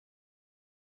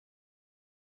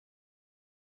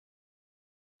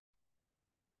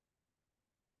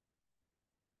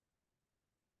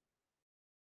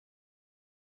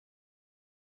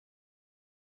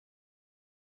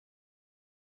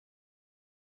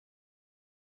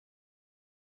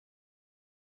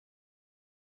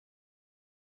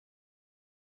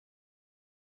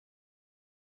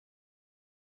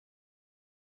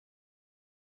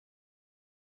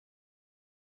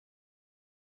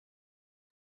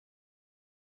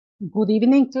Good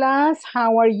evening, class.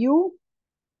 How are you?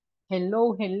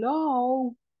 Hello,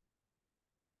 hello.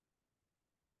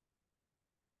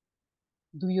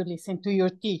 Do you listen to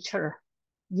your teacher?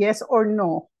 Yes or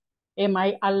no? Am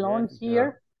I alone Yes,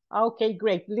 here? Okay,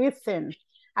 great. Listen,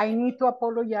 I need to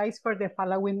apologize for the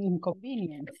following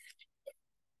inconvenience.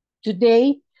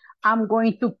 Today, I'm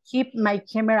going to keep my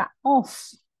camera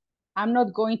off. I'm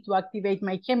not going to activate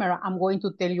my camera. I'm going to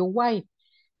tell you why.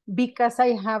 Because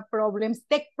I have problems,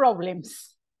 tech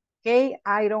problems. Okay,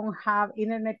 I don't have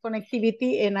internet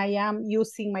connectivity and I am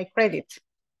using my credit.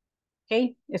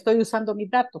 Okay, estoy usando mis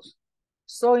datos.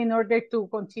 So in order to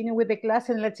continue with the class,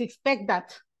 and let's expect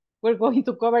that we're going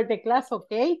to cover the class,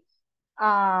 okay?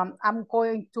 I'm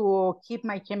going to keep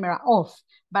my camera off,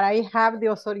 but I have the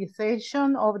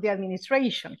authorization of the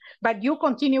administration. But you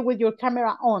continue with your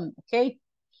camera on, okay?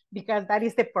 Because that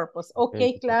is the purpose.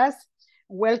 Okay, class,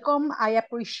 welcome. I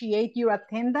appreciate your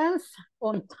attendance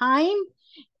on time.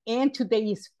 And today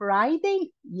is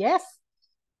Friday, yes.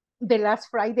 The last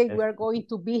Friday, we are going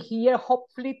to be here,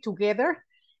 hopefully together,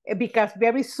 because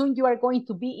very soon you are going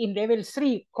to be in level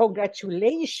 3.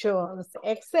 Congratulations,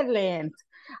 excellent.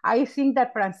 I think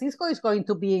that Francisco is going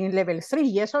to be in level 3,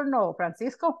 yes or no,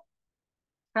 Francisco?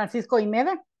 Francisco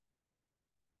Imeda?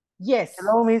 Yes.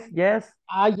 Hello, Miss. Yes.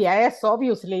 Yes,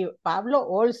 obviously. Pablo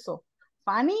also.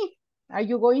 Fanny, are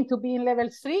you going to be in level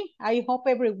 3? I hope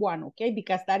everyone, okay?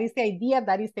 Because that is the idea,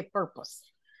 that is the purpose.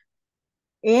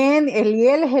 And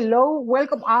Eliel, hello,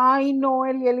 welcome. I know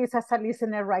Eliel is as a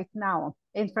listener right now.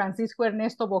 And Francisco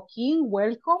Ernesto Boquín,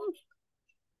 welcome.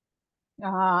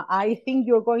 I think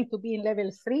you're going to be in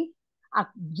level 3.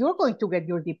 You're going to get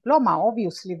your diploma,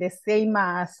 obviously, the same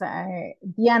as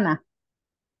Diana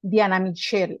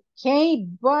Michelle. Okay,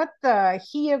 but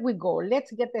here we go.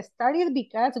 Let's get started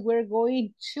because we're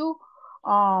going to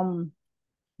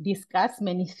discuss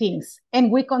many things.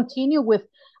 And we continue with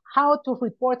how to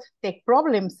report tech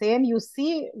problems. And you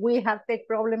see, we have tech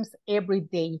problems every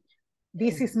day.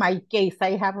 This is my case.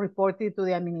 I have reported to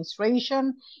the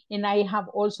administration and I have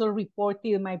also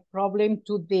reported my problem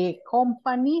to the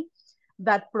company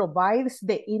that provides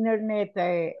the internet,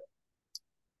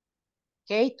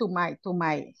 okay, to my,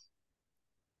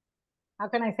 how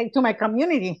can I say, to my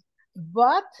community.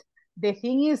 But the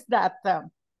thing is that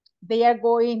they are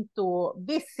going to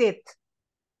visit.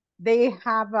 They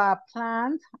have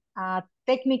planned a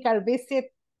technical visit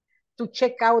to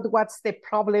check out what's the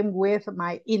problem with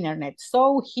my internet.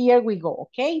 So here we go,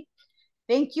 okay?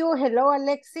 Thank you. Hello,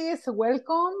 Alexis.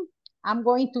 Welcome. I'm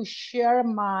going to share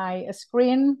my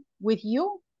screen with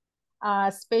you.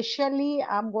 Especially,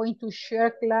 I'm going to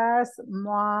share, class,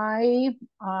 my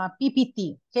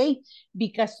PPT, okay?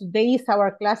 Because today is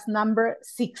our class number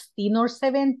 16 or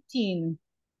 17.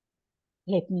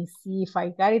 Let me see if I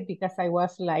got it because I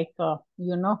was like,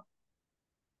 you know,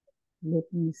 let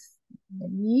me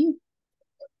see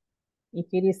if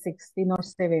it is 16 or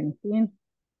 17.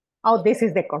 Oh, this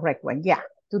is the correct one. Yeah.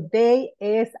 Today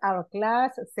is our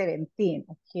class 17.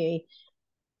 Okay.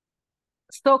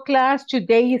 So class,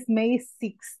 today is May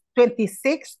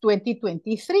 26,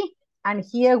 2023. And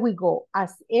here we go.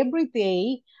 As every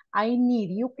day, I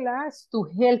need you, class, to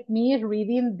help me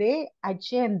reading the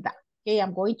agenda. Okay,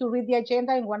 I'm going to read the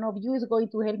agenda and one of you is going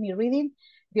to help me reading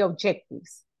the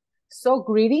objectives. So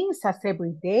greetings as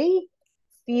every day,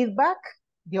 feedback,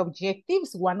 the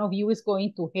objectives. One of you is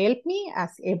going to help me as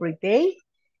every day.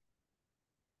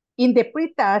 In the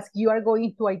pre-task, you are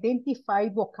going to identify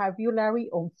vocabulary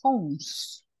on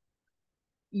phones.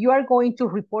 You are going to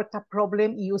report a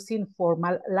problem using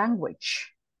formal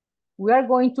language. We are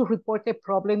going to report a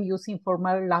problem using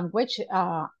formal language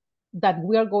that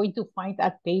we are going to find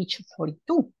at page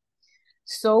 42.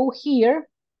 So here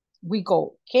we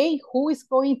go, okay? Who is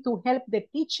going to help the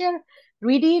teacher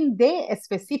reading the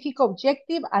specific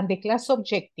objective and the class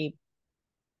objective?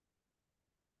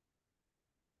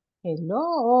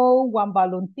 Hello, one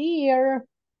volunteer.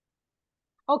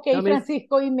 Okay, No, Miss.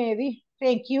 Francisco Imedi,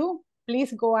 thank you.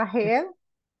 Please go ahead.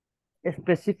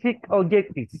 Specific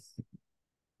objectives.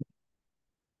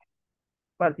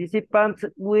 Participants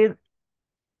with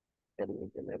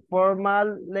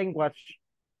formal language.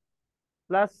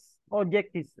 Plus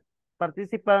objectives.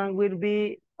 Participant will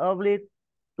be obliged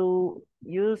to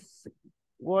use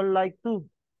word like to.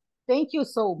 Thank you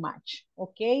so much.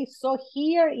 Okay, so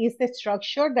here is the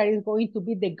structure that is going to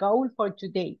be the goal for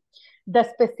today. The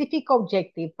specific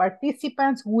objective,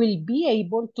 participants will be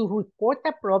able to report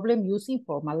a problem using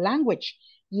formal language.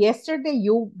 Yesterday,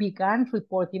 you began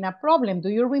reporting a problem, do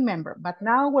you remember? But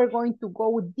now we're going to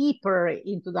go deeper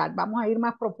into that. Vamos a ir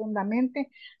más profundamente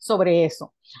sobre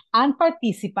eso. And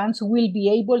participants will be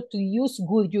able to use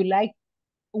would you like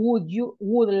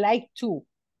would like to.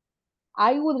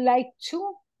 I would like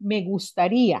to, me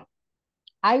gustaría.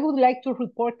 I would like to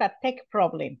report a tech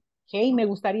problem. Okay, me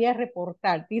gustaría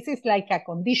reportar. This is like a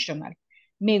conditional.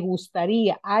 Me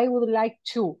gustaría. I would like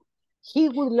to. He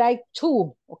would like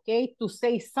to, okay, to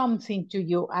say something to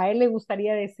you. A él le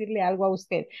gustaría decirle algo a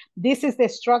usted. This is the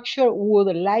structure,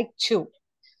 would like to.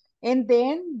 And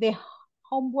then the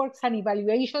homeworks and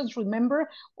evaluations, remember,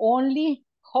 only,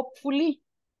 hopefully,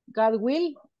 God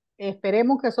will.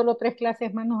 Esperemos que solo 3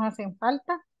 clases más nos hacen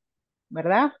falta,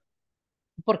 ¿verdad?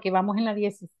 Porque vamos en la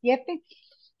 17.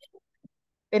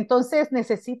 Entonces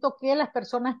necesito que las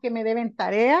personas que me deben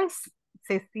tareas,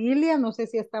 Cecilia, no sé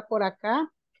si está por acá,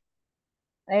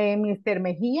 Mr.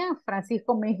 Mejía,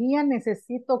 Francisco Mejía,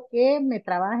 necesito que me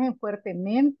trabajen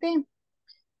fuertemente.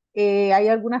 Hay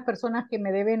algunas personas que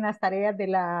me deben las tareas de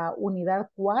la unidad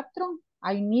 4.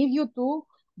 I need you to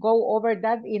go over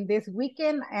that in this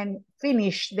weekend and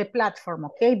finish the platform,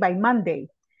 okay, by Monday.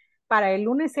 Para el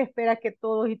lunes se espera que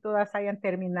todos y todas hayan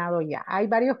terminado ya. Hay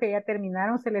varios que ya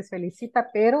terminaron, se les felicita,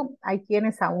 pero hay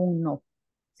quienes aún no,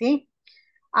 ¿sí?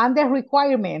 And the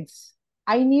requirements.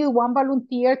 I need one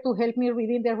volunteer to help me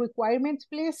reading the requirements,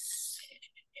 please.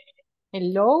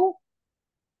 Hello?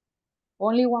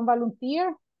 Only one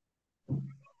volunteer?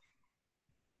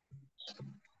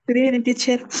 Good evening,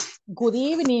 teacher. Good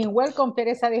evening. Welcome,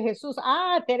 Teresa de Jesús.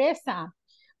 Ah, Teresa.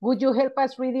 Would you help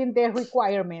us reading the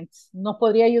requirements? ¿Nos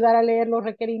podría ayudar a leer los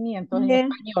requerimientos en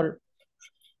español?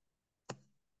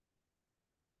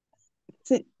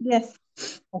 Sí, yes.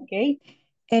 Ok.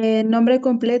 Nombre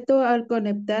completo al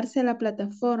conectarse a la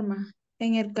plataforma.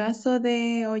 En el caso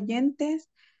de oyentes,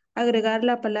 agregar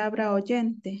la palabra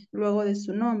oyente luego de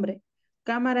su nombre.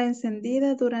 Cámara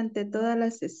encendida durante toda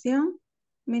la sesión.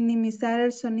 Minimizar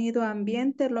el sonido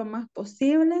ambiente lo más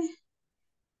posible.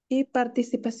 Y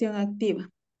participación activa.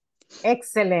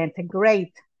 Excellent.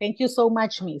 Great. Thank you so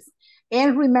much, Miss.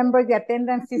 And remember, the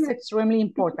attendance is extremely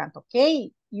important,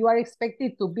 okay? You are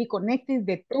expected to be connected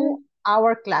the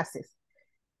 2-hour classes.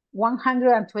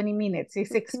 120 minutes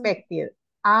is expected.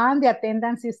 And the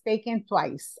attendance is taken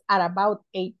twice, at about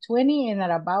 8:20 and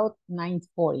at about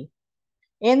 9:40.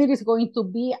 And it is going to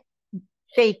be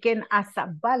taken as a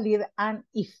valid and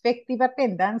effective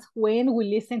attendance when we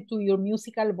listen to your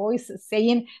musical voice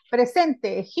saying,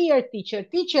 presente, here, teacher,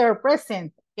 teacher,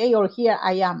 present, okay, or here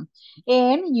I am.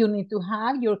 And you need to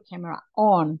have your camera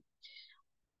on.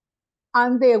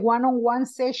 And the one-on-one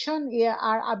session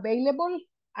are available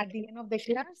at the end of the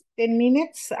class, 10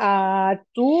 minutes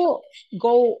to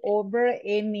go over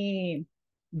any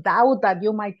doubt that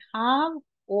you might have,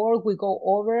 or we go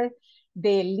over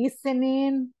the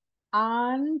listening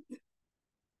and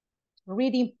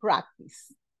reading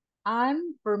practice.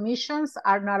 And permissions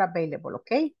are not available,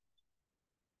 okay?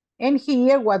 And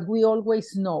here, what we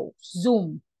always know,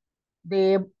 Zoom,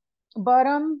 the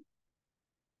bottom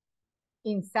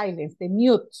in silence, the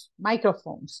mute,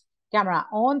 microphones, camera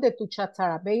on, the 2 chats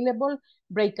are available,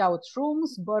 breakout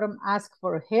rooms, bottom ask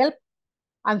for help,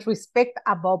 and respect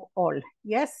above all,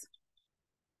 yes?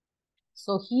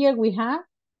 So here we have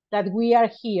that we are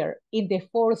here in the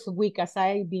 4th week, as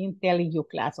I've been telling you,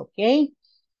 class, okay?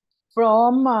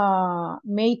 From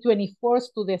May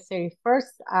 24th to the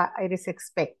 31st, it is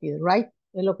expected, right?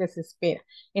 Es lo que se espera.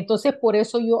 Entonces, por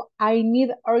eso I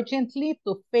need urgently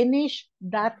to finish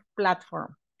that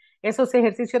platform. Esos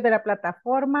ejercicios de la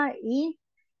plataforma y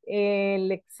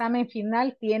el examen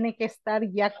final tiene que estar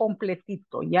ya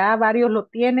completito. Ya varios lo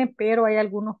tienen, pero hay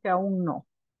algunos que aún no.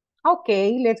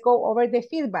 Okay, let's go over the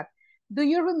feedback. Do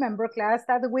you remember, class,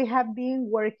 that we have been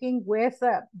working with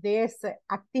these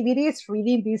activities,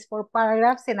 reading these 4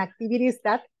 paragraphs and activities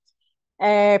that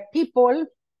people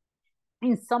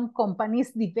in some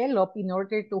companies develop in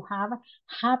order to have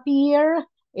happier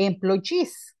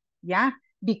employees, yeah?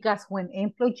 Because when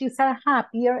employees are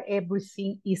happier,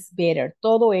 everything is better.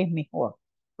 Todo es mejor,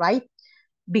 right?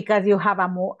 Because you have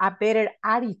a better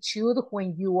attitude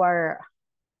when you are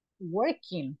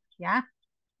working, yeah?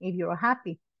 If you're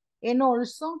happy. And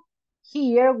also,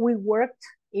 here we worked,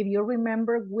 if you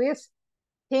remember, with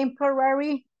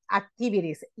temporary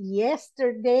activities.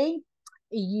 Yesterday,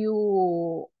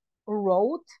 you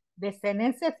wrote the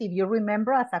sentences, if you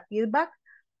remember, as a feedback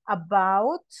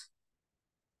about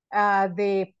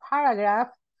the paragraph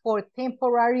for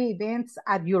temporary events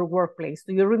at your workplace.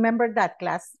 Do you remember that,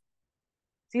 class?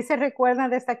 ¿Sí se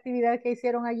recuerdan de esta actividad que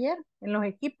hicieron ayer en los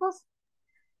equipos?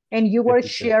 And you were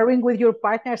sharing with your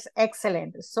partners.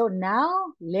 Excellent. So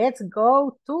now let's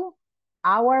go to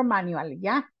our manual.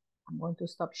 Yeah, I'm going to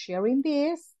stop sharing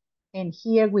this. And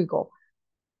here we go.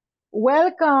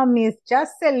 Welcome, Miss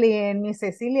Jocelyn, Miss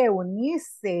Cecilia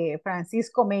Eunice,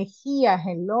 Francisco Mejia,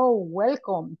 hello,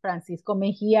 welcome. Francisco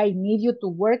Mejia, I need you to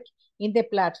work in the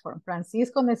platform.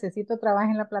 Francisco, necesito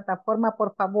trabajar en la plataforma,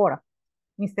 por favor.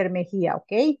 Mr. Mejia,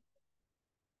 okay?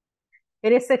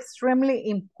 It is extremely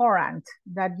important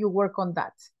that you work on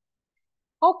that.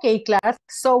 Okay, class,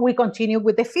 so we continue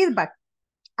with the feedback.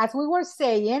 As we were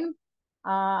saying,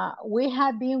 we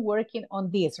have been working on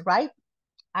this, right?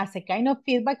 As a kind of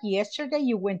feedback, yesterday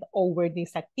you went over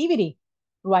this activity,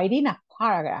 writing a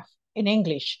paragraph in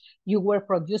English. You were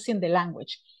producing the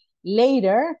language.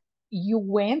 Later, you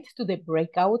went to the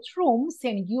breakout rooms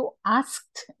and you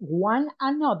asked one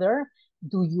another,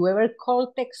 do you ever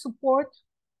call tech support?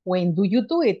 When do you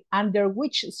do it? Under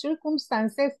which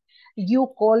circumstances you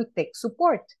call tech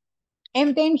support?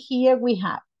 And then here we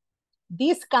have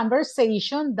this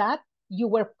conversation that you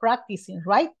were practicing,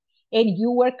 right? And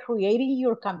you were creating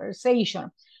your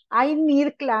conversation. I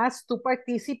need class 2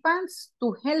 participants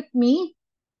to help me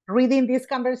reading this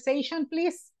conversation,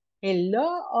 please.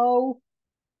 Hello.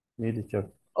 Me, teacher.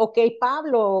 Okay,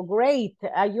 Pablo, great.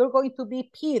 You're going to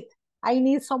be Pete. I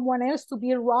need someone else to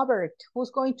be Robert. Who's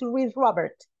going to read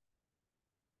Robert?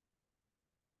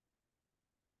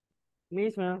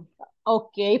 Miss, ma'am.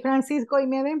 Okay, Francisco y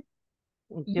Mede.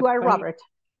 You are Robert.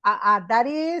 That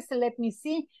is, let me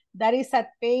see, that is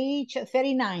at page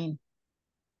 39.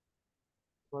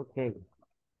 Okay.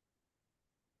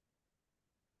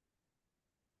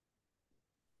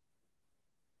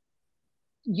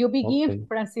 You begin, Okay.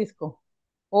 Francisco,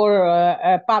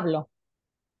 or Pablo.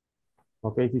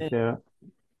 Okay, teacher.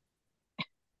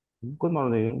 Good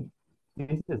morning.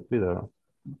 This is Peter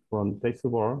from Tech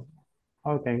Support.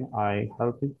 How can I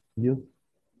help you?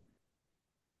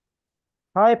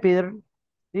 Hi, Peter.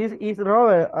 This is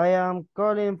Robert. I am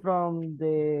calling from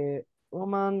the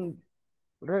Human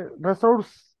Resource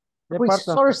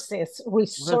Department.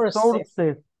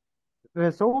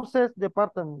 Resources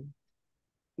Department.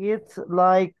 It's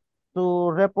like to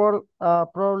report a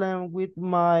problem with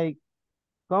my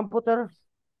computer.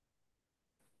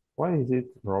 What is it,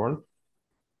 Robert?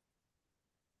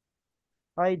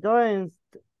 I don't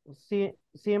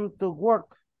seem to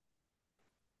work.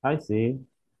 I see.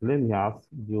 Let me ask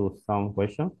you some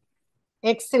questions.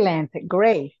 Excellent,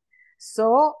 great.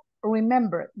 So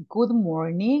remember, good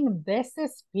morning. This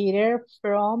is Peter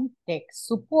from Tech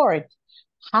Support.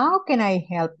 How can I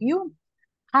help you?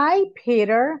 Hi,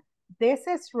 Peter. This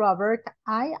is Robert.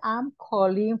 I am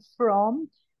calling from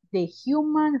the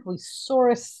Human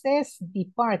Resources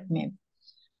Department.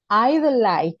 I'd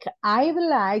like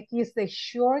is the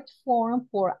short form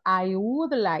for I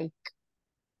would like.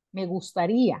 Me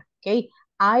gustaría, okay?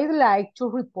 I'd like to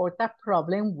report a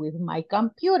problem with my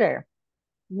computer.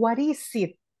 What is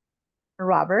it,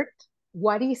 Robert?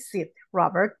 What is it,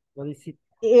 Robert? What is it?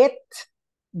 It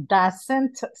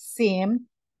doesn't seem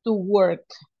to work.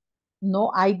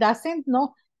 No, I doesn't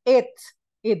know it.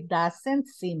 It doesn't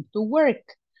seem to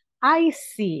work. I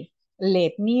see.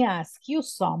 Let me ask you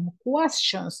some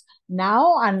questions.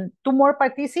 Now, and 2 more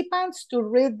participants to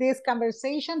read this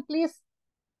conversation, please.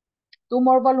 2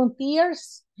 more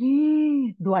volunteers.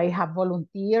 Do I have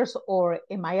volunteers or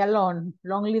am I alone?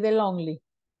 Lonely the lonely.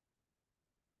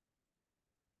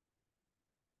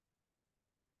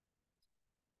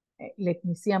 Let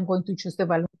me see. I'm going to choose the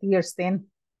volunteers then.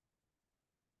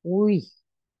 Uy.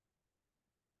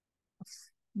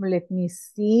 Let me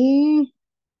see.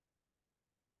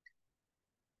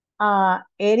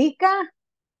 Erika,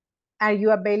 are you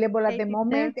available at the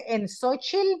moment? And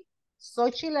Xochitl,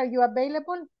 are you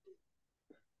available?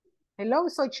 Hello,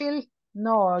 Xochitl?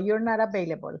 No, you're not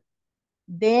available.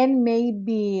 Then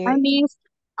maybe... I missed.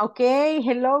 Okay,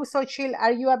 hello, Xochitl,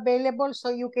 are you available so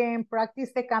you can practice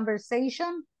the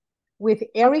conversation with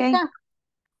Erika?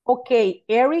 Okay,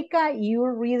 Erika, you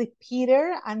read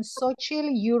Peter, and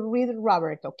Xochitl, you read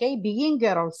Robert, okay? Begin,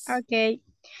 girls. Okay.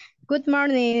 Good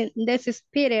morning. This is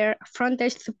Peter from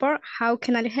Tech Support. How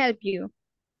can I help you?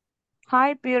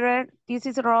 Hi, Peter. This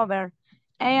is Robert.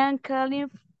 I am calling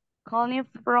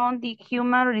from the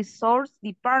Human Resource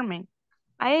Department.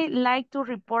 I like to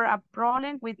report a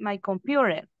problem with my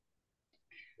computer.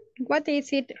 What is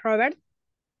it, Robert?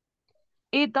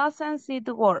 It doesn't seem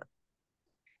to work.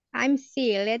 I'm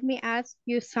C. Let me ask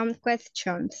you some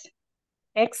questions.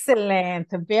 Excellent.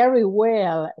 Very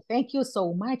well. Thank you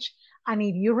so much. And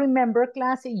if you remember,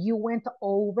 class, you went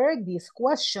over these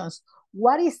questions.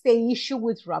 What is the issue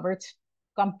with Robert's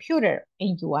computer?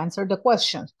 And you answered the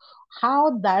questions.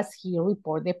 How does he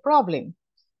report the problem?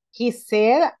 He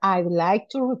said, I'd like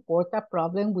to report a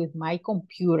problem with my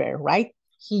computer, right?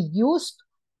 He used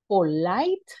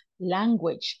polite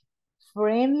language,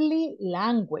 friendly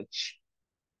language.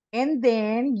 And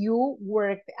then you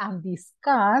worked and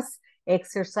discussed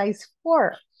exercise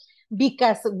 4,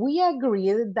 because we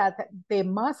agreed that the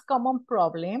most common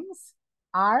problems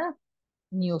are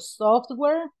new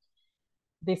software.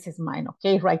 This is mine,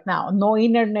 okay, right now. No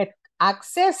internet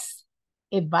access,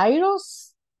 a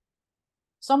virus,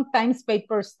 sometimes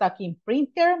paper stuck in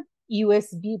printer,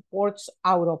 USB ports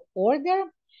out of order,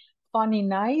 funny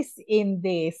noise in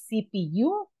the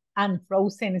CPU, and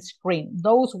frozen screen.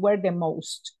 Those were the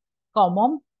most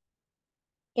common.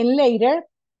 And later,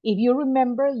 if you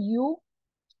remember, you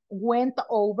went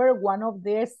over one of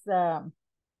these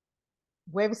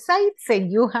websites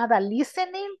and you had a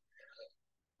listening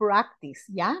practice,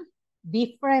 yeah?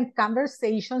 Different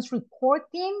conversations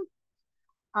reporting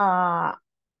a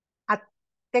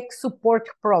tech support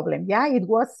problem, yeah? It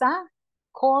was a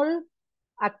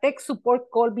tech support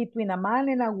call between a man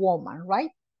and a woman,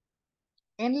 right?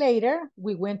 And later,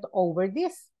 we went over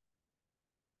this.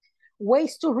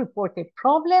 Ways to report a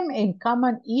problem and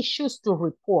common issues to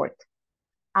report.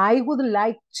 I would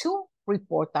like to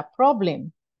report a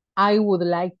problem. I would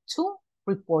like to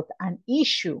report an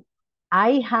issue.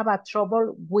 I have a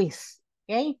trouble with,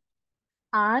 okay?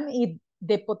 And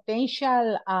the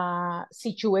potential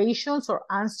situations or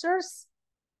answers,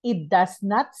 it does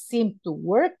not seem to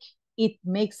work. It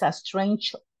makes a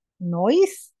strange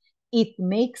noise. It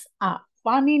makes a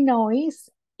funny noise.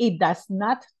 It does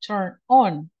not turn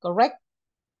on, correct?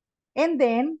 And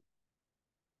then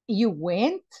you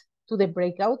went to the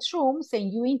breakout rooms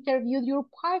and you interviewed your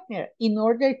partner in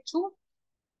order to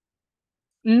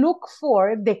look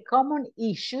for the common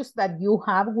issues that you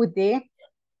have with the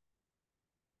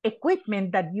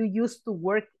equipment that you use to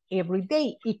work every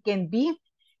day. It can be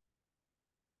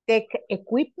tech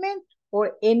equipment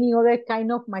or any other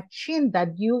kind of machine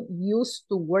that you use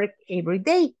to work every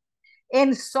day.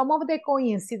 And some of the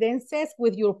coincidences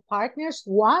with your partners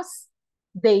was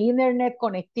the internet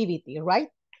connectivity, right?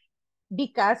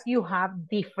 Because you have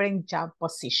different job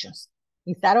positions.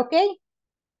 Is that okay?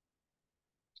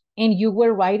 And you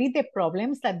were writing the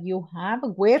problems that you have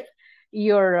with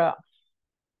your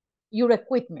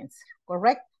equipment,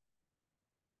 correct?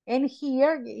 And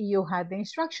here you had the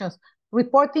instructions.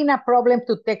 Reporting a problem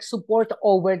to tech support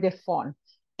over the phone.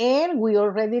 And we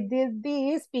already did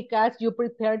this because you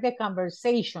prepared the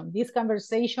conversation. This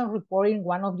conversation reporting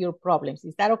one of your problems.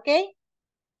 Is that okay?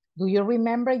 Do you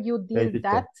remember you did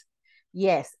that?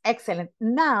 Yes, excellent.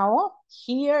 Now,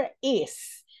 here is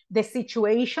the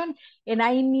situation, and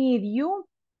I need you,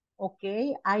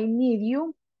 okay? I need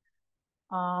you,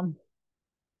 but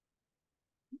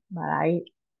I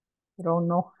don't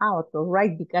know how to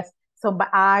write because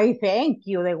I thank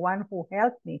you, the one who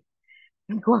helped me,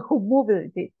 the one who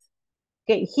moved it.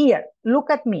 Okay, here,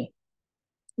 look at me.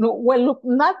 No, well,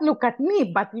 not look at me,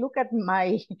 but look at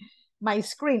my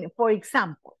screen. For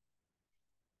example,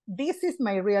 this is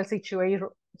my real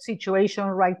situation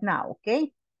right now,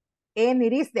 okay? And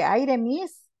it is, the item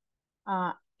is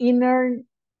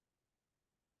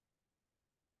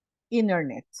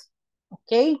internet,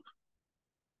 okay?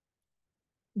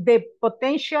 The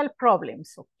potential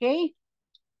problems, okay?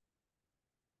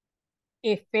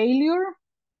 A failure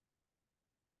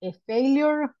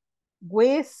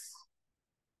with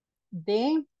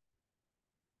the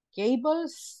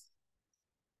cables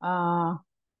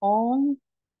on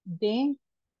the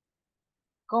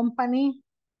company,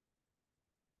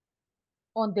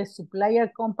 on the supplier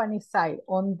company side,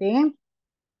 on the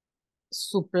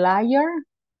supplier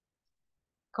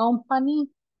company,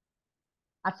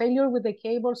 a failure with the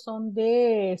cables on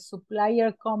the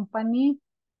supplier company,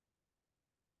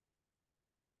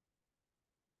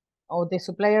 or the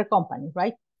supplier company,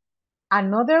 right?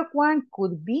 Another one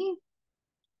could be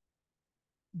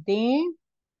the,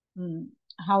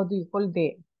 how do you call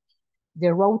the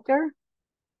router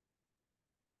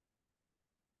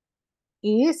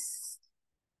is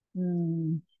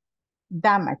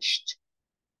damaged.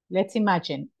 Let's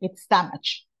imagine it's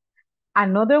damaged.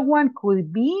 Another one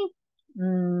could be,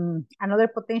 another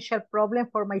potential problem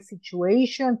for my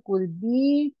situation could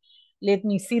be, let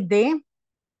me see, the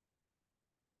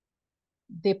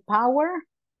power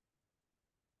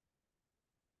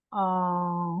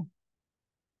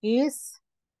is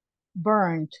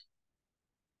burned.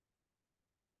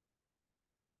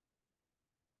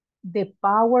 The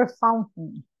power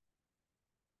fountain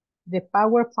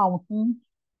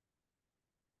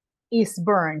is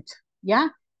burned, yeah?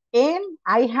 And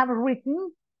I have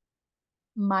written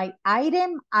my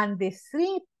item and the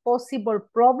 3 possible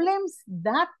problems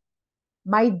that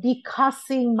might be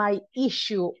causing my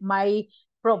issue, my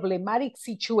problematic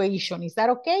situation. Is that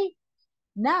okay?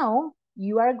 Now,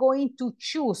 you are going to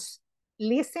choose,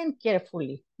 listen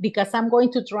carefully, because I'm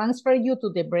going to transfer you to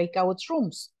the breakout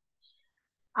rooms.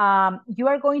 You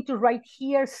are going to write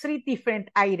here 3 different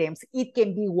items. It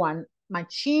can be one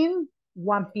machine,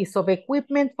 one piece of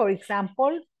equipment, for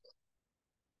example.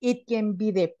 It can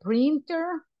be the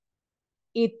printer.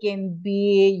 It can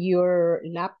be your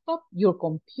laptop, your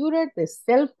computer, the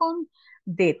cell phone,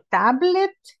 the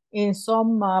tablet. In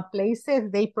some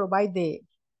places, they provide the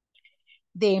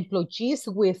employees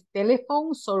with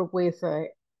telephones or with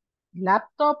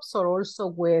laptops or also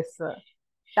with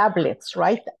tablets,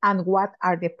 right? And what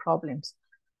are the problems?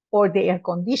 Or the air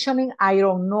conditioning, I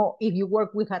don't know. If you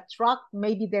work with a truck,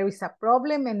 maybe there is a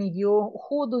problem, and if you,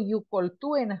 who do you call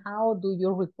to and how do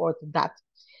you report that?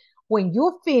 When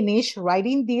you finish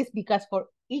writing this, because for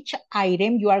each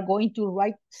item, you are going to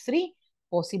write 3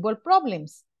 possible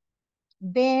problems.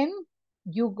 Then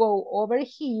you go over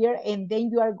here and then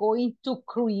you are going to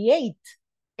create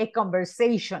a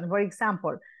conversation. For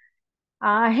example,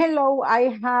 hello,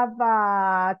 I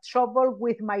have trouble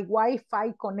with my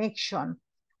Wi-Fi connection.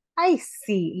 I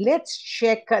see, let's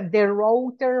check the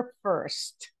router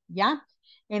first, yeah?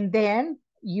 And then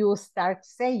you start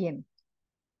saying,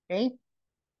 okay?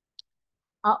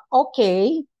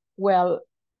 Okay, well,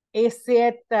 is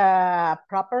it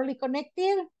properly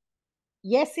connected?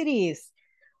 Yes, it is.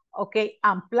 Okay,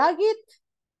 unplug it.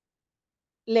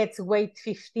 Let's wait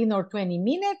 15 or 20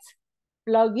 minutes.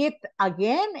 Plug it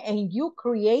again and you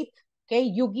create, okay,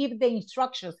 you give the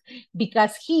instructions,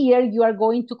 because here you are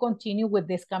going to continue with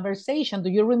this conversation. Do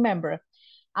you remember?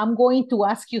 I'm going to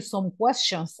ask you some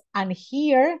questions, and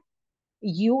here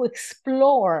you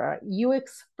explore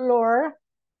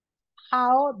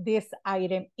how this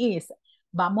item is.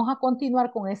 Vamos a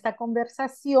continuar con esta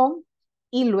conversación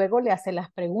y luego le hace las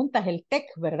preguntas el tech,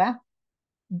 ¿verdad?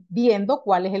 Viendo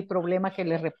cuál es el problema que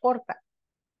le reporta.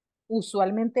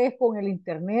 Usualmente es con el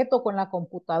internet o con la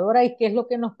computadora, y qué es lo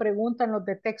que nos preguntan los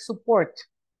de tech support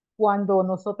cuando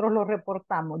nosotros lo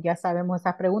reportamos. Ya sabemos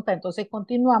esas preguntas, entonces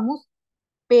continuamos,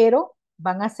 pero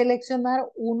van a seleccionar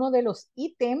uno de los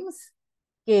ítems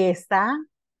que está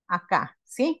acá,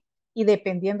 ¿sí? Y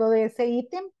dependiendo de ese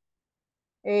ítem,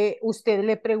 usted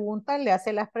le pregunta, le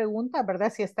hace las preguntas,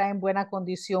 ¿verdad? Si está en buena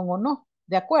condición o no.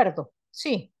 ¿De acuerdo?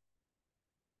 Sí.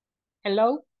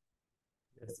 Hello?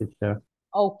 Yes, teacher.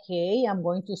 Okay, I'm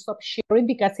going to stop sharing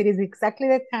because it is exactly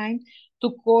the time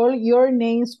to call your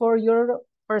names for your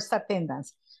first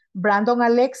attendance. Brandon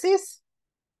Alexis?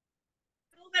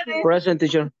 Present,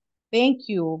 teacher. Thank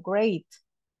you, great.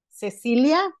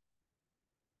 Cecilia?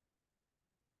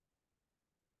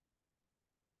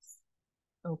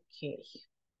 Okay.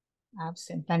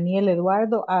 Absent. Daniel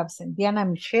Eduardo, absent. Diana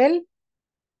Michelle?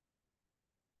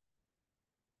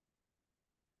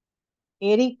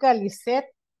 Erika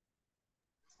Lisette?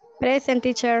 Present,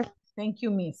 teacher. Thank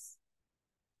you, Miss.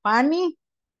 Fanny?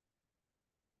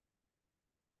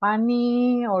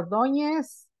 Fanny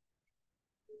Ordóñez?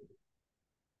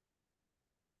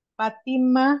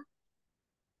 Fátima?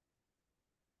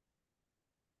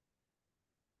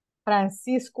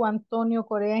 Francisco Antonio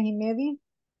Correa Jiménez?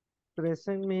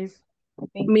 Present, Miss.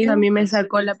 Thank Miss, a you. mí me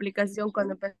sacó la aplicación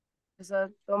cuando empezó a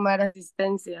tomar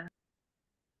asistencia.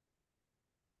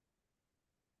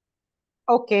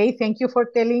 Okay, thank you for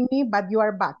telling me, but you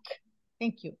are back.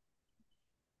 Thank you.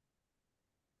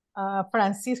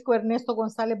 Francisco Ernesto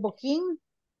González Boquín?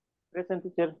 Present,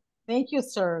 teacher. Thank you,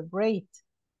 sir. Great.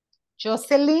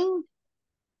 Jocelyn?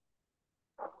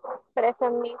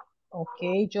 Present, Miss.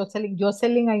 Okay, Jocelyn.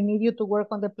 Jocelyn, I need you to work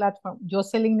on the platform.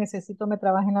 Jocelyn, necesito me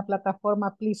trabaje en la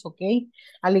plataforma, please, okay?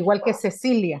 Al igual que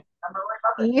Cecilia.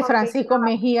 Y Francisco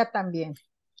Mejía también.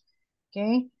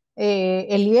 Okay.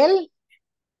 Eliel?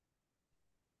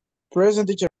 Present,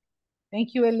 teacher.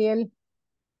 Thank you, Eliel.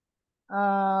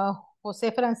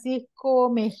 José Francisco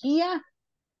Mejía?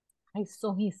 I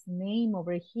saw his name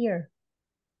over here.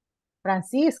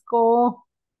 Francisco.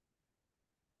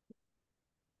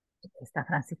 Está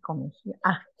Francisco Mejía.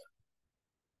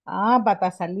 But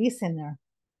as a listener.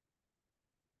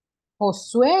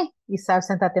 Josué is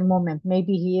absent at the moment.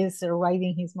 Maybe he is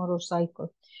riding his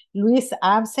motorcycle. Luis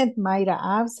absent. Mayra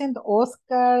absent.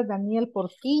 Oscar Daniel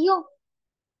Portillo.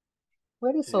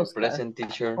 Where is Oscar? Present,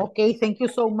 teacher. Okay, thank you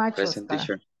so much, Present, Oscar.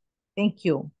 teacher. Thank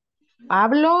you.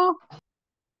 Pablo?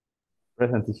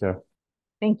 Present, teacher.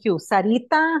 Thank you.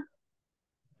 Sarita?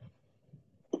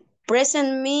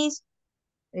 Present, Miss.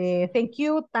 Thank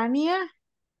you. Tania?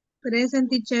 Present,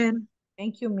 teacher.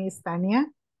 Thank you, Miss Tania.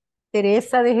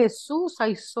 Teresa de Jesus,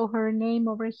 I saw her name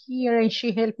over here and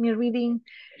she helped me reading.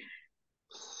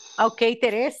 Okay,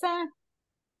 Teresa.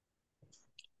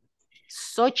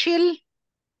 Xochitl?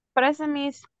 Present,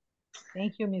 Miss.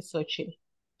 Thank you, Miss Xochitl.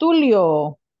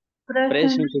 Tulio.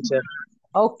 Present. teacher.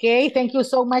 Okay, thank you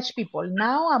so much, people.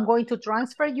 Now I'm going to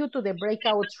transfer you to the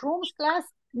breakout rooms class.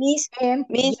 Miss, And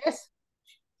Miss,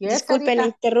 yes, disculpe la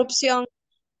Sarita. interrupción.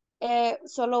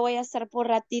 Solo voy a estar por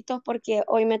ratitos porque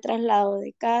hoy me traslado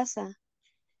de casa.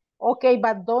 Okay,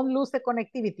 but don't lose the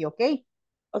connectivity, okay?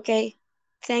 Okay,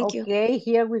 thank you. Okay,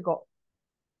 here we go.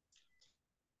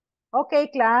 Okay,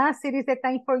 class, it is the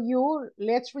time for you.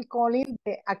 Let's recall in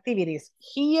the activities.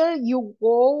 Here you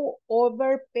go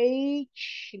over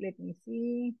page, let me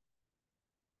see,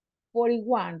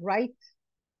 41, right?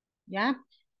 Yeah.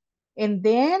 And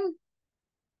then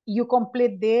you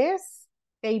complete this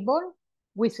table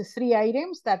with 3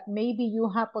 items that maybe you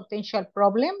have potential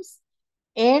problems,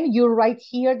 and you write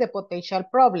here the potential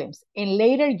problems. And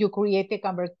later you create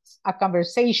a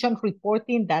conversation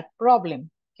reporting that problem,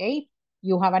 okay?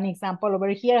 You have an example over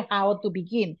here, how to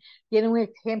begin. Tiene un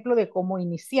ejemplo de cómo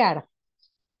iniciar.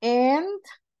 And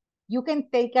you can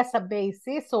take as a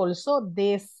basis also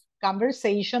this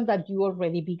conversation that you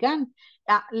already began.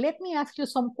 Let me ask you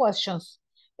some questions.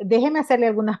 Déjeme hacerle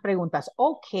algunas preguntas.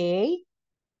 Okay,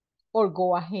 or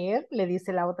go ahead, le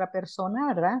dice la otra persona,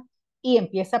 ¿verdad? Y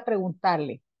empieza a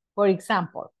preguntarle. For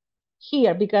example,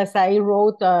 here, because I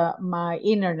wrote my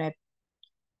internet,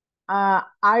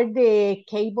 are the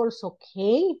cables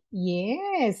okay?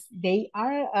 Yes, they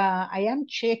are. I am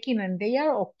checking and they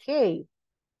are okay.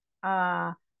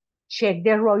 Check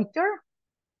the router.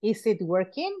 Is it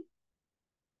working?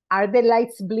 Are the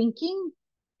lights blinking?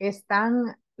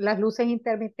 ¿Están las luces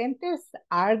intermitentes?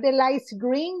 Are the lights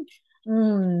green?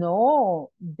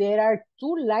 No, there are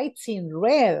 2 lights in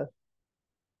red.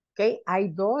 Okay, hay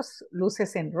 2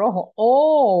 luces en rojo.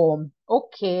 Oh,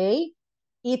 okay.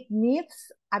 It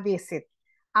needs a visit.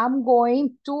 I'm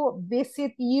going to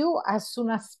visit you as soon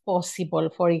as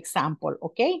possible, for example,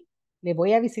 okay? Le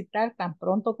voy a visitar tan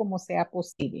pronto como sea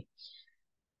posible.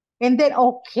 And then,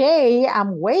 okay,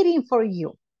 I'm waiting for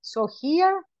you. So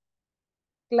here,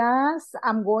 class,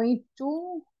 I'm going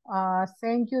to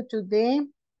send you to the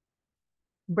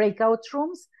breakout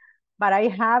rooms, but I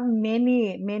have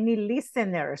many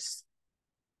listeners.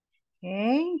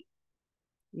 Okay,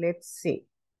 let's see.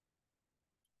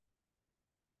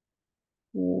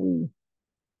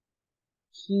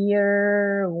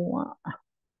 Here,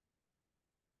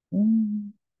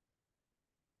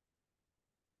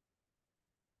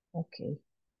 okay.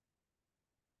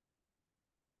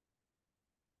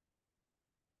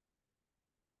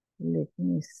 Let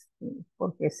me see,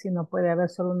 porque si no puede haber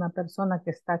solo una persona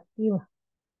que está activa.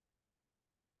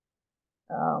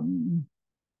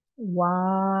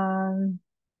 1,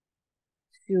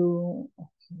 2,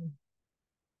 okay.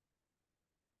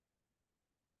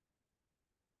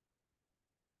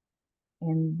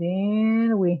 And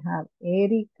then we have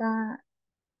Erika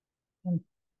and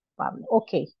Pablo.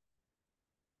 Okay.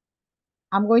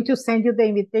 I'm going to send you the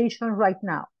invitation right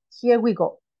now. Here we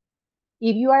go.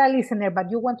 If you are a listener, but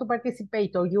you want to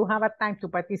participate or you have a time to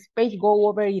participate, go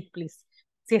over it, please.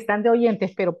 Si están de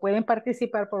oyentes, pero pueden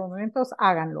participar por momentos,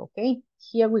 háganlo, okay?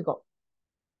 Here we go.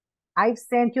 I've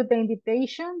sent you the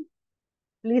invitation.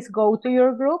 Please go to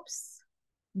your groups.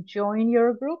 Join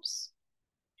your groups.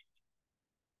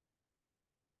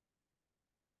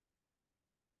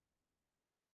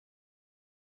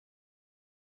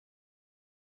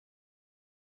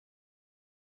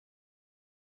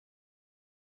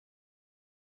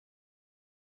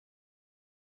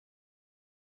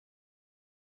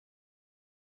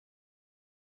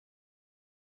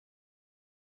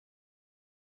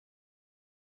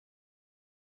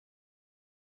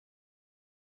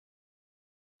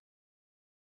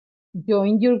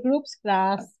 Join your groups,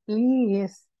 class,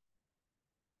 please.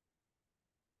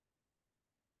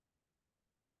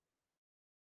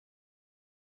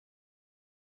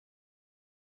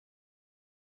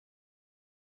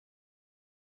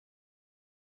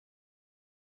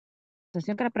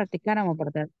 Sesión que la practicáramos,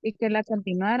 ¿verdad? Y que la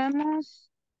continuáramos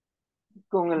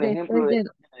Con el después ejemplo de...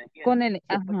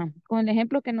 con el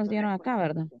ejemplo que nos dieron acá,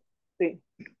 ¿verdad? Sí.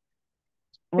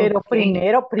 Pero Ok.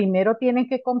 primero tienen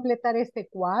que completar este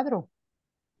cuadro,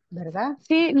 ¿verdad?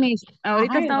 Sí, Miss,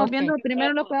 ahorita Ajá, estamos ok. viendo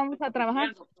primero lo que vamos a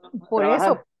trabajar. Por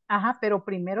Trabajar. eso, ajá, pero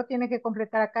primero tiene que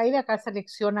completar acá y de acá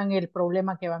seleccionan el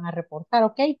problema que van a reportar,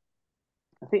 ¿ok?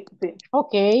 Sí, sí.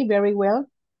 Ok, very well.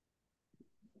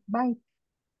 Bye.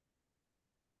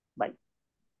 Bye.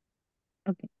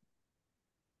 Ok.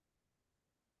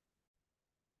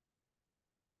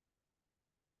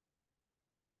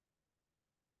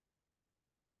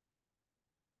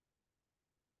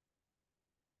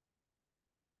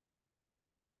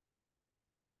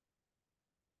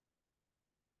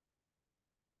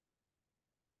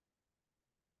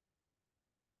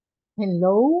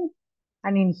 Hello.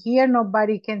 And in here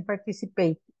nobody can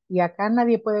participate. Y acá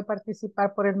nadie puede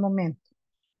participar por el momento.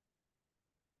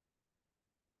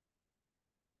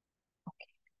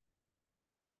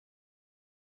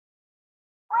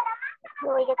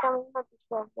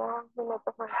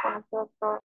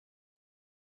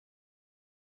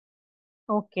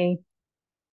 Ok.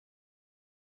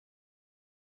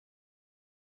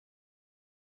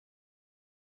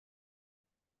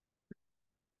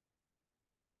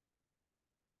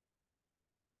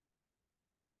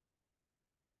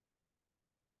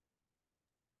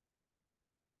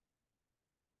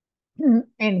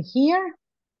 And here,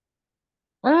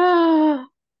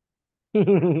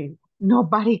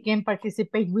 nobody can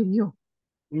participate with you.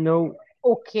 No.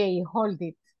 Okay, hold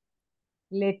it.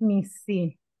 Let me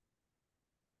see.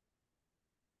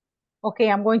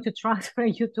 Okay, I'm going to transfer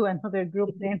you to another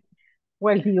group then.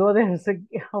 Well, the others,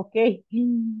 okay.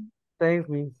 Thanks,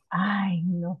 miss. Ay,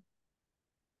 no.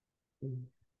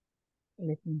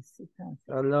 Let me see.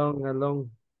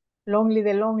 Along. Lonely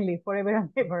the lonely, forever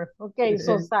and ever. Okay,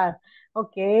 so sad.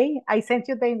 Okay, I sent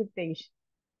you the invitation.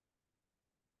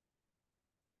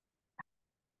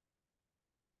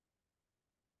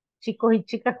 Chicos y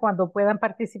chicas, cuando puedan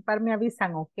participar me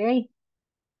avisan, ¿ok?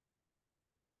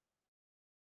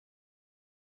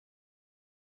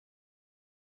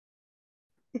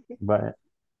 Bye.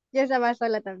 Yo estaba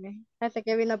sola también, hasta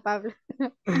que vino Pablo.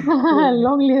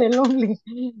 Lonely the lonely.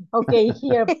 Okay,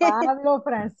 here, Pablo,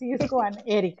 Francisco, and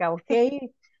Erika,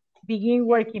 okay? Begin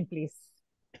working, please.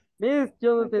 Miss,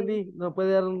 yo no entendí. ¿No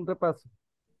puede dar un repaso?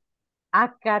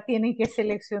 Acá tienen que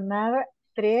seleccionar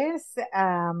 3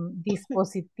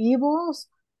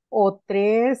 dispositivos o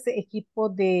 3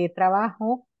 equipos de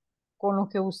trabajo con los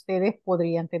que ustedes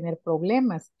podrían tener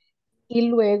problemas. Y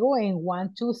luego en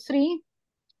 1, 2, 3,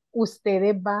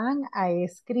 ustedes van a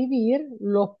escribir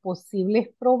los posibles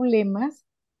problemas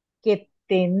que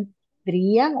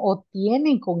tendrían o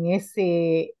tienen con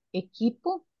ese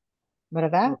equipo,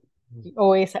 ¿verdad?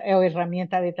 O esa o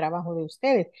herramienta de trabajo de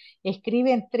ustedes.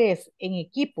 Escriben 3 en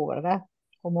equipo, ¿verdad?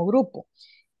 Como grupo.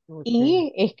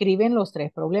 Y escriben los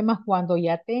 3 problemas. Cuando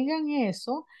ya tengan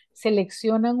eso,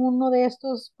 seleccionan uno de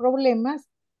estos problemas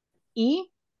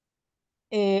y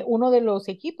uno de los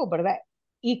equipos, ¿verdad?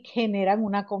 Y generan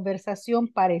una conversación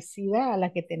parecida a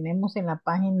la que tenemos en la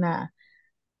página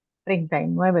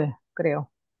 39,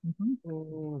 creo.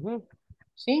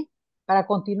 ¿Sí? Para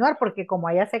continuar, porque como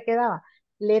allá se quedaba,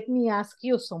 let me ask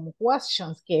you some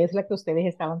questions, que es la que ustedes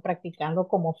estaban practicando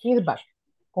como feedback,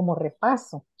 como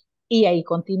repaso. Y ahí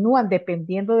continúan,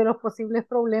 dependiendo de los posibles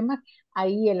problemas,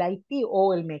 ahí el IT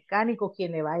o el mecánico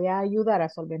quien le vaya a ayudar a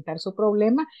solventar su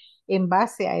problema, en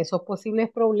base a esos posibles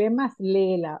problemas,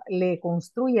 le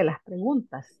construye las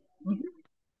preguntas.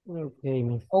 Okay,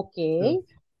 miss. Okay,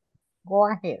 go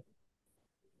ahead.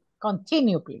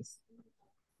 Continue, please.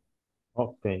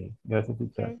 Ok, gracias,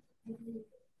 teacher. Mire,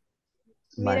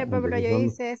 Vale, Pablo, entonces yo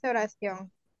vamos. hice esa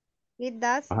oración. It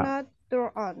does Ajá. not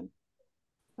turn on.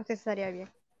 No sé si estaría bien.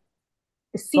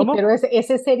 Sí, ¿Cómo? pero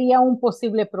ese sería un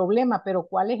posible problema, pero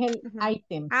 ¿cuál es el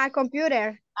item?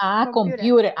 Computer.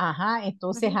 Computer, ajá,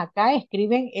 entonces Ujú. acá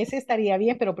escriben, ese estaría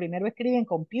bien, pero primero escriben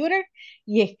computer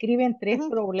y escriben 3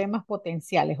 problemas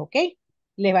potenciales, ¿ok?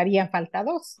 Le varían falta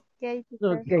 2. Okay,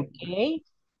 teacher. Okay.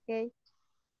 Ok, Okay.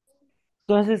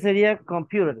 Entonces sería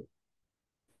computer.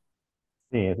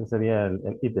 Sí, ese sería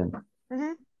el ítem.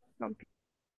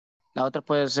 La otra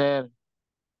puede ser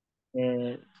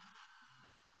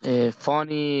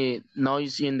funny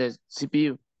noise in the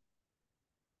CPU.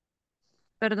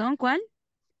 Perdón, ¿cuál?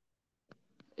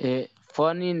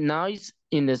 Funny noise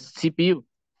in the CPU.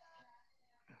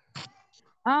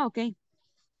 Ah, ok.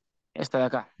 Esta de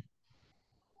acá.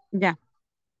 Ya.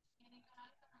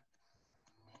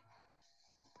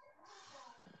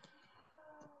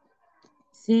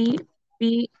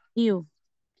 CPU.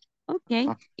 Ok.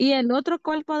 ¿Y el otro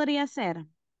cuál podría ser?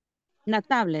 La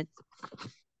tablet.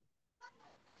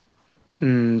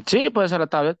 Sí, puede ser la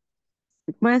tablet.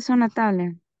 Puede ser una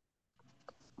tablet.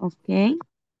 Ok.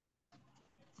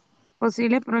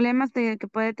 Posibles problemas que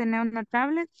puede tener una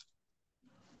tablet.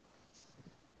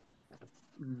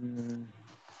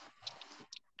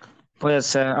 Puede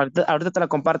ser. Ahorita te la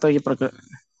comparto ahí porque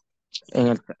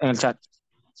en el chat.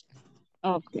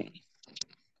 Ok.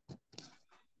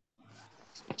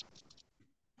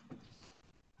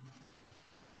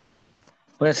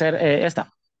 Puede ser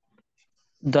esta.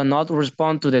 Do not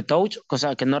respond to the touch, o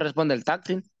sea, que no responde el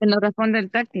táctil. Que no responde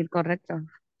el táctil, correcto.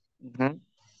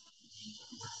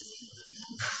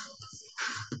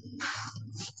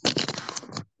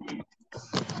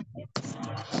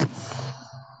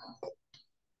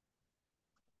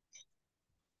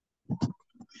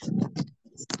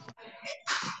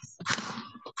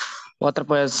 Otra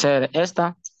puede ser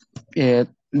esta.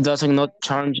 Doesn't not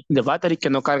charge the battery, que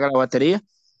no carga la batería.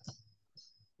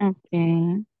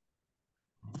 Okay.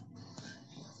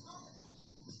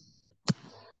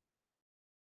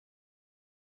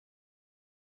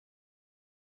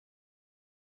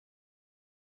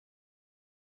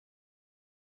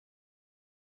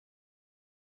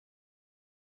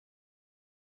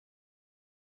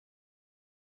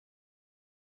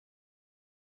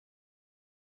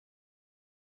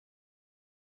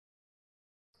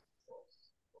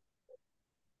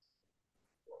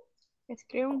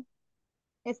 Screen,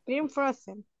 screen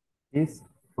frozen. Is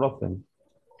frozen.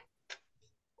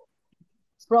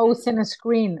 Frozen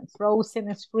screen,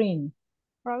 frozen screen.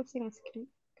 Frozen screen.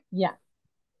 Yeah.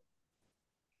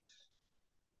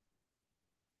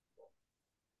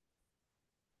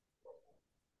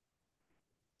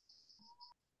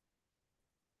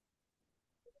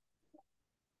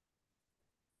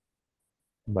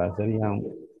 Serían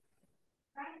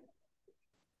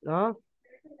 ¿Ah?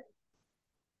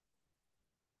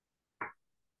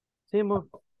 Sí, mo.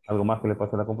 algo más que le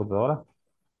pase a la computadora.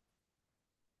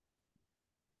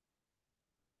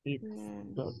 It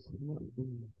Mm. does not-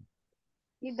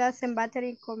 It doesn't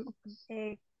battery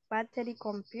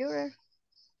computer.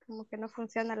 Como que no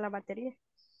funciona la batería.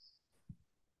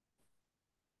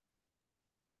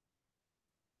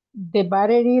 The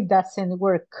battery doesn't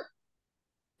work.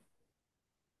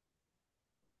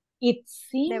 It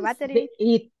seems battery-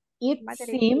 it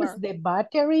battery seems work. the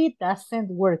battery doesn't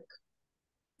work.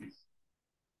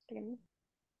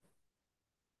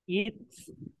 It's.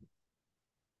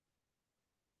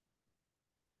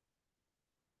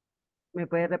 ¿Me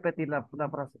puede repetir la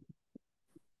frase?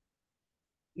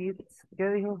 It's, ¿qué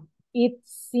dijo? It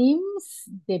seems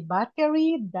the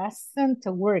battery doesn't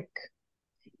work.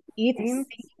 It Seems.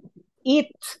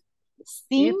 it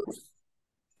seems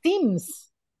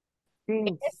Seems.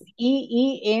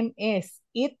 SEEMS.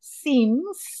 It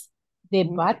seems the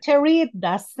Mhm. battery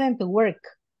doesn't work.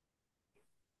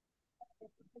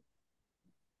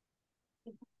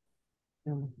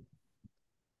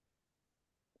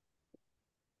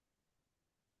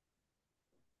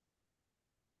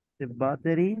 The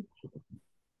battery.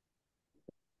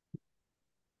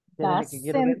 Espérate que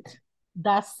quiero ver.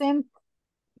 Doesn't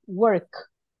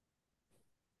work.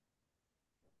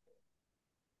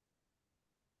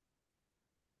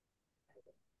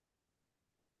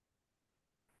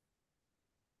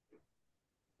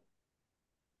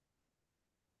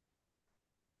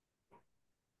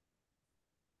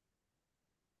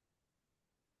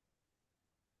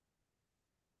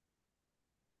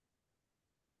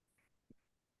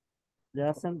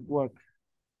 Doesn't work.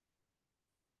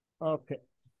 Ok.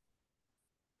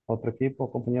 Otro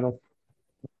equipo, compañeros.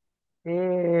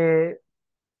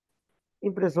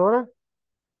 Impresora.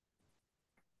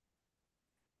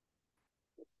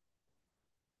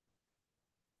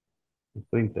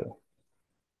 Printer.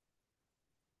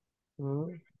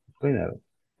 Mm. Printer.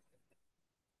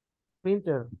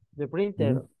 Printer. The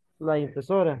printer. La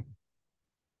impresora.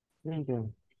 Printer.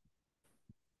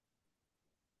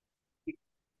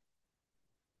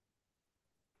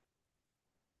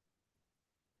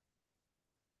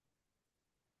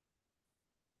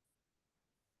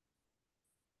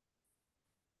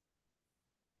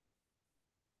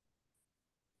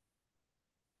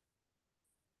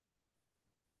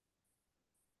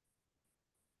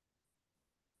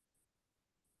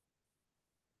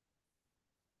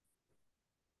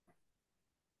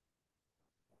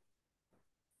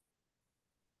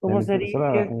 ¿Cómo La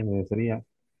impresora sería? sería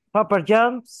Paper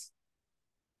Jams.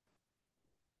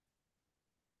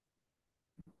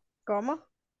 ¿Cómo?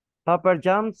 Paper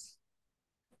Jams.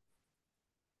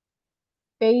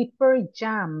 Paper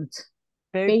jammed.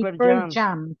 Paper Paper Jams.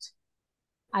 jammed.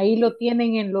 Ahí lo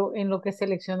tienen en lo que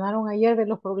seleccionaron ayer de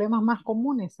los problemas más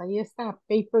comunes. Ahí está,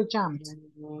 paper jammed.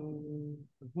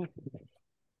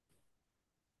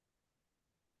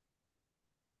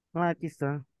 Ah, aquí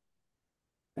está.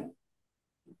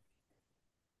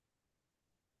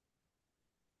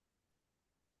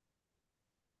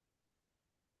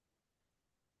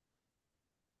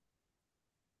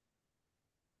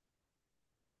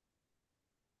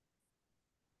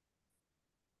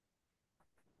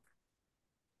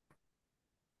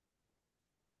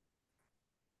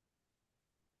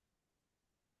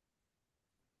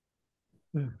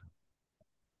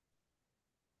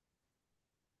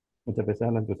 muchas veces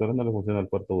a las impresoras no les funciona el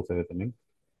puerto USB también.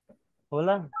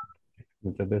 Hola.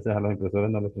 Muchas veces a los impresores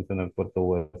no les funciona el puerto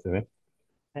USB,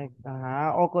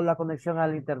 Ajá. O con la conexión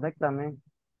al internet también.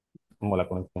 como la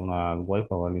conexión al Wi-Fi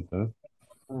o al internet.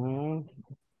 Ujú.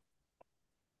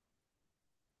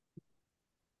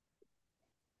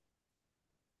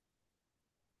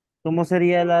 ¿Cómo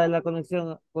sería la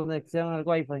conexión al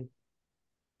Wi-Fi?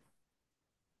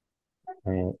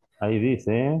 Ahí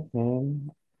dice, De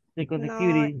No,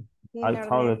 connectivity.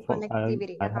 internet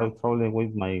connectivity. I Ajá. have trouble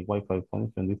with my Wi-Fi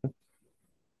connection, dice. Tiene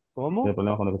 ¿Cómo?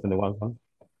 problemas con la conexión de Wi-Fi.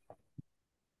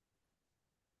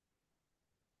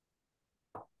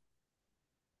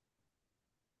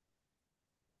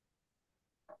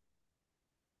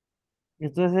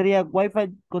 Entonces sería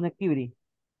Wi-Fi connectivity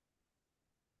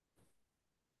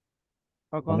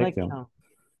o Connection. connection.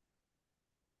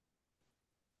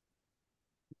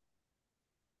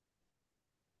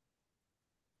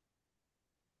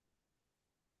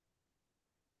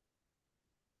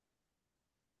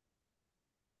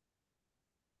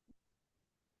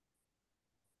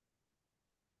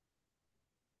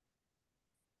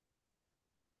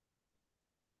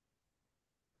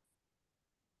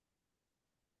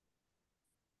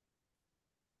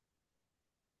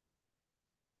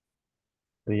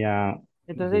 Sería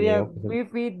Entonces sería video.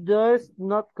 Wi-Fi does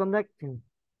not connecting.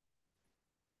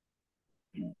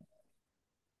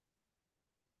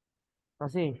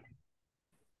 Así.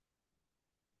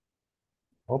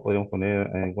 O podríamos poner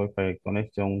Wi-Fi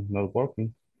connection not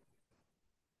working.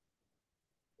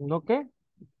 ¿No qué?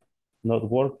 Not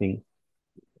working.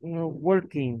 No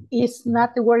working. It's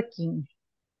not working.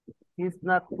 It's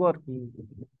not working.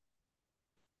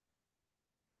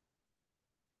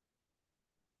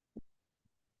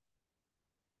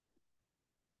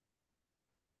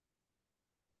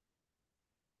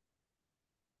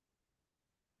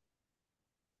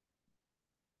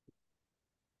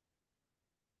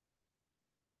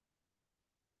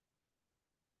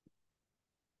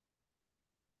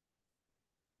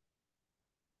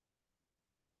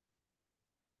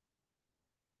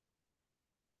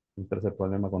 Un tercer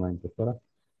problema con la impresora.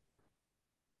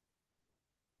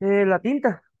 La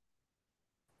tinta.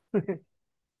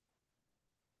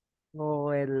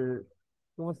 O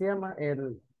 ¿cómo se llama?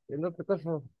 El otro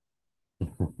caso,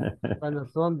 cuando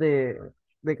son de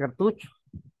cartucho.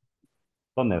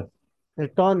 Toner.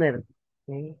 El toner.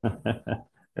 ¿Sí?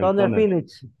 El Toner toner.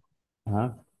 finish.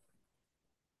 Ajá.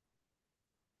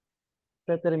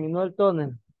 Se terminó el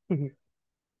toner.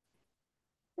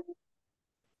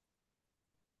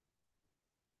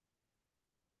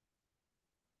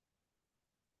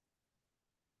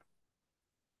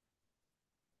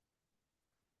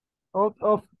 Out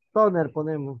of toner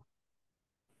ponemos.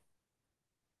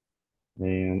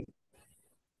 Eh,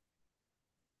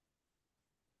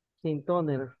 Sin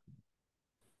toner.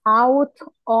 Out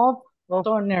of Of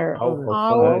toner. out toner. of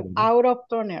toner. Out of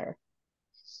toner.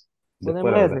 De Ponemos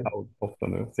fuera de ese. out of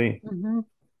toner. Sí. Ujú.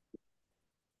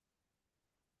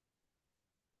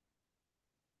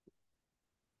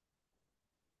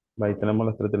 Ahí tenemos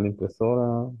las tres de la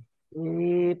impresora.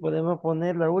 Y podemos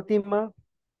poner la última.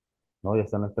 No, ya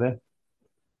están las tres.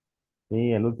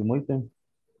 Y el último ítem.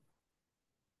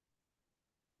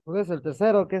 Pues el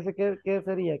tercero, ¿qué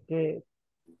sería? ¿Qué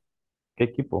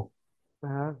equipo?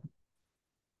 Ajá.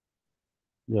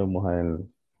 Ya vamos a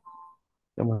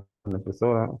la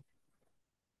impresora.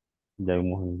 Ya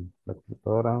vimos en la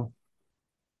computadora.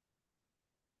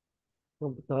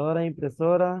 Computadora,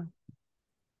 impresora.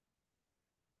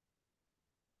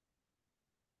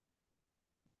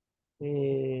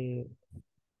 eh,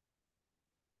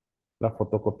 La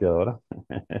fotocopiadora.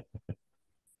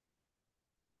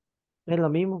 es lo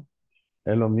mismo.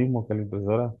 Es lo mismo que la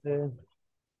impresora. Eh,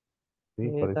 Sí,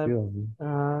 eh, tam- parecido. Sí,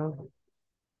 ah,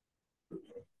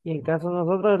 y en caso de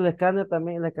nosotros, el escáner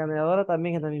también, la escaneadora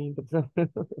también es la misma impresora.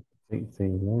 sí, sí,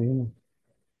 lo mismo.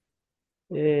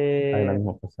 Hay la Eh,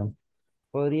 misma opción.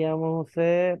 podría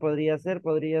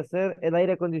ser el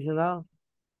aire acondicionado.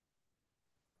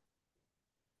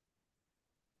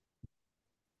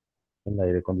 El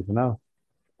aire acondicionado.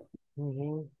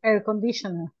 Ujú. Air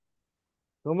conditioner.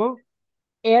 ¿Cómo?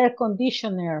 Air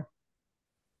conditioner.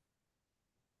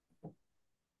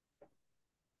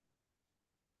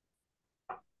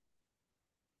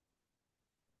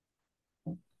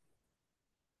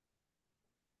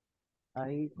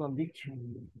 Air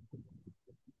condition.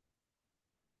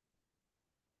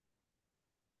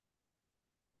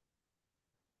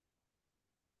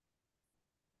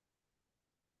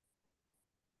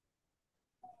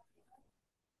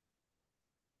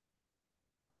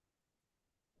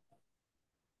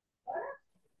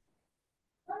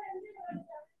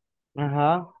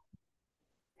 Ajá.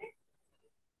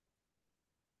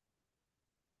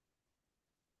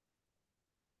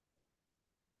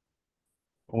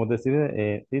 Como decir,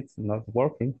 it's not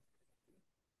working.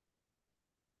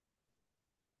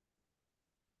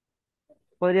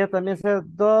 Podría también ser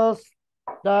does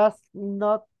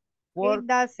not work It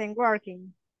doesn't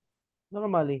working.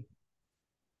 normally.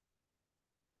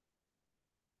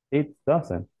 It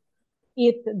doesn't.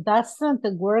 It doesn't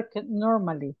work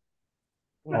normally.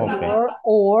 Okay.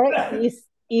 Or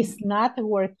is not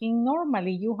working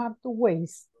normally. You have two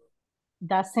ways.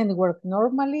 Doesn't work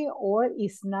normally or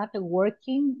is not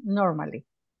working normally.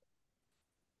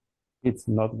 It's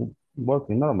not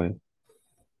working normally.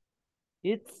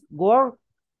 It's work.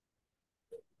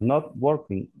 Not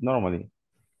working normally.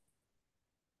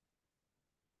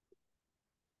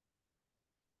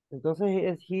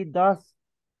 Entonces he does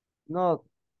not.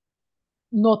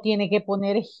 No tiene que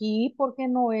poner he porque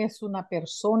no es una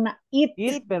persona. It.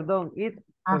 Perdón.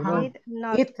 Ajá. Perdón. It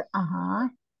not. It,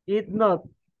 ajá. It not.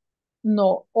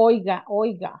 No, oiga.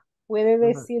 Puede Ajá.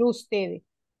 decir usted,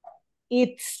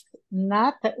 it's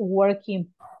not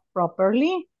working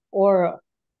properly, or,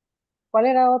 ¿cuál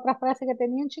era la otra frase que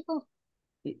tenían, chicos?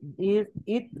 It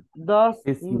does.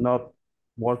 It's not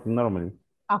working normally.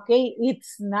 Okay,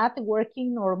 it's not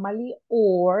working normally,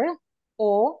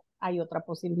 o hay otra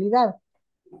posibilidad.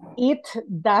 It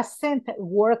doesn't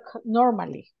work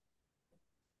normally.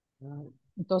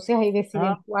 Entonces ahí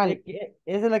deciden cuál.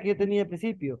 Esa es la que yo tenía al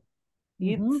principio.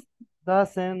 It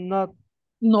doesn't not.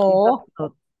 No. It does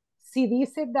not. Si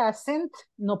dice doesn't,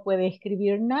 no puede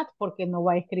escribir not porque no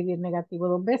va a escribir negativo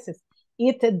dos veces.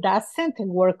 It doesn't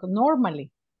work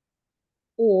normally.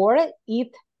 Or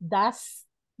it does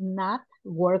not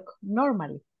work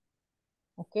normally.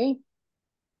 Okay.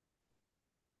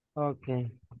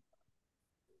 Okay.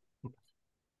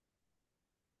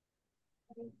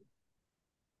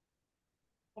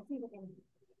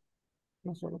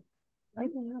 No solo.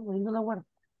 Ay, no la guardo.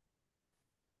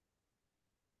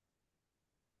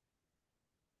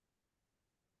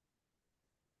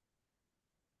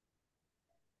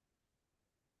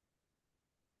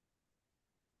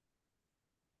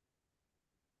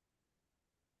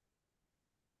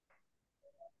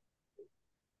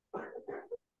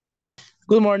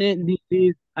 Good morning. This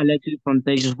is Alexis from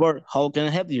Texas Board. How can I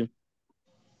help you?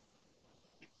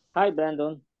 Hi,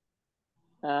 Brandon.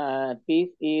 This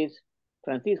is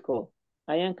Francisco.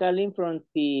 I am calling from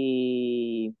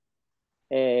the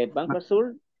Banco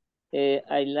Azul.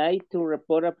 I like to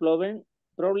report a problem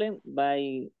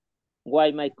by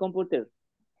my computer.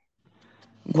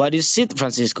 What is it,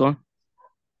 Francisco?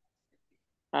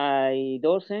 Ahí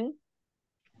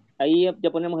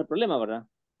ya ponemos el problema, ¿verdad?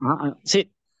 Sí.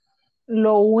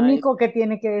 Lo único que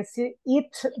tiene que decir,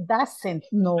 it doesn't,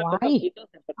 no hay.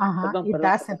 Ajá, it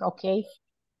doesn't, okay.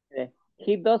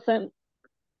 He doesn't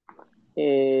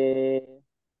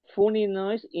funny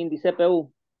noise in the CPU.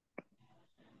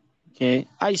 Okay,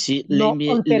 I see. No,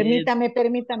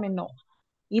 permítame, no.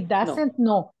 It doesn't,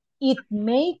 no. It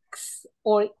makes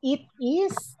or it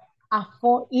is a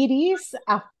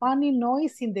funny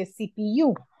noise in the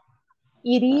CPU.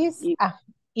 It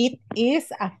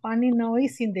is a funny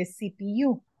noise in the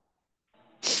CPU.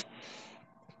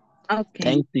 Okay.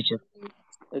 Thanks, teacher.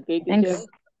 Okay, teacher.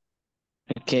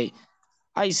 Okay,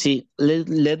 I see.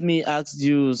 Let me ask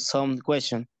you some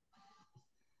question.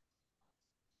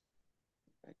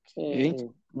 Okay,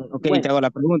 te hago la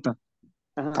pregunta.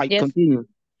 I continue.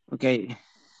 Okay.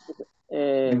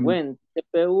 When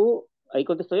CPU, ahí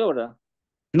contesto yo, ¿verdad?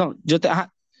 No, yo te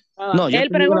Él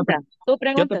pregunta, tú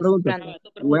yo te preguntas.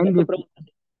 pregunto.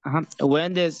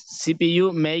 When the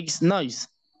CPU makes noise.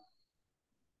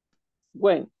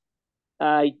 When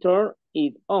I turn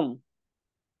it on.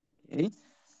 Okay.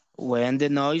 When the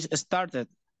noise started.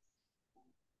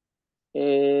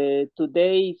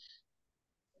 Today's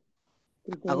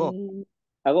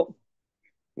Ago.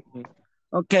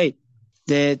 Okay.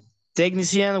 The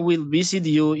technician will visit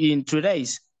you in 3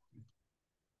 days.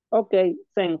 Okay,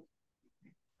 thanks.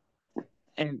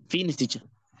 And finish, teacher.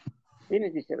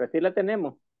 Finish, teacher. Así la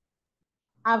tenemos.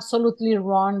 Absolutely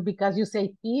wrong, because you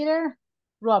say Peter,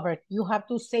 Robert, you have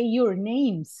to say your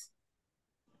names.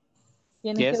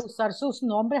 Tienen que usar sus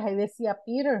nombres. Ahí decía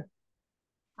Peter.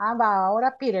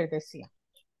 Ahora Peter decía.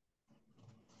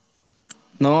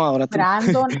 No, ahora tú.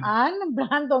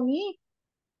 Brandon y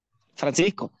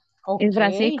Francisco. Okay. Es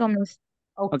Francisco.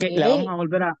 Okay, la vamos a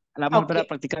volver a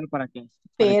practicar para que.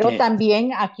 Pero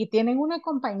también aquí tienen una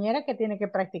compañera que tiene que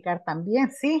practicar también,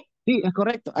 ¿sí? Sí, es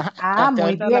correcto. Ajá.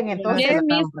 Muy bien. Entonces,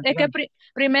 es que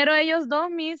primero ellos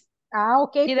dos, Miss.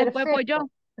 Ok, y después pues yo.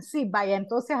 Sí, vaya,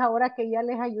 entonces ahora que ya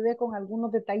les ayudé con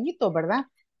algunos detallitos, ¿verdad?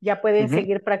 Ya pueden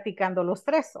seguir practicando los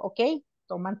tres, ¿ok?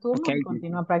 Toman turno y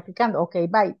continúan practicando. Ok,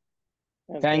 bye.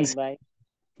 Thanks. Bye.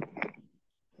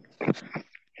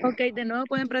 Ok, de nuevo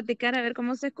pueden practicar a ver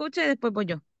cómo se escucha y después voy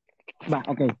yo.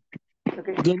 Okay.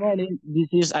 Good morning. This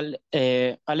is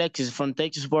Alexis from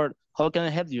Texas Board. How can I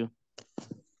help you?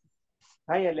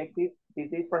 Hi, Alexis.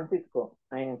 This is Francisco.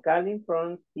 I am calling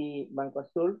from the Banco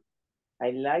Azul.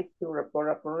 I like to report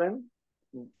a problem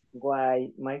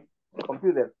with my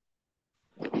computer.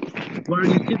 Where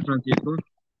is it, Francisco?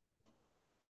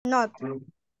 Not.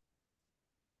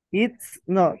 It's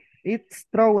no, it's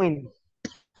throwing,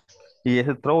 ¿Y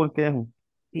ese trouble qué es?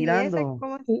 ¿Y ese tirando,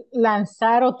 cómo?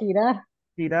 Lanzar o tirar.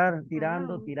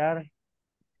 tirando, Ah. tirar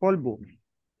polvo.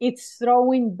 It's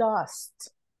throwing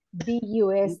dust.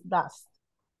 D-U-S, dust.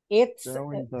 It's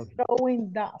Throwing dust.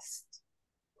 throwing dust.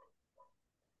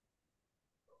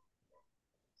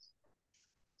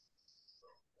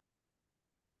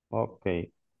 Ok.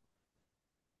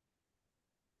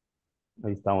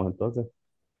 Ahí estamos entonces.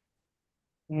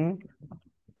 Mm.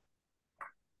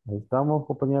 Ahí estamos,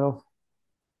 compañeros.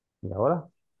 Y ahora,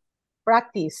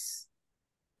 Practice.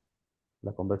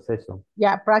 la conversation.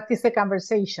 Yeah, practice the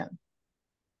conversation.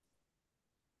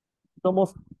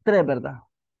 Somos tres, ¿verdad?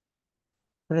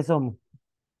 Tres somos.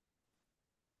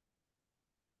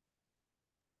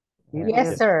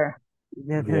 Yes, sir.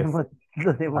 Ya Yes. tenemos,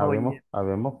 lo tenemos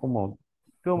Habemos como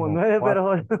como 9,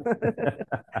 cuatro. pero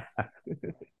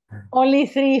Only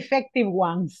 3 effective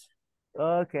ones.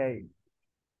 ok.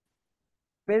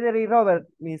 Peter y Robert,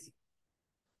 Miss.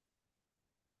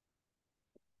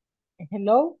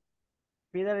 Hello?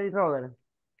 Peter y Robert.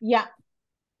 Yeah.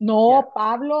 No, Yeah.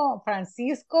 Pablo,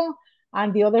 Francisco,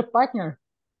 and the other partner.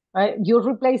 You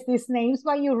replace these names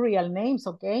by your real names,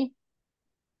 okay?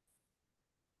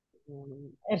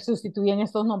 Sustituyen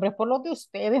estos nombres por los de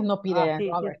ustedes, no Peter and Sí,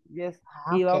 Robert. yes.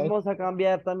 Ah, Y ok. vamos a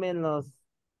cambiar también los.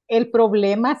 El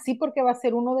problema sí, porque va a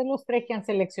ser uno de los 3 que han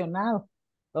seleccionado.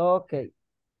 Ok,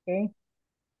 Okay.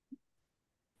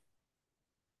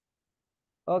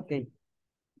 ok.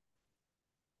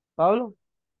 Pablo,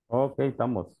 Ok,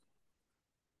 estamos.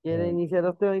 ¿quiere iniciar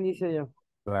usted o inicio yo?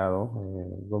 Claro.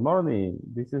 Good morning.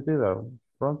 This is Peter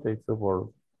from Tech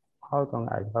Support. How can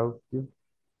I help you?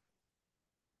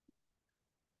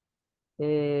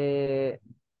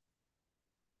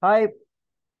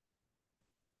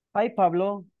 Hi,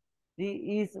 Pablo.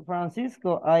 This is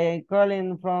Francisco. I am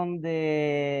calling from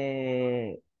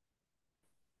the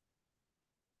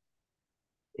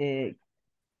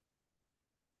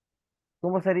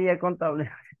 ¿cómo sería contable?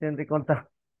 Asistente contable.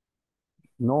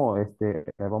 No,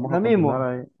 vamos Lo a mismo. continuar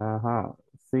ahí. Ajá,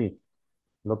 sí.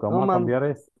 Lo que No, vamos a man.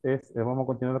 cambiar vamos a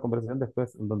continuar la conversación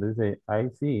después donde dice, I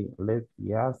see, let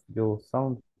me ask you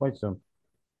some questions.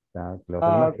 O sea, que le voy a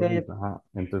hacer unas Ok. preguntas. Ajá.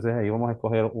 Entonces ahí vamos a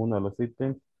escoger uno de los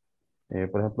ítems.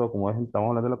 Por ejemplo, como estamos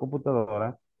hablando de la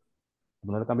computadora,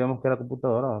 no le cambiamos que era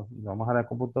computadora, le vamos a la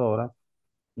computadora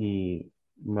y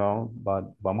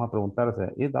vamos a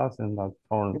preguntarse, it doesn't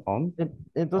turn on,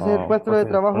 Entonces el puesto what's de the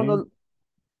trabajo screen?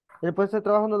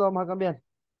 no lo vamos a cambiar.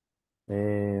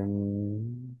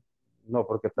 No,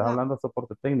 porque estás No, hablando de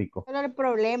soporte técnico. pero el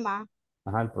problema.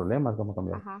 Ajá, el problema es que vamos a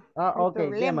cambiar. Ajá. El Ok,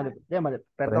 problema. démosle, Por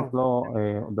perdón. ejemplo,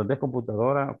 donde es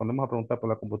computadora, cuando vamos a preguntar por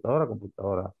la computadora,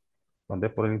 computadora. Cuando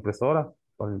es por la impresora,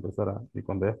 por la impresora. Y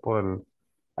cuando es por el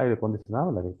aire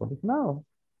acondicionado, el aire acondicionado.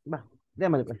 Va,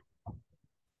 démosle pues.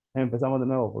 Empezamos de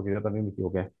nuevo porque yo también me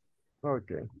equivoqué.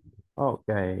 Ok. Ok.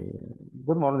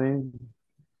 Good morning.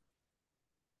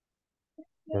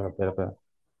 Espera.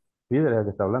 Peter es el que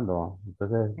está hablando.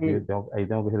 Entonces, Sí. ahí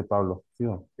tengo que decir Pablo. ¿Sí o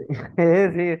no?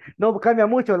 Sí. No cambia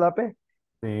mucho la P.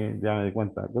 Sí, ya me di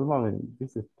cuenta. Good morning.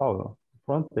 This is Pablo.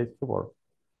 Front page support.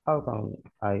 How can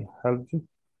I help you?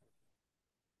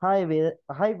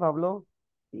 Hi, Pablo.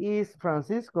 Is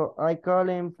Francisco. I call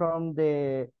him from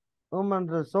the Human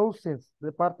Resources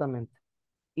Department.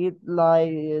 It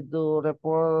like to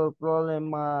report problem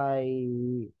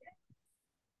my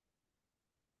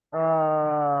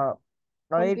air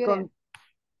Computer.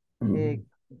 eh,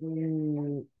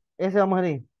 mm, ese vamos a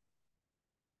ir.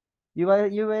 You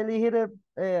will elegir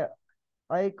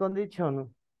air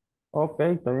condition. Ok,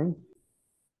 está bien.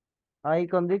 Air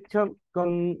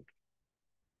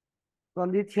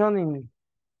conditioning.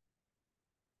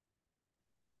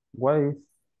 What is,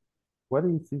 what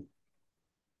is it,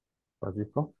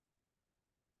 Francisco?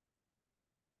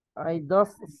 I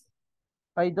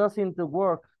doesn't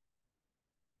work.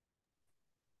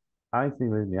 I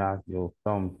think let me ask you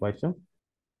some questions.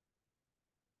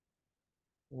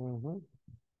 Ujú.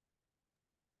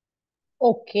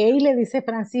 Ok, le dice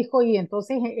Francisco y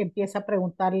entonces empieza a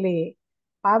preguntarle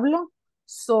Pablo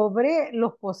sobre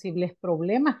los posibles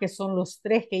problemas, que son los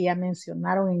 3 que ya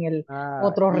mencionaron en el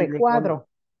otro recuadro.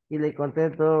 Y le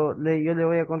contesto, yo le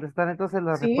voy a contestar entonces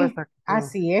la Sí, respuesta.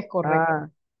 así es, correcto. Ah,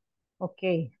 Ok,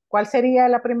 ¿cuál sería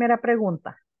la primera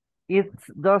pregunta? it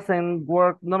doesn't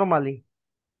work normally.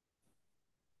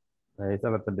 Esa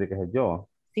la tendré que hacer yo.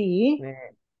 Sí,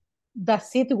 Eh, Does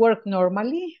it work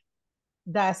normally?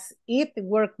 Does it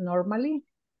work normally?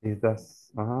 It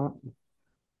does,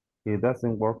 it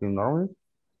doesn't work in normal.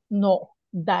 No.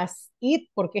 Does it,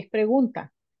 porque es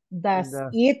pregunta. Does Does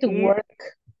it it,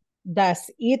 work? Does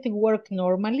it work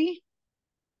normally?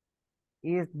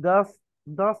 it doesn't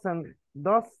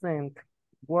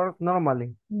work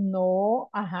normally. No,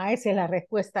 esa es la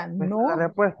respuesta. Esa es la No,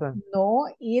 respuesta. no,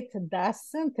 it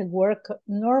doesn't work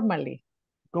normally.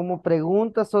 Como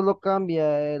pregunta solo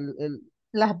cambia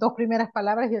Las dos primeras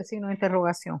palabras y el signo de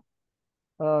interrogación.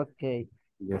 ok.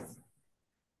 Yes.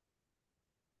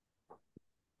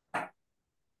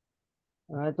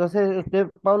 Entonces, usted,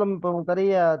 Pablo, me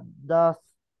preguntaría, ¿does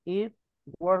it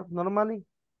work normally?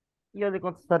 Y yo le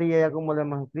contestaría ya como le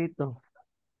hemos escrito.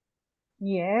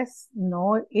 Yes,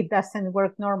 no, it doesn't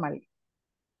work normally.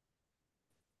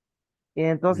 Y Yo le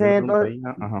entonces,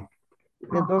 preguntaría, Ajá.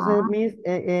 Miss,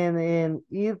 en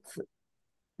it's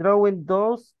throwing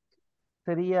those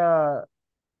sería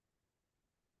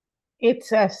It's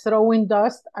throwing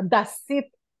dust. Does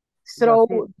it does throw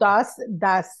it dust?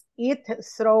 Does it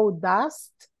throw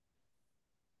dust?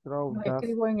 throw Lo dust.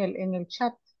 escribo en el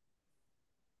chat.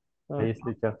 ahí es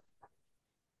teacher.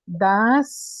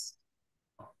 Does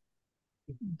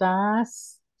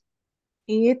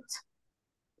it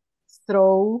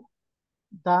throw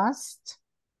dust?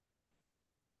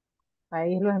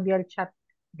 Ahí lo envío al chat.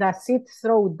 Does it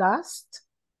throw dust?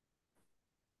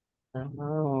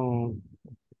 Ajá.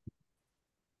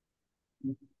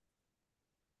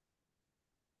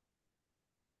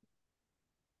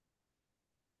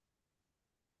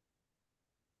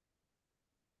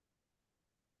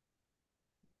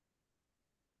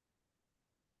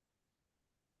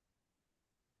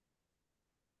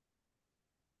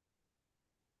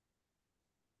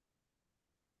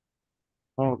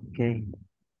 Ok,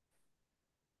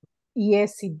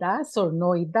 Yes, it does or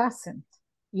no, it doesn't.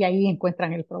 Y ahí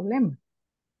encuentran el problema.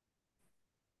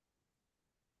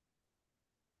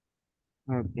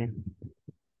 ok.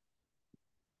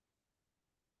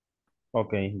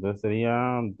 Ok, entonces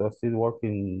sería, does it work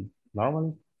in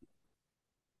normally?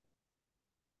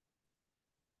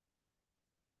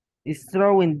 It's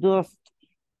throwing dust.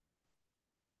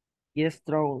 Yes,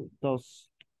 throw dust.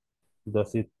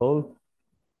 Does it hold?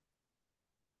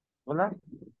 Hola.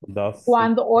 Does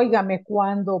it, Óigame,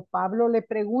 cuando Pablo le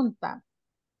pregunta,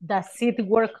 does it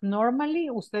work normally?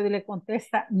 Usted le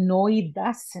contesta, no, it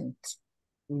doesn't.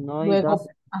 No, it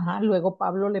doesn't. Luego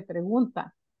Pablo le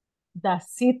pregunta,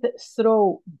 does it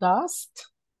throw dust?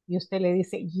 Y usted le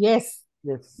dice, yes,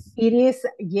 Yes. it is,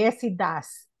 yes, it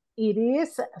does. It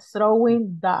is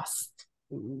throwing dust.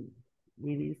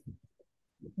 It is.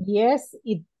 Yes,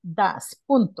 it does.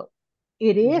 Punto.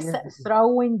 It is Yes.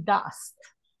 throwing dust.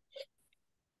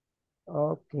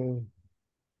 Okay.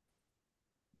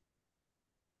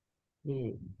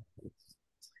 It's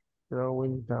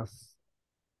throwing dust.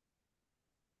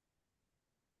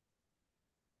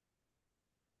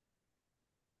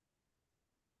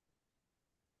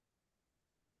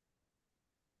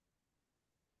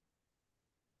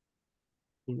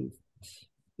 It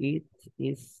it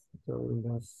is throwing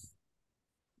dust.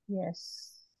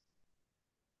 Yes.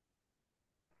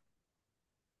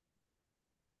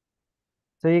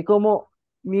 Se oye como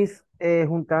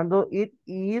juntando it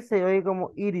y se oye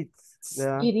como it is,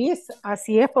 ¿verdad? It is,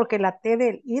 así es, porque la T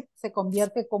del it se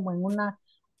convierte como en una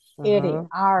R, Ajá.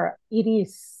 R, it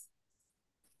is.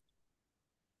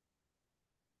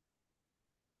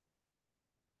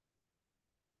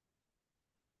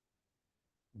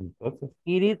 entonces,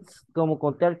 It is como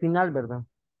conté al final, ¿verdad?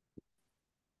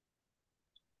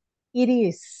 It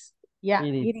is. Yeah,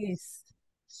 It is it is.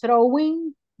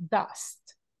 Throwing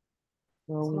dust.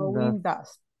 throwing Throwing dust.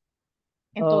 dust.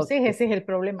 Entonces Okay. ese es el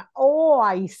problema. Oh,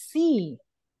 I see.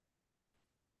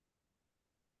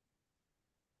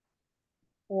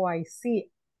 Oh, I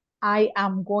see. I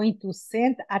am going to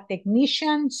send a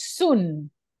technician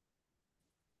soon.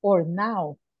 Or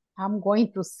now. I'm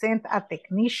going to send a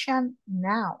technician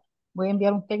now. Voy a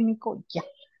enviar un técnico ya.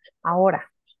 Ahora.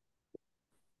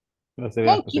 no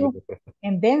sería Thank you. respuesta.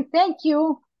 And then thank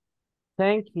you.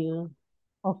 Thank you.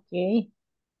 Okay.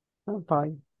 I'm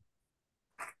fine.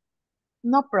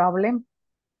 No problem.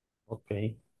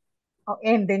 Ok, Oh,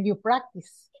 and then you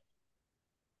practice.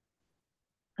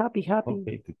 Happy. ok,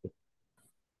 teacher.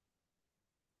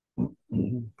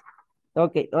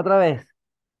 Ok, otra vez.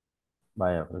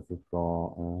 Vaya,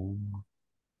 Francisco,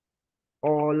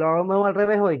 O lo vamos al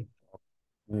revés hoy.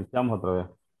 iniciamos otra vez.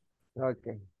 Ok.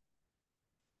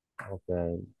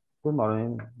 Okay. Good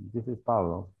morning. This is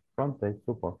Pablo from Tech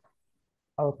Support.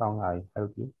 How can I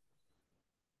help you?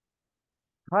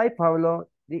 Hi, Pablo.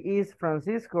 This is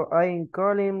Francisco. I am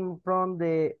calling from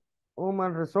the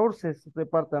Human Resources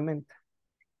Department.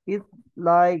 It's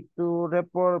like to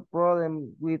report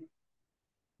problem with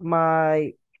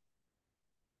my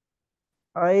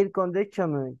air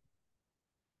conditioning.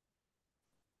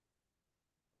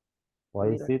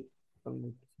 What is Mira. it,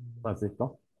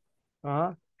 Francisco?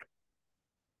 Ajá.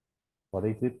 What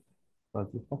is it,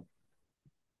 Francisco?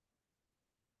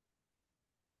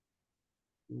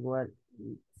 What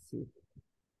is it?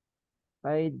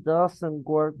 It doesn't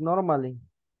work normally.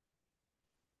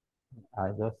 I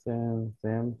doesn't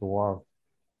seem to work.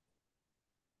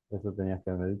 Eso tenías que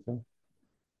haber dicho.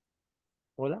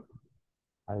 Hola.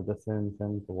 I doesn't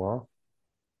seem to work.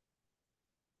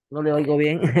 No le oigo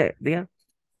bien. Diga.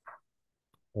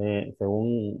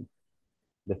 Según,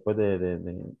 después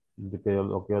de que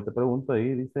lo que yo te pregunto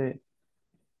ahí, dice,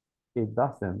 it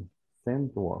doesn't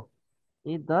seem to work.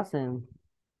 It doesn't.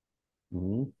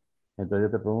 Ujú.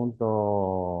 Entonces yo te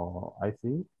pregunto, I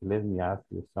see, let me ask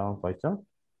you some questions.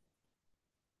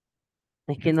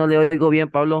 Es que no le oigo bien,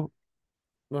 Pablo.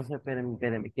 No sé, espérenme.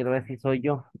 Quiero ver si soy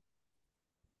yo.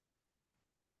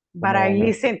 But I Como me,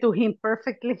 listen to him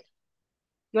perfectly.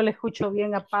 Yo le escucho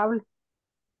bien a Pablo.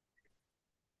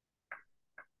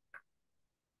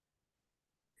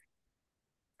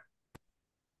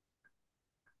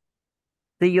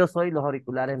 Sí, yo soy, los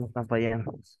auriculares me están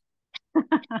fallando.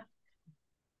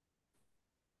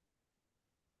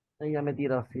 Ella me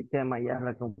tiró sistema ya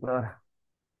la computadora.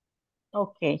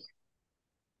 Okay.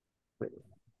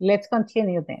 Let's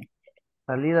continue then.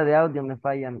 Salida de audio me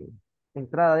falla a mí.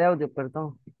 Entrada de audio,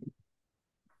 perdón.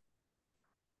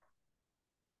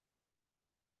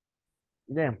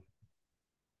 Yeah.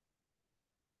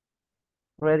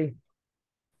 Ready.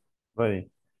 ready.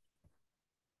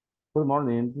 Good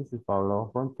morning, this is Pablo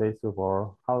from Page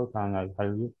Support. How can I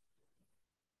help you?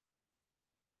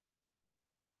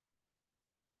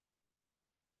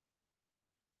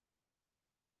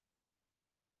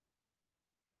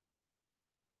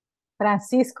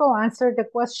 Francisco, answer the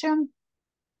question.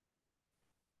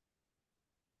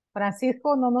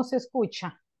 Francisco no nos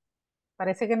escucha.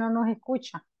 Parece que no nos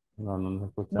escucha. No, no nos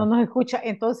escucha. No nos escucha.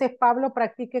 Entonces, Pablo,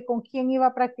 practique con quién iba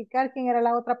a practicar. ¿Quién era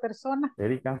la otra persona?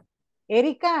 Erika,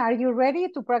 Erika, are you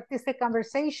ready to practice the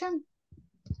conversation?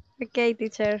 Okay,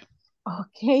 teacher.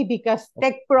 Okay, because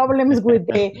tech problems with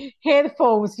the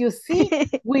headphones. You see,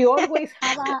 we always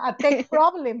have a tech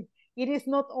problem. It is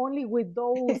not only with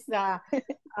those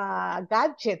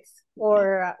gadgets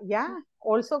or, yeah,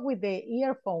 also with the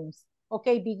earphones.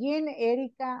 Okay, begin,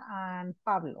 Erika and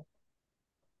Pablo.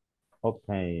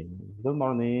 okay. Good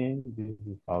morning, this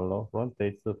is Pablo from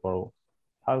Page Support.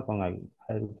 How can I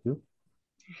help you?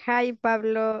 Hi,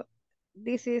 Pablo.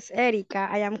 This is Erika.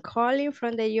 I am calling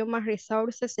from the Human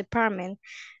Resources Department.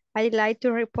 I'd like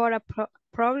to report a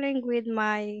problem with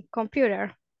my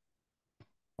computer.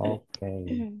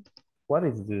 Okay. What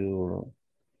is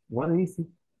it,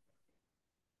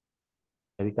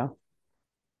 Erika?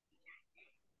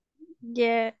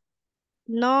 Yeah,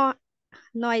 no,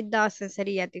 it doesn't,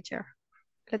 sería, teacher.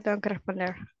 Le tengo que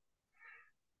responder.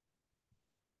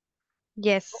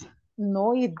 Yes.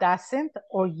 No, it doesn't,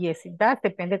 or yes, it does.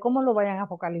 Depende cómo lo vayan a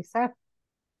focalizar.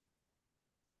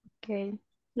 Okay.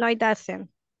 No, it doesn't.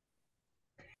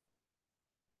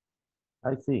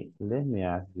 I see. Let me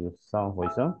ask you some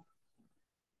questions.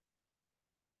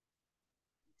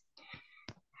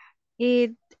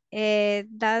 It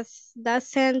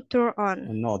doesn't turn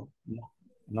on.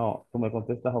 No, tú me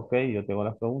contestas, ok, yo te hago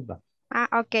las preguntas.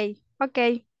 Ah, okay.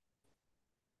 Okay.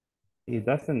 It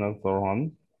doesn't not turn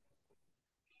on.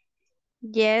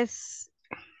 Yes.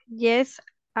 Yes,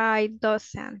 I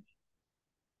doesn't.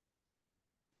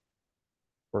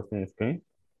 Person screen.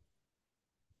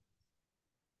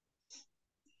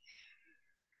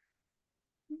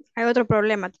 Hay otro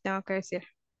problema, te tengo que decir.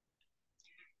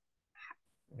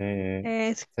 O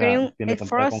sea, Screen tiene is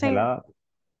pantalla frozen. congelada.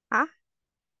 Ah,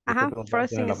 Yo te ajá, preguntaba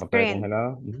si tiene frozen la pantalla screen. congelada.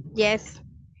 Ujú. Yes.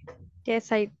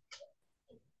 Yes, I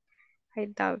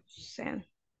doesn't.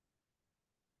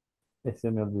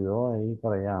 Se me olvidó ahí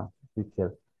para allá,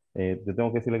 teacher. Te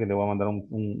tengo que decirle que te voy a mandar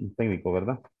un técnico,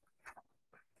 ¿verdad?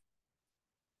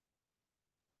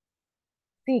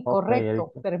 Sí, Ok, correcto. Erika.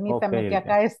 Ok, Permítame que Erika.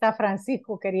 acá está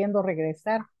Francisco queriendo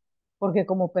regresar, porque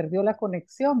como perdió la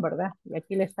conexión, ¿verdad? Y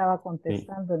aquí le estaba Sí.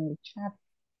 contestando en el chat.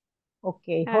 Ok,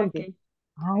 Ah, hold it. okay.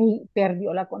 Ay,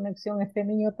 perdió la conexión este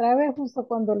niño otra vez, justo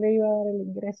cuando le iba a dar el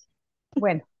ingreso.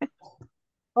 Bueno,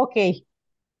 ok.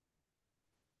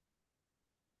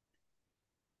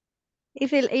 Y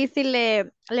si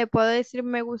le puedo decir,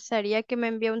 me gustaría que me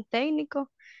envíe un técnico,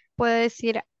 puedo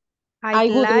decir, I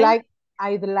I'd would like.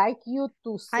 I'd like you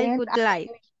to I send. would like.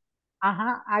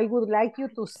 I would like you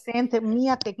to send me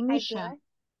a technician.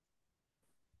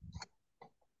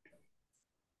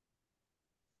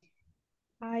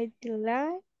 I'd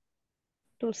like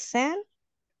to send.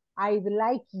 I'd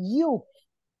like you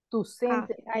to send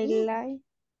I'd me. like.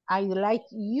 I'd like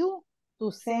you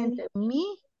to send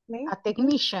me a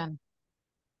technician.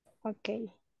 Okay.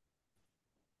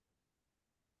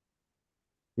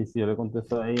 Y si yo le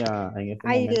contesto a ella en este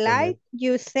I'd momento, like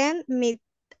you send me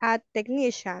a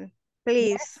technician,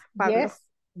 please, Pablo.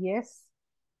 Yes.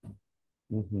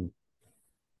 Ujú.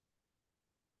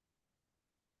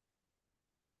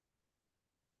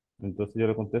 Entonces yo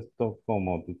le contesto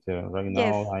como, teacher, right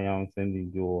now I am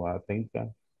sending you a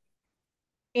technician.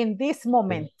 In this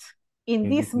moment. In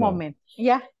this moment.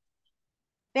 Yeah.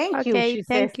 Thank you, she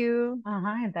thank says. you.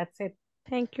 And that's it.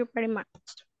 Thank you very much.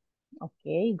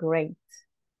 Okay, great.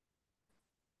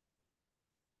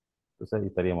 Entonces ahí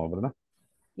estaríamos, ¿verdad?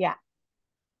 Yeah.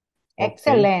 Okay.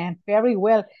 Excellent. Very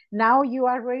well. Now you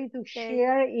are ready to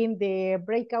share in the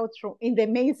breakout room, in the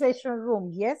main session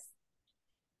room, yes?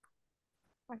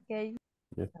 Okay.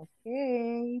 Yes.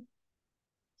 Okay.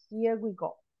 Here we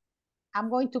go. I'm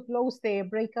going to close the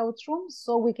breakout room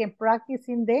so we can practice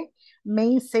in the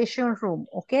main session room,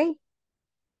 okay?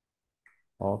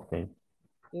 Okay.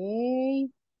 Okay.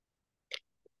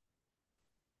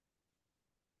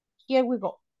 Here we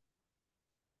go.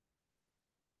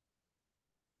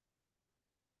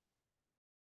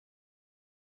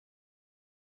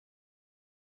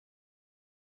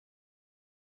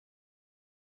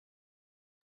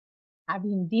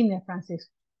 Having dinner,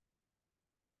 Francisco.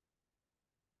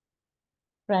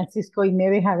 Francisco y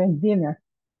Neve having dinner.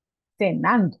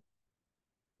 Cenando.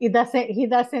 He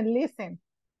doesn't listen.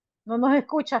 No nos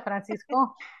escucha,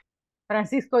 Francisco.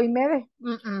 Francisco y Neve.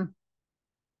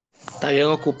 Está bien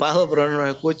ocupado, pero no nos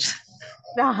escucha.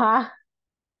 Ajá.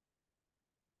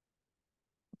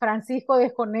 Francisco,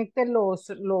 desconecte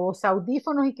los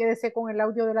audífonos y quédese con el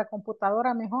audio de la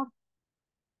computadora mejor.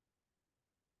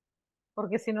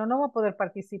 Porque si no, no va a poder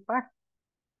participar.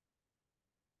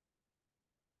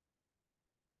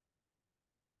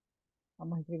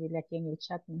 Vamos a escribirle aquí en el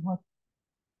chat mejor.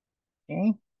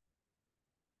 Ok.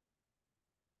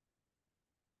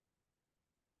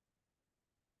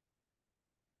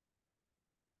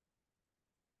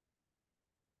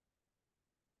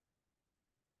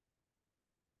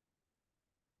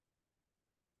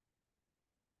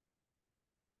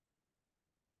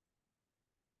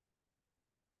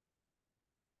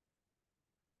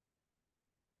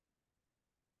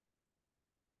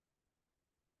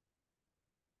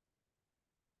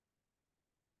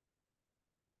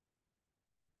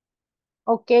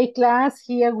 Okay, class,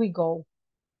 here we go.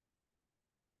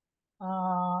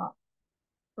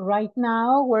 Right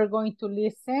now, we're going to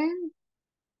listen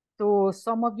to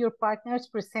some of your partners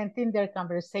presenting their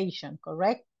conversation,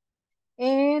 correct?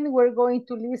 And we're going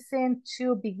to listen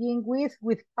to begin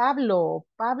with Pablo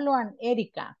and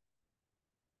Erika.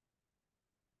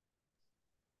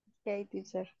 Okay,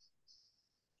 teacher.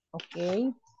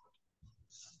 Okay.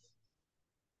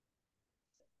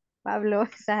 Pablo,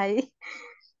 ¿estás ahí?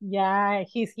 Yeah,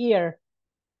 he's here.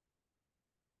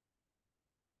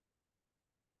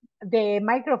 The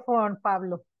microphone,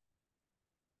 Pablo.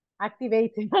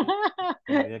 Activate.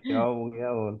 Me había quedado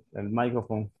bugueado el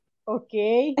micrófono.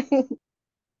 Okay.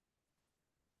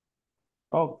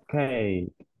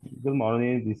 Okay. Good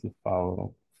morning, this is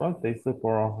Pablo. From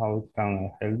for how can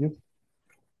I help you?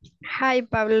 Hi,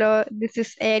 Pablo. This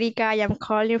is Erika. I am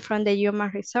calling from the Human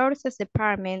Resources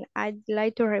Department. I'd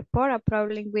like to report a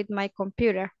problem with my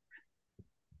computer.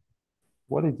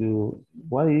 What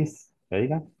is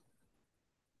Erika?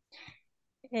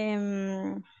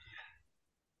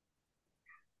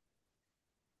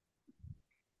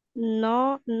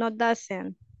 No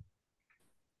doesn't.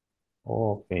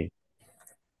 Okay.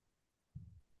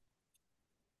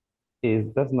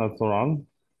 Is that not so wrong?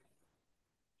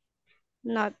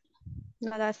 No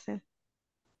doesn't.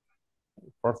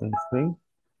 Person screen?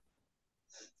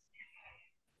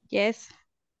 Yes,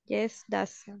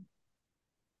 doesn't.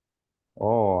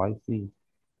 Oh, I see.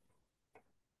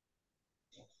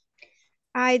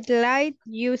 I'd like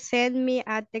you send me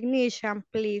a technician,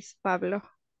 please, Pablo.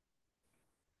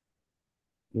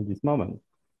 In this moment.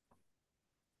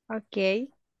 Okay.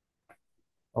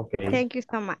 Okay. Thank you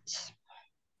so much,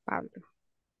 Pablo.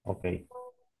 Okay.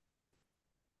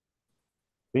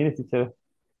 Finish, teacher.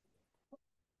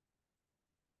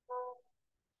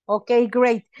 Okay,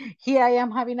 great. Here I am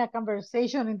having a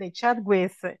conversation in the chat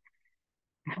with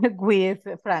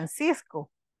Francisco.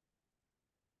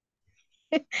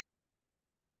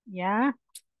 Yeah,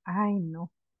 I know.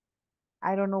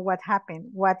 I don't know what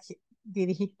happened. Did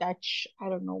he touch? I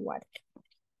don't know what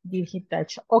did he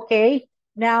touch. Okay,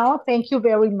 now thank you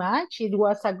very much. It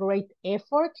was a great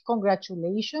effort.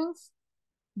 Congratulations,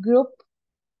 group.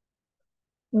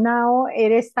 Now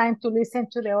it is time to listen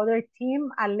to the other team.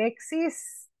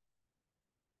 Alexis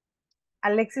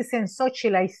and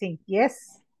Xochitl, I think,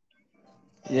 yes?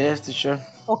 Yes, teacher.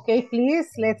 Okay, please,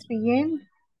 let's begin.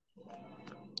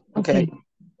 Okay.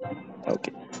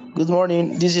 Good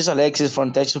morning. This is Alexis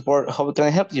from Tech Support. How can I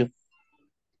help you?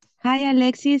 Hi,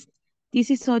 Alexis.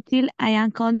 This is Sotil. I am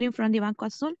calling from the Banco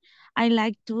Azul. I'd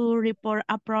like to report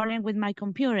a problem with my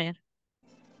computer.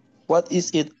 What is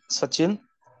it, Sachin?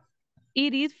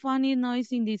 It is funny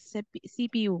noise in the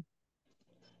CPU.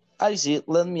 I see.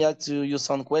 Let me ask you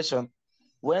some question.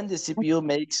 When the CPU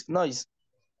makes noise?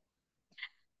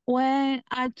 When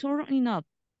I turn it up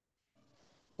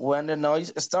When the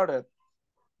noise started?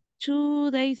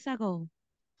 2 days ago.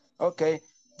 Okay.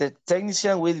 The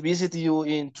technician will visit you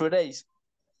in 3 days.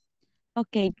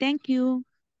 Okay, thank you.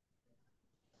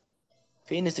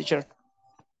 Finish, teacher.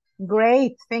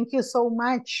 Great, thank you so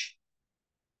much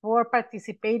for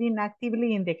participating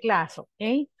actively in the class,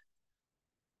 okay?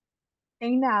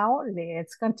 And now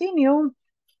let's continue.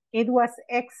 It was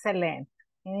excellent.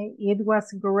 Okay? It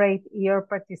was great, your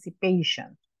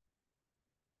participation.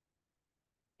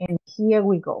 And here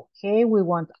we go, okay? We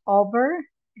went over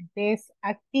this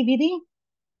activity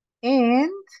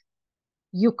and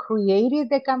you created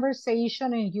the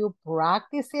conversation and you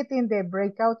practiced it in the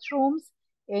breakout rooms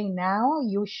and now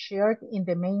you shared in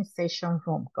the main session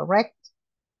room, correct?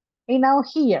 And now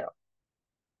here,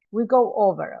 we go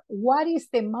over what is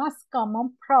the most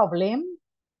common problem?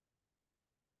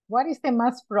 What is the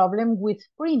most problem with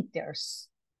printers?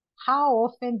 How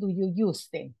often do you use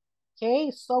them?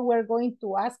 Okay, so we're going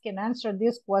to ask and answer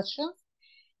these questions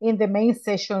in the main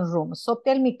session room. So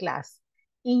tell me, class,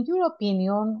 in your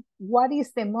opinion, what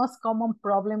is the most common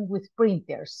problem with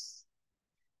printers?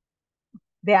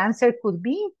 The answer could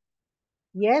be,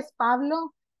 yes, Pablo,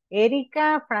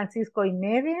 Erika, Francisco y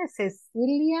Neve,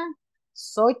 Cecilia,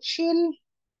 Xochitl,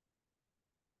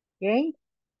 okay?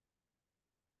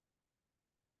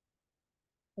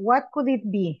 What could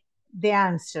it be? The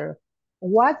answer.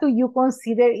 What do you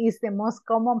consider is the most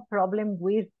common problem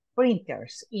with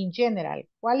printers in general?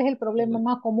 ¿Cuál es el problema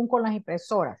más común con las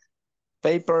impresoras?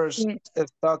 Papers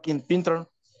stuck in printer.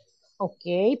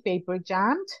 Okay, paper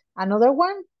jammed. Another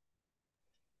one?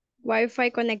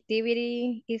 Wi-Fi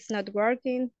connectivity is not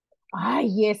working. Ah,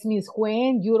 yes, Miss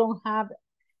When you don't have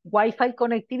Wi-Fi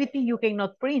connectivity, you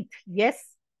cannot print. Yes,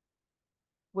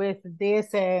 with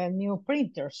these new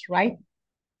printers, right?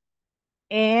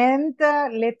 And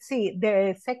let's see,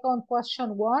 the second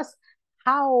question was,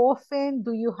 how often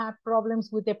do you have problems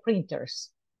with the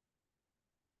printers?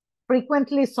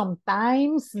 Frequently,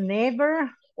 sometimes, never,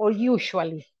 or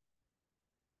usually?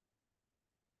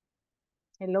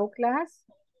 Hello, class?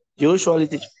 Usually,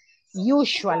 teacher.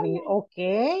 Usually,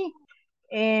 okay.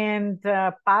 And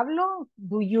Pablo,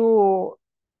 do you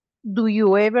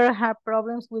ever have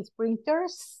problems with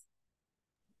printers?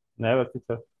 Never,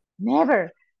 teacher.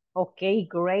 Never. Okay,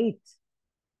 great.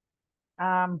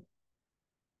 In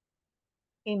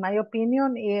my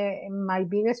opinion, my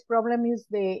biggest problem is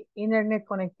the internet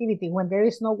connectivity. When there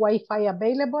is no Wi-Fi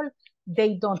available,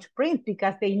 they don't print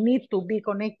because they need to be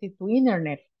connected to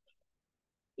internet.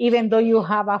 Even though you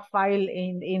have a file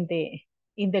in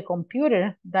the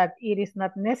computer that it is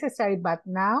not necessary, but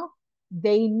now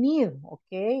they need,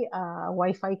 okay,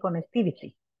 Wi-Fi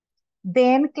connectivity.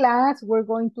 Then class, we're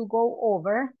going to go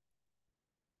over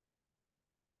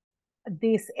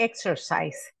this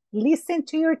exercise. Listen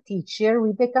to your teacher,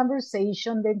 read the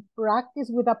conversation, then practice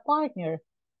with a partner.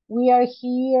 We are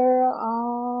here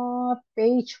on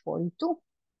page 42.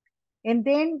 And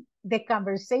then the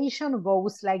conversation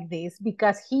goes like this,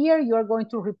 because here you're going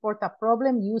to report a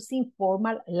problem using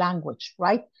formal language,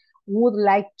 right? Would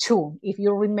like to, if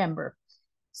you remember.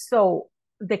 So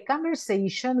the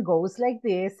conversation goes like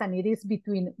this, and it is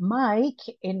between Mike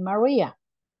and Maria.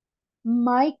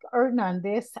 Mike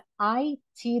Hernandez,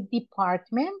 IT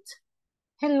department.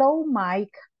 Hello,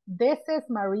 Mike. This is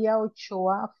Maria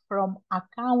Ochoa from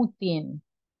accounting.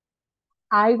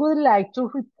 I would like to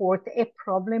report a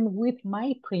problem with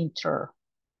my printer.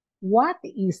 What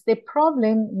is the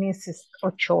problem, Mrs.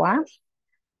 Ochoa?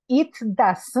 It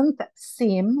doesn't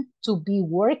seem to be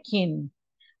working,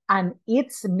 and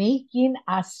it's making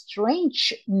a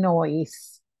strange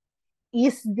noise.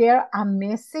 Is there a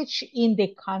message in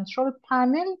the control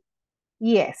panel?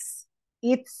 Yes,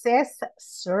 it says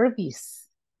service.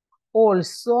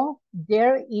 Also,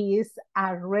 there is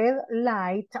a red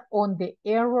light on the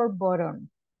error button.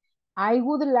 I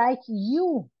would like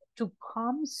you to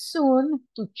come soon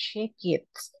to check it.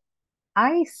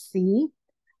 I see.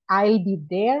 I'll be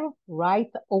there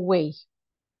right away.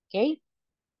 Okay?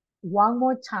 One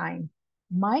more time.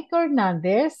 Mike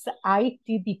Hernandez,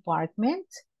 IT department.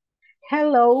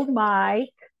 Hello, Mike.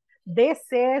 This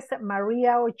is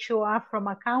Maria Ochoa from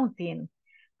accounting.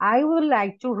 I would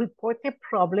like to report a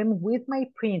problem with my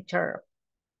printer.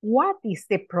 What is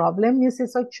the problem,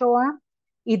 Mrs. Ochoa?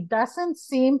 It doesn't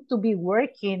seem to be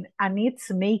working and it's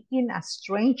making a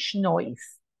strange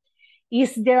noise.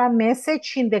 Is there a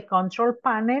message in the control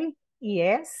panel?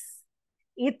 Yes.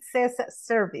 It says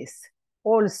service.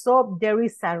 Also, there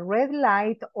is a red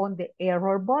light on the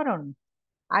error button.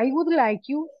 I would like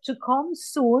you to come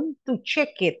soon to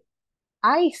check it.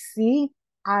 I see.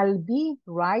 I'll be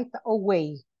right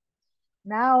away.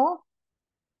 Now,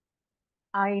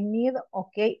 I need,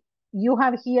 okay, you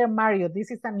have here Mario.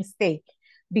 This is a mistake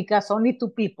because only two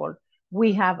people.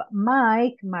 We have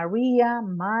Mike, Maria,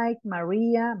 Mike,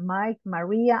 Maria, Mike,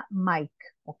 Maria, Mike,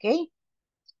 okay?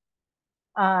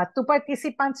 Two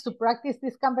participants to practice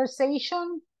this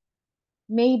conversation.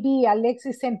 Maybe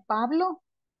Alexis and Pablo.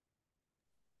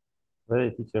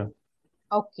 Ready, teacher.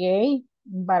 Okay,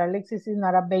 but Alexis is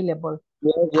not available.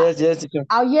 Yes, teacher.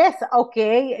 Oh, yes,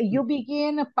 okay. You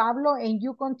begin, Pablo, and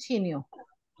you continue.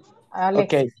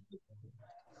 Alexis.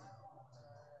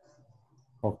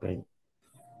 Okay.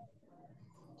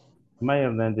 My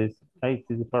name is IT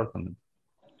department.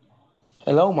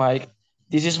 Hello, Mike.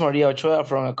 This is Maria Ochoa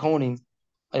from accounting.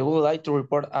 I would like to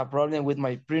report a problem with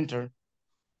my printer.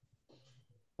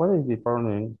 What is the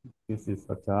problem, Mrs.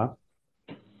 Ochoa?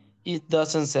 It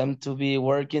doesn't seem to be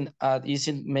working and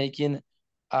isn't making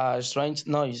a strange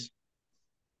noise.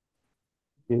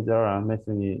 Is there a message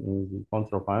in the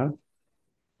control panel?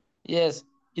 Yes,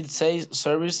 it says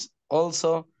service.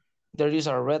 Also, there is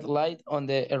a red light on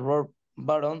the error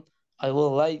button. I would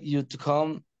like you to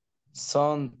come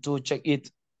soon to check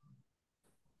it.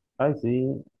 I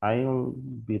see. I'll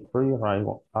be free right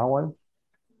away.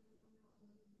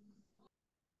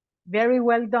 Very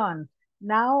well done.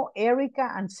 Now,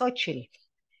 Erica and Xochitl.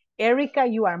 Erica,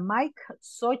 you are Mike.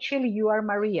 Xochitl, you are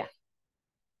Maria.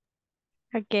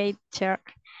 Okay, sure.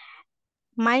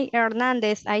 Mike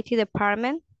Hernandez, IT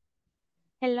department.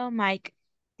 Hello, Mike.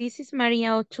 This is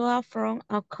Maria Ochoa from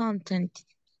accounting.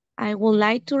 I would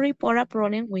like to report a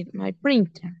problem with my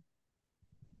printer.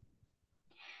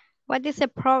 What is the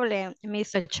problem,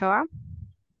 Ms. Ochoa?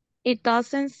 It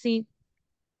doesn't seem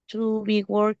to be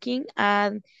working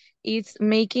and it's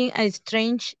making a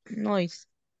strange noise.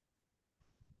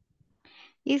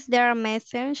 Is there a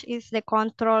message in the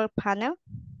control panel?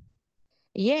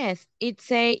 Yes, it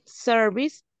says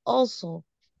service. Also,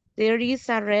 there is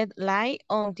a red light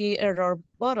on the error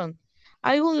button.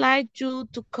 I would like you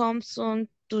to come soon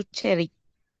to check it.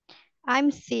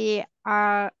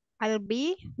 I'll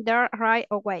be there right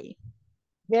away.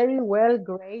 Very well,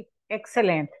 great,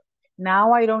 excellent.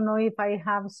 Now I don't know if I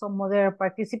have some other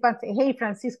participants. Hey,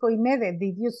 Francisco Imede,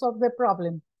 did you solve the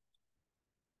problem?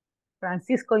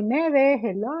 Francisco Imede,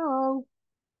 hello.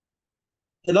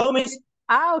 Hello, Miss.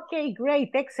 Okay,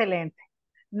 great, excellent.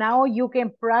 Now you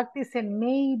can practice and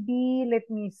maybe, let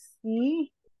me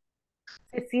see.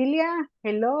 Cecilia,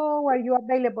 hello, are you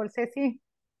available, Ceci?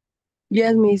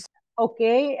 Yes, Miss.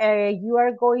 Okay, you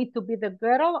are going to be the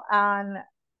girl, and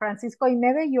Francisco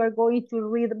Imede, you are going to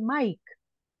read Mike.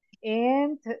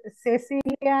 And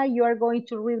Cecilia, you are going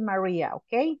to read Maria,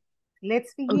 okay?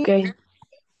 Let's begin. Okay.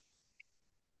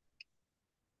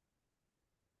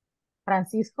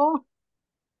 Francisco?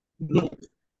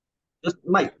 Just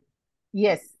Mike.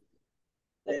 Yes.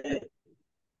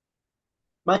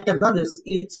 Mike Hernandez,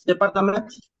 it's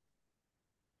department.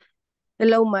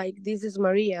 Hello, Mike. This is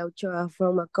Maria Ochoa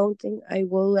from accounting. I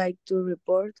would like to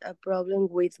report a problem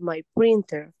with my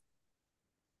printer.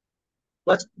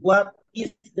 What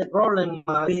is the problem,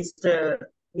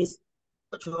 Miss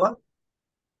Ochoa?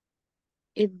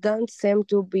 It doesn't seem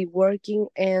to be working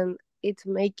and it's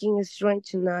making a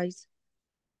strange noise.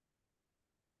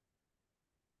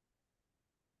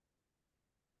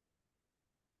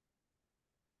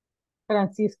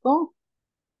 Francisco?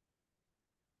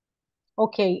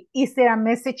 Okay, is there a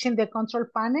message in the control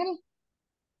panel?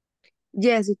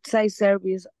 Yes, it says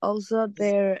service. Also,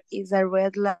 there is a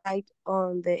red light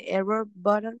on the error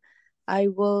button. I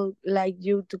would like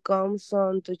you to come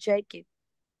soon to check it.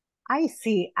 I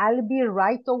see. I'll be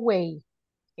right away.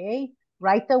 Okay,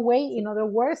 right away. In other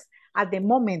words, at the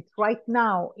moment, right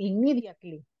now,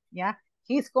 immediately. Yeah,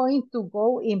 he's going to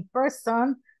go in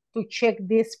person to check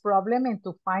this problem and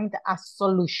to find a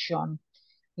solution.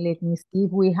 Let me see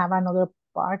if we have another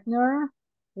partner.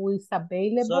 who is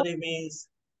available. Sorry, Miss.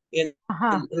 Él,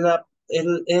 Ajá.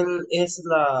 él es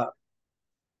la...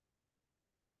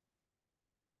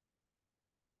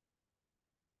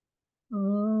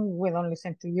 We don't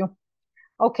listen to you.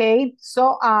 Okay,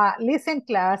 so listen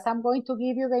class, I'm going to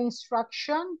give you the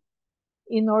instruction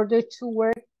in order to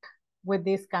work with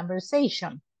this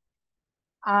conversation.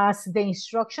 As the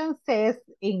instruction says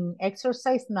in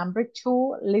exercise number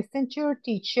 2, listen to your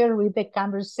teacher, read the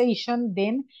conversation,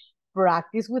 then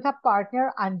practice with a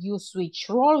partner and you switch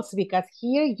roles because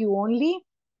here you only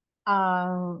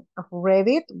read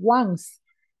it once.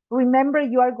 Remember,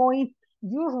 you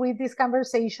read this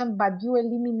conversation, but you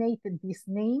eliminated these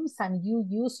names and you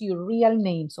use your real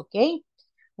names, okay?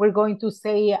 We're going to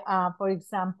say, for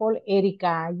example,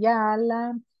 Erika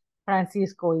Ayala,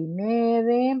 Francisco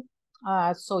Inede,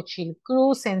 Xochitl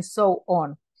Cruz, and so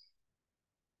on.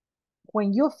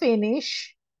 When you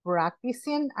finish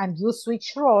practicing and you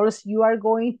switch roles, you are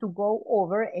going to go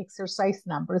over exercise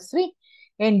number 3.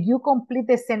 And you complete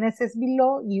the sentences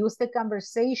below, use the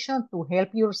conversation to help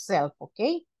yourself,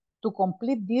 okay? To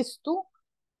complete these 2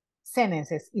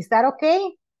 sentences. Is that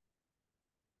okay?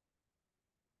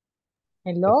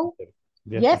 Hello?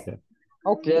 Yes?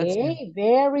 Okay,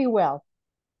 very well.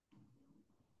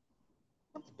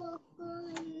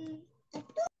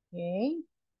 Okay.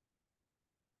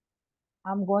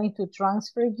 I'm going to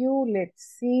transfer you.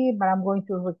 Let's see, but I'm going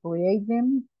to recreate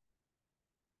them.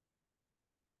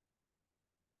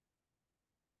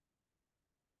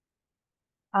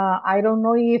 I don't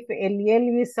know if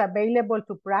Eliel is available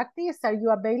to practice. Are you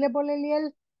available,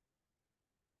 Eliel?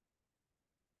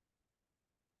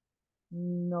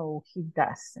 No, he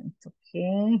doesn't.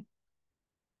 Okay.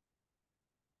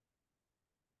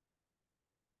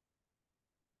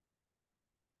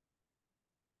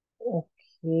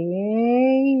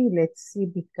 Okay, let's see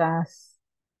because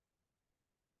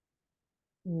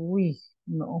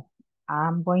no.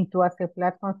 I'm going to ask the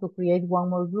platform to create one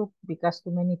more group because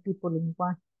too many people in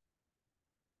one.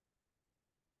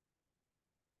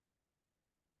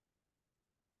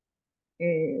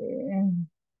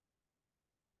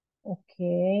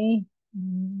 Okay.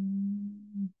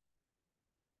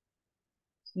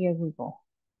 Here we go.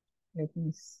 Let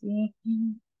me see.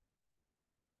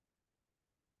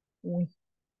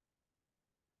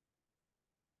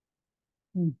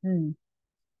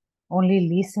 Only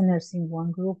listeners in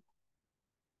one group.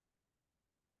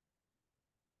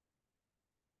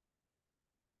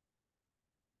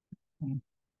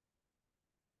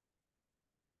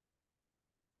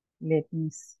 Let me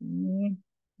see.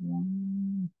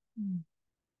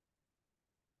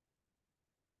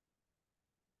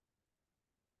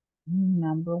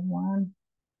 Number 1.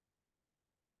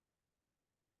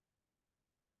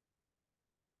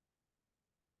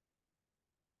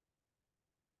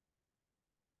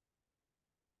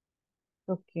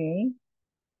 Okay.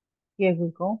 Here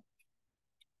we go.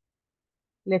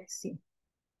 Let's see.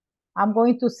 I'm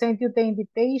going to send you the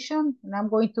invitation and I'm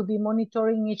going to be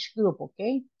monitoring each group,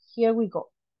 okay? Here we go.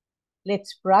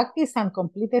 Let's practice and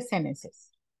complete the sentences.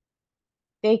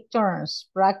 Take turns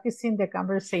practicing the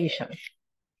conversation.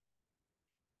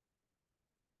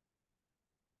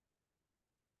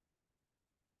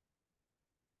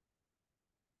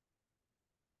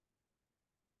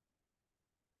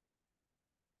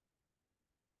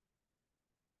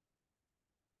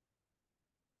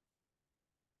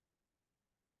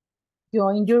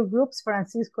 Join your groups,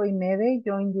 Francisco y Nede,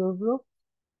 join your group.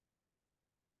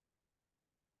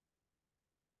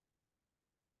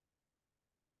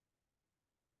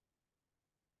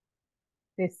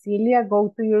 Cecilia,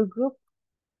 go to your group.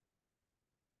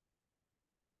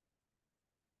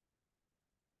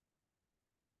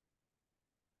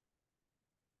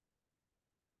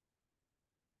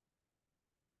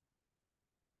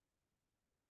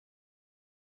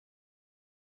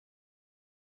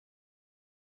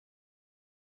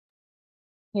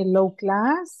 Hello,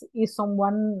 class. Is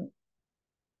someone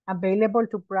available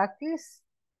to practice?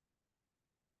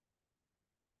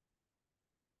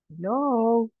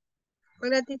 Hello.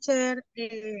 Hola, teacher.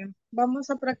 Vamos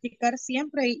a practicar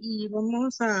siempre y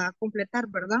vamos a completar,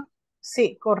 ¿verdad?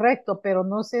 Sí, correcto, pero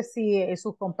no sé si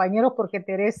sus compañeros, porque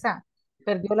Teresa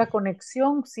perdió la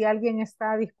conexión, si alguien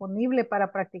está disponible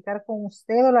para practicar con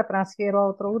usted o la transfiero a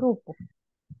otro grupo.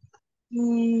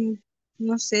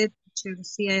 No sé, teacher,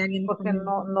 si hay alguien Porque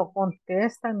disponible. no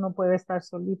contestan, no puede estar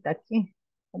solita aquí.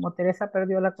 Como Teresa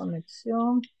perdió la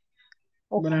conexión.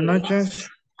 Okay. Buenas noches.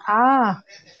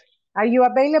 Are you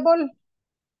available?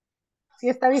 ¿Sí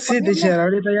está disponible? Sí, teacher,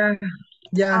 ahorita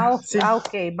ya, sí.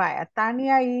 Ok, vaya.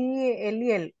 Tania y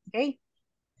Eliel, ¿ok?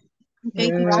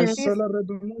 Okay, teacher. Solo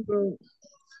retomando,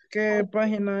 ¿qué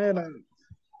página era?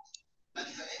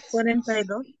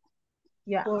 42.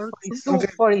 Yeah, 42.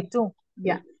 42, 42.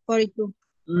 Yeah. 42.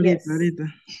 Yes. Ahorita.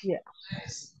 Yeah.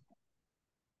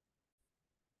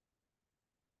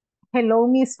 Hello,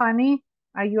 Miss Fanny.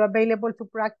 Are you available to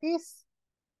practice?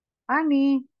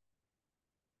 Fanny,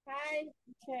 Hi,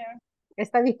 teacher.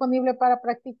 ¿está disponible para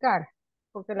practicar?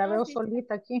 Porque la No, veo teacher.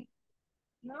 solita aquí.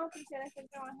 No, teacher, estoy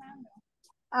trabajando.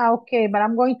 Okay, but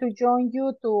I'm going to join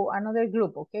you to another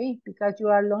group, okay? Because you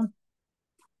are alone.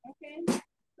 Okay.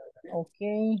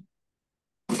 Okay.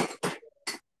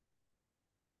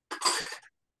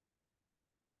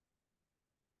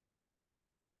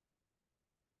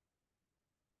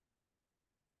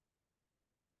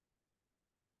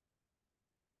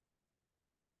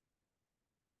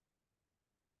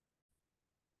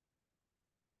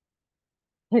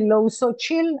 Hello,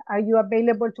 Sochil. Are you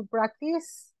available to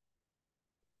practice?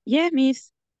 Yeah,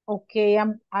 Miss. Okay,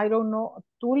 I don't know.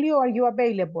 Tulio, are you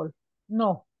available?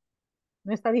 No.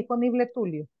 No está disponible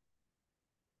Tulio.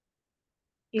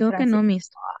 Y Creo que no, Miss.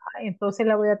 entonces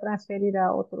la voy a transferir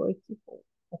a otro equipo.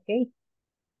 Okay.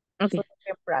 Okay. So you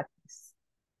can practice.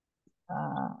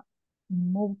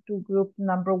 Move to group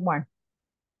number 1.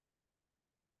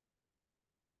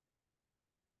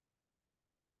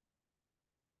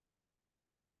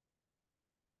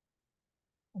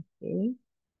 Okay.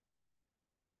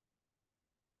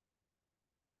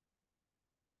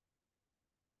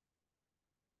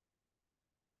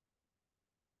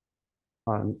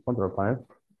 Control panel.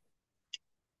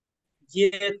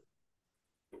 Yes,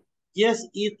 yes,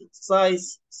 it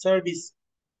says service.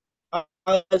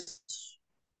 As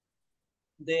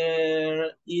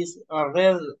there is a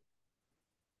red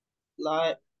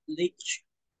light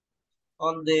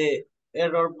on the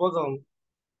error button.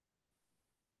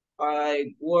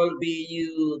 I will be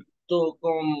you to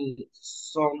come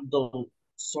some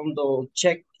do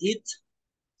check it.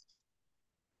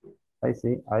 Ahí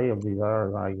sí, ahí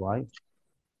olvidar la igual.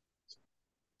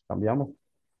 Cambiamos.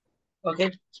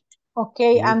 Okay.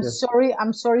 Okay, I'm Yes.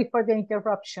 sorry for the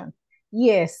interruption.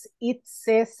 Yes, it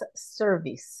says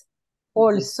service.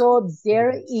 Also,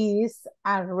 there is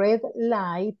a red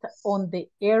light on the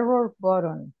error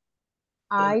button.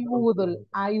 I would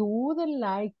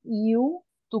like you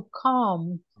to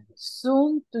come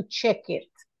soon to check it.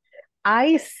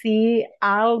 I see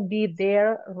I'll be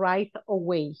there right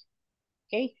away.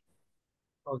 Okay?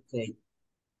 Okay.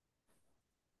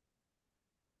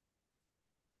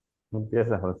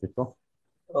 Empieza, Francisco.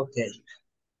 Okay.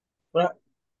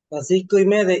 Francisco y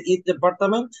me de IT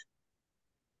department.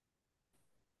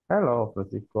 Hello,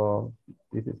 Francisco.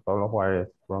 This is Pablo Juarez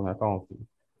from accounting.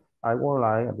 I would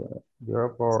like the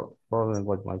airport problem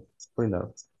with my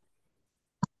printer.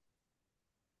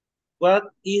 What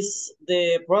is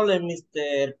the problem,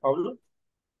 Mr. Pablo?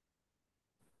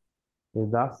 It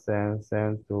doesn't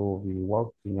seem to be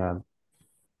working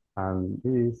and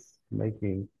this is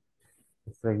making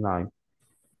a straight line.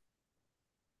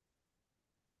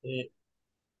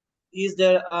 Is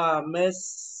there a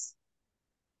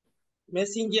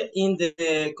messenger in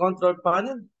the control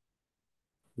panel?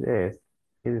 Yes,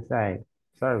 it is saying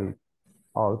service.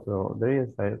 Also, there is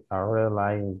a red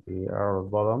line in the error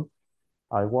bottom.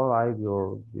 I would like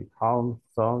your become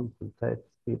soon to text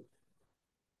it.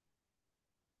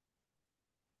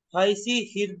 I see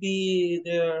he'll be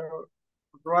there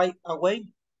right away.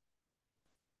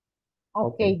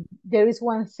 Okay, there is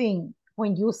one thing.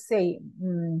 When you say,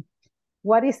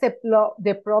 what is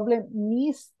the problem,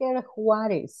 Mr.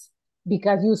 Juárez?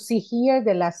 Because you see here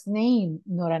the last name,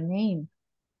 not a name.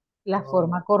 La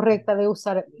forma correcta de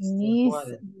usar Miss,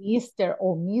 Mr.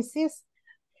 o Mrs.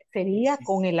 sería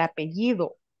con el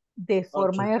apellido. De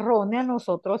forma errónea,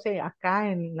 nosotros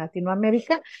acá en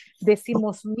Latinoamérica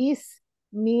decimos Miss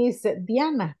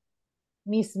Diana,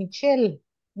 Miss Michelle,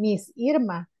 Miss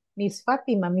Irma, Miss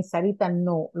Fátima, Miss Sarita.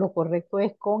 No, lo correcto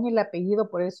es con el apellido,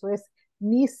 por eso es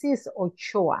Mrs.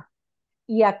 Ochoa.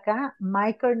 Y acá,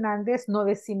 Mike Hernández, no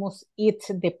decimos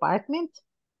IT department,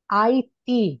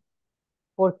 IT,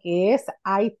 porque es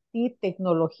IT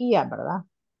tecnología, ¿verdad?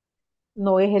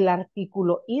 No es el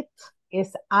artículo IT,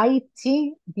 es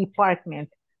IT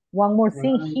department. One more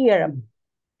thing here.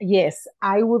 Yes,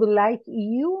 I would like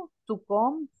you to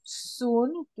come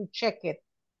soon to check it.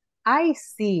 I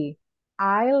see.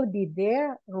 I'll be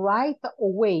there right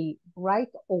away,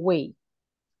 right away.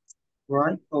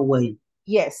 Right away.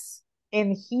 Yes.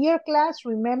 And here, class,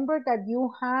 remember that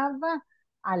you have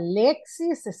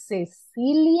Alexis,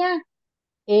 Cecilia,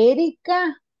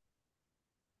 Erika,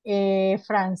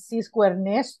 Francisco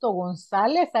Ernesto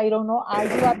González. I don't know. Are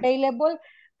you available?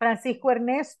 Francisco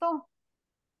Ernesto.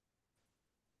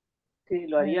 Sí,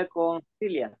 lo haría con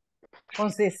Cecilia.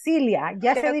 Con Cecilia.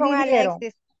 Ya se Con dividieron.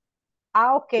 Alexis.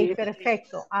 Ah, ok, Sí,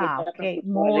 perfecto. sí, Ah, ok, Francisco,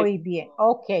 muy bien.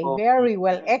 Ok, very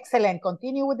well. Excellent.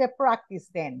 Continue with the practice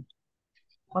then.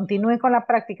 Continúe con la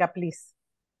práctica, please.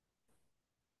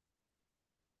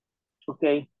 Ok.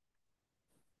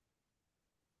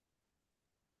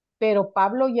 Pero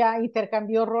Pablo ya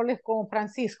intercambió roles con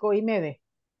Francisco y Mede.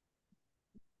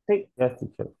 Sí. Yes,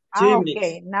 teacher. Ah,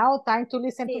 ok. Now time to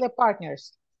listen to the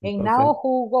partners. And Entonces, now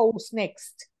who goes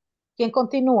next? ¿Quién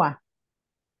continúa?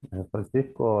 a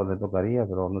Francisco le tocaría,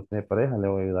 pero no tiene pareja, le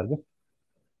voy a ayudar yo.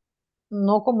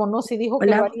 No, como no, si dijo que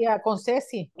lo Hola. haría con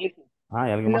Ceci. Ah,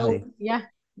 hay alguien más ahí.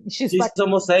 Yeah. She's Sí, back.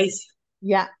 somos 6.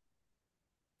 Yeah.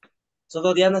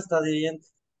 Solo Diana está dividiendo.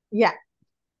 Yeah.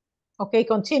 Ok,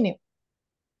 continue.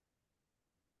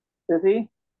 Sí.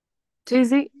 Sí,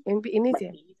 sí, inicia.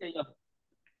 Inicio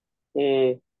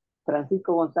yo.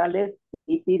 Francisco González,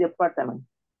 IT Department.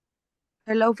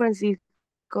 Hello,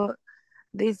 Francisco.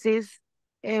 This is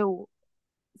Eu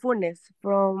Funes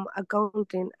from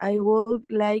accounting. I would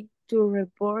like to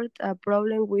report a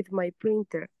problem with my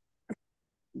printer.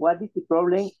 What is the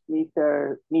problem, Miss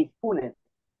Funes?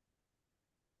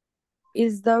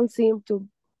 It don't seem to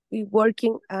be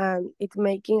working and it's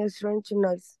making a strange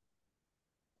noise.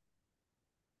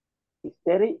 Is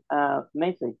there a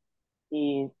message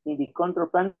in the control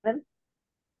panel?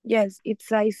 Yes,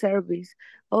 it's a service.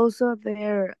 Also,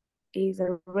 there is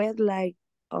a red light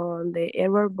on the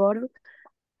error button.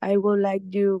 I would like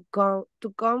you to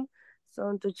come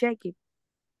soon to check it.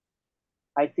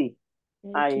 I see.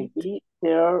 I'll be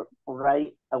there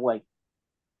right away.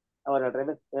 Ahora al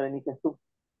revés, inicias tú.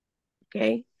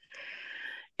 Okay.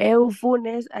 Eu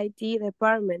Funes IT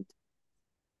Department.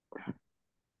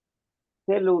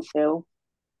 Hello, El.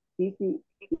 This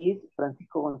is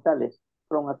Francisco González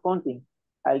from accounting.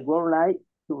 I would like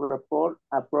to report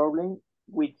a problem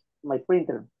with my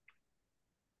printer.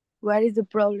 What is the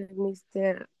problem,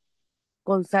 Mr.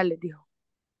 González? Dijo.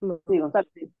 No. Sí,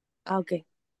 González. Sí. Ah, okay.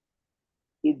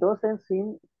 It doesn't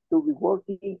seem to be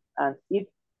working and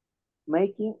it's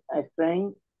making a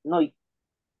strange noise.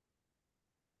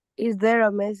 Is there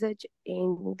a message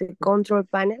in the control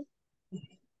panel?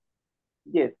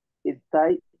 Yes, it's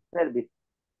a service.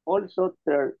 Also,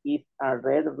 there is a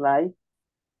red light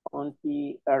on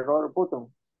the error button.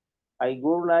 I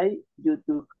would like you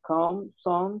to come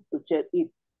soon to check it.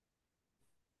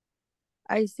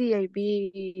 I see. I'll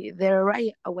be there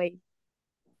right away.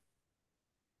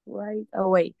 Right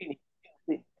away.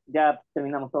 Sí, ya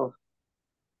terminamos todos.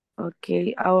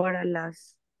 Ok, ahora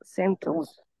las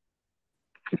sentences.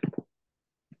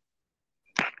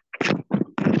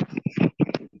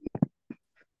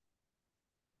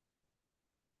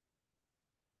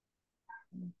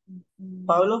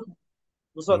 Pablo,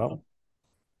 nosotros. Hello.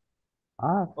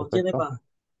 Ah, ¿O quiénes perfecto.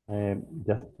 van?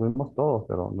 Ya estuvimos todos,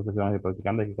 pero no sé si vamos a ir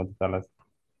practicando, hay que contestar las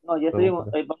No, ya estuvimos.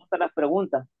 preguntas. Vamos a las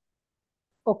preguntas.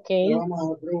 Ok. Vamos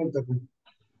a la pregunta, pues.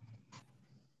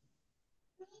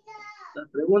 Las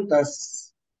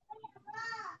preguntas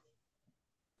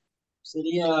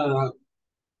sería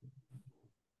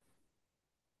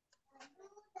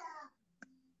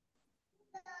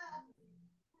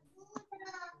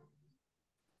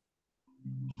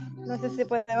No sé si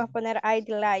podemos poner I'd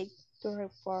like to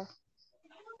report.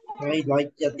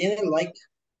 like, ya tienen like.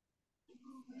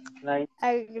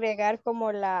 Agregar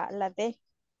como la D.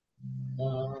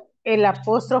 El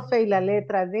apóstrofe y la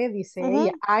letra D, dice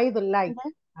ella. I'd like.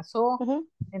 Pasó.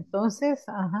 Entonces,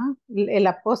 ajá, el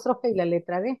apóstrofe y la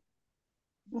letra D.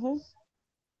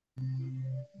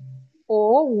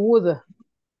 O would.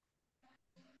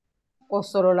 O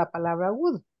solo la palabra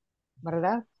would,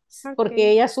 ¿verdad? Okay.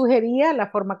 Porque ella sugería la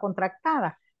forma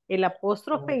contractada, el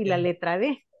apóstrofe y la letra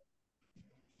D.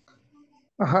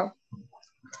 Ajá.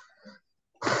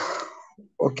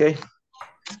 Ok.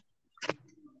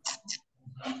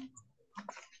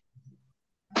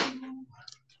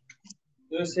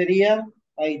 Entonces sería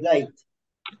I like.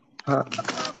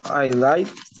 I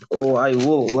like o I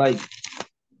would like.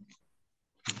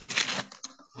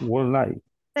 Would like.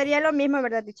 Sería lo mismo,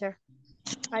 ¿verdad, teacher?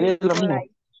 Sí, lo mismo.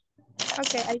 Like.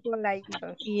 Okay, I would like.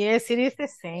 Entonces. Yes, it is the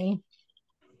same.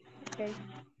 Okay.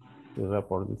 To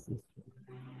report this.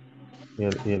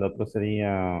 Y el otro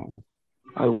sería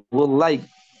I would like.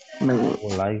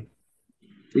 would like.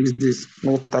 Me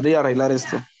gustaría arreglar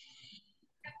esto.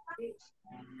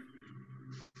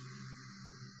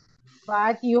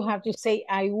 But you have to say,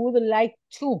 I would like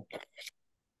to.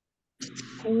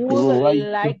 Would Would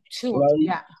like to. like.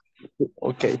 Yeah.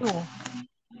 Okay. To.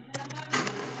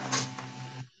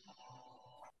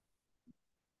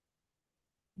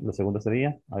 La segunda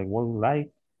sería I would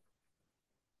like.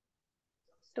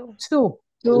 To.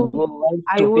 Would like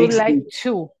I to would fix like it.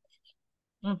 to.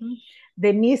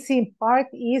 The missing part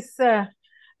is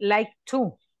like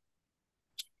to.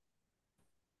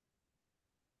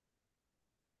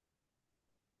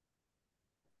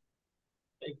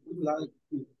 I would like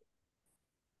to.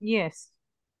 Yes.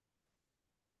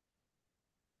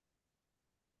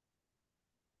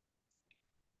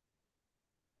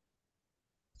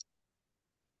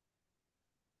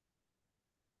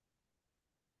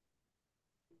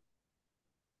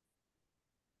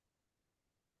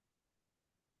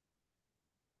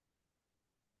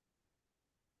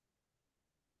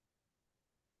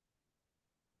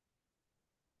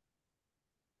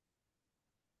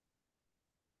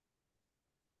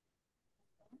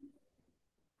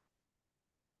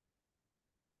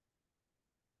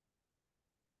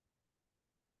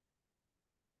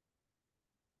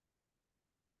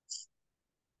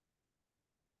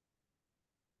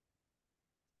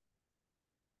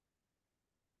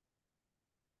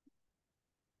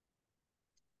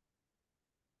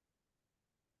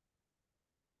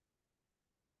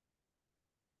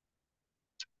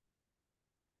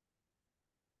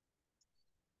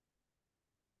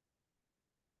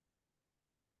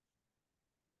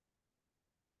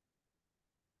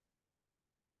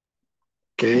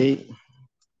 Ok.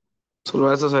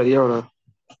 Solo eso sería, ¿verdad?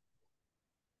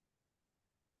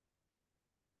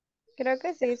 Creo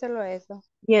que sí, solo eso.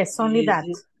 Yes, only that.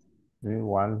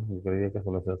 Igual, yo creía que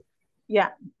solo es eso.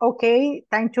 Yeah. Okay,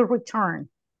 time to return.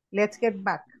 Let's get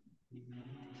back.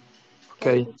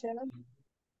 Ok. Teacher.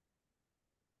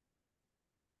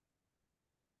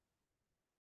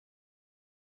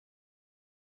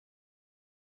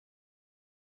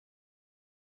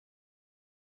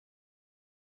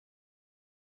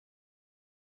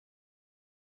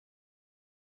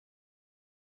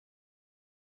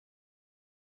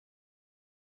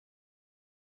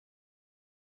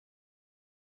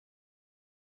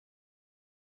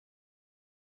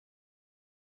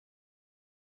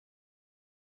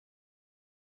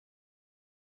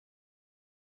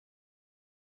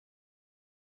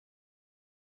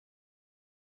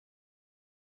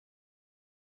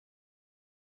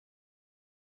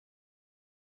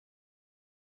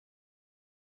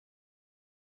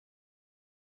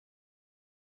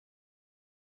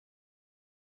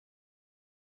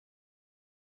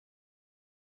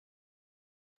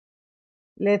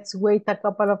 Let's wait a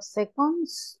couple of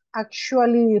seconds.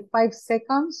 Actually, 5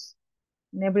 seconds.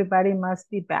 And everybody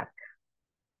must be back.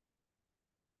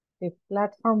 The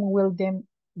platform will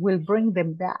bring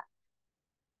them back.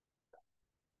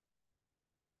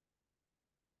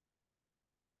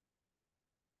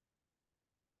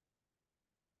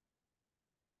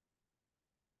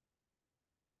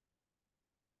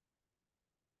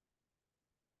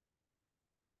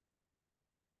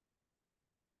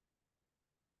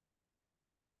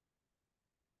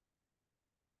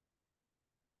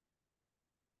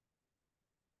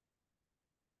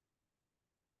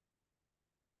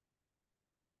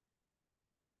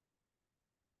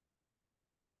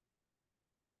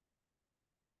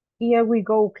 Here we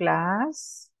go,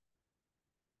 class.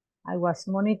 I was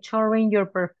monitoring your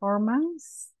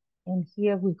performance, and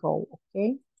here we go,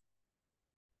 okay?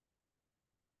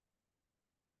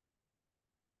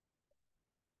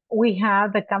 We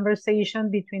had the conversation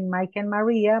between Mike and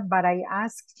Maria, but I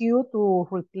asked you to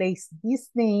replace these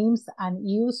names and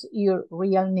use your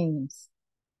real names.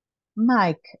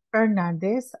 Mike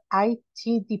Hernandez,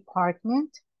 IT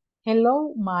department.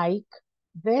 Hello, Mike.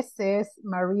 This is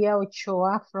Maria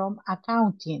Ochoa from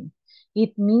accounting.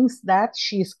 It means that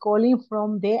she's calling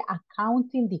from the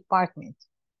accounting department.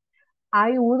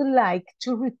 I would like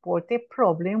to report a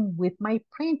problem with my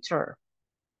printer.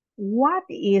 What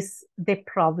is the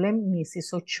problem,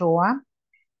 Mrs. Ochoa?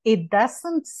 It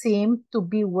doesn't seem to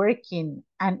be working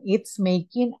and it's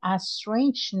making a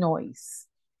strange noise.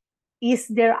 Is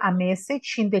there a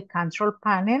message in the control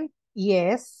panel?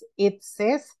 Yes, it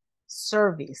says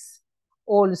service.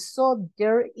 Also,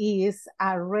 there is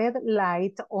a red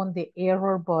light on the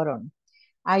error button.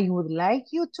 I would like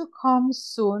you to come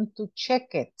soon to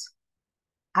check it.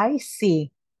 I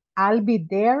see. I'll be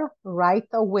there right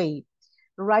away.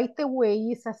 Right away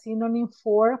is a synonym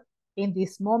for in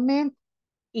this moment,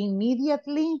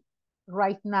 immediately,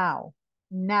 right now,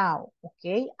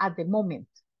 okay, at the moment.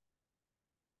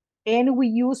 And we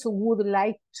use would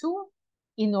like to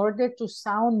in order to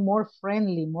sound more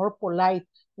friendly, more polite.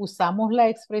 Usamos la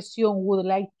expresión would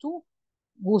like to,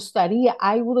 gustaría,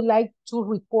 I would like to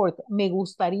report, me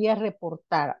gustaría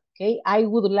reportar, okay? I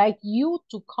would like you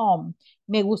to come,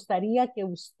 me gustaría que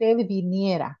usted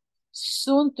viniera.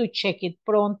 Soon to check it,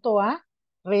 pronto a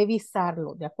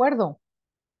revisarlo, ¿de acuerdo?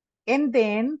 And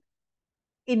then,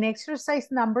 in exercise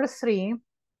number 3,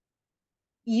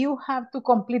 you have to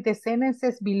complete the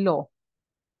sentences below.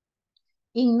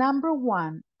 In number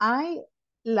 1, I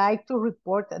like to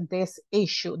report this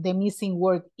issue. The missing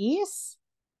word is?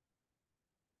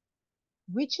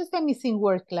 Which is the missing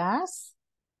word, class?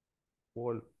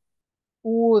 Would.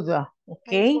 Would,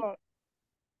 okay?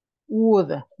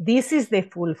 Would. This is the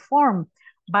full form,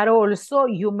 but also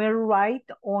you may write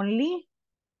only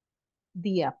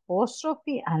the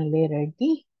apostrophe and letter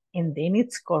D, and then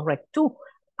it's correct too.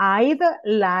 I'd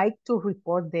like to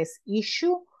report this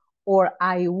issue, or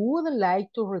I would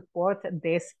like to report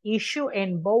this issue,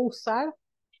 and both are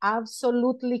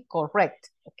absolutely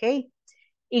correct, okay?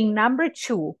 In number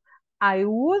 2, I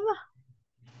would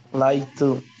Like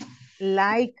to.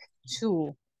 like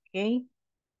to, okay?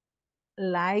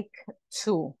 Like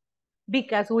to,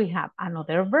 because we have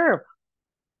another verb.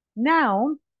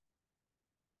 Now,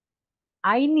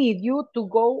 I need you to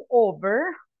go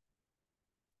over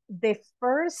the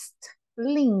first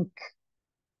link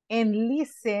and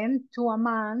listen to a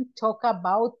man talk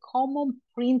about common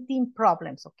printing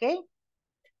problems, okay?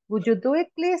 Would you do it,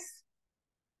 please?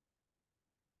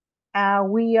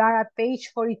 We are at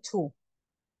page 42.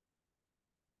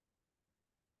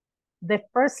 The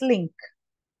first link.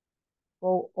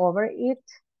 Go over it.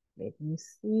 Let me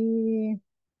see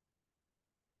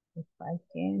if I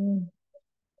can.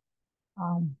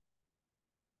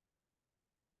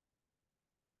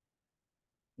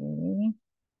 Okay.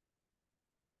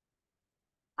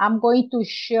 I'm going to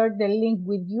share the link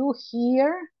with you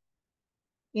here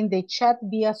in the chat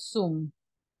via Zoom,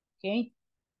 okay?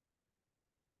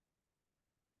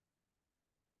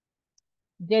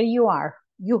 There you are.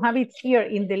 You have it here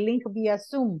in the link via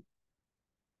Zoom.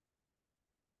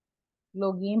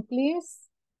 Log in, please.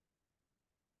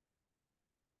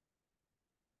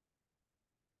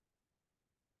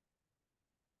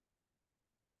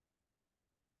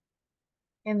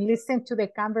 And listen to the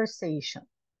conversation.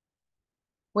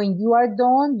 When you are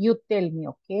done, you tell me,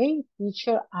 okay?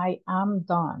 Teacher, I am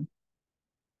done.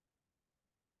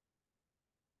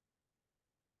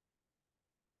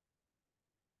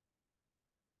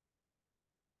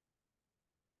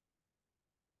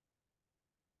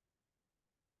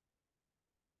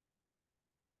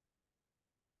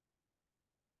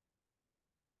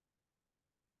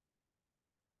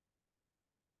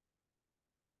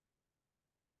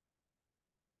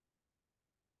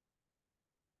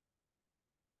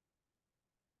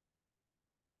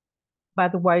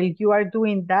 But while you are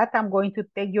doing that, I'm going to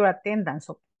take your attendance.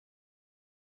 Okay?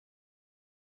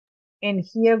 And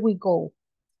here we go.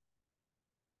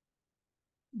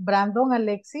 Brandon,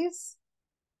 Alexis.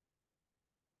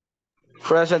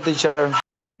 Present, teacher.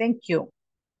 Thank you.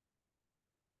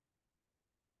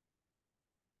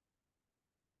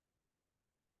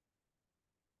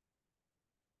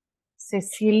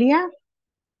 Cecilia.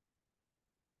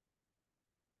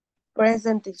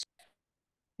 Present, teacher.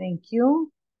 Thank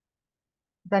you.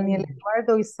 Daniel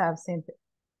Eduardo is absent.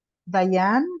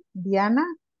 Diana.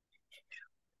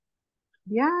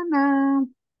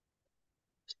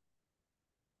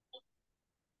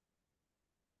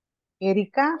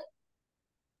 Erika.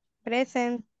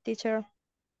 Present, teacher.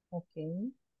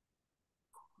 Okay.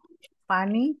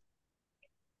 Fanny.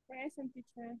 Present,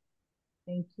 teacher.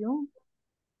 Thank you.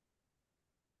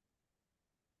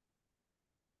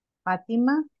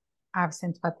 Fatima.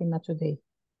 Absent Fatima today.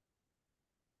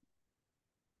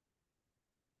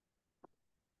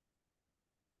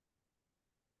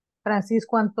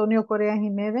 Francisco Antonio Correa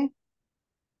Jiménez.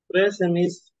 Present,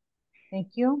 Miss. Thank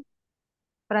you.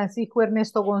 Francisco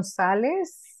Ernesto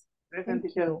González. Present,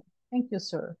 Thank teacher. you. Thank you,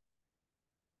 sir.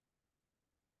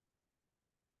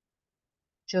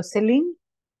 Jocelyn.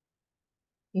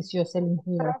 Is Jocelyn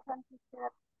here? Present, teacher.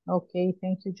 Okay,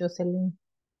 thank you, Jocelyn.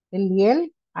 Eliel,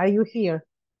 are you here?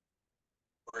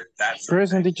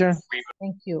 Present, teacher.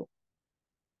 Thank you.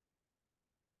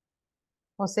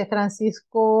 José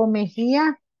Francisco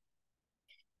Mejía.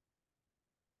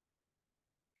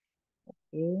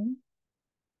 Okay.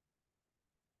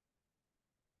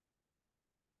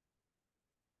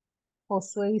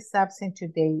 Josué is absent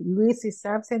today. Luis is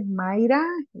absent. Mayra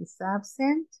is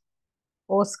absent.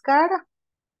 Oscar.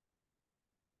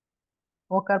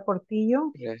 Oscar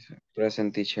Portillo.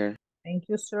 Present, teacher. Thank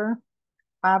you, sir.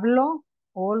 Pablo,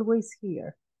 always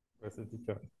here. Present,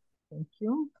 teacher. Thank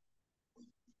you.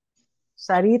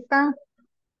 Sarita,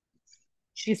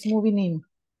 she's moving in.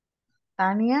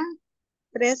 Tania.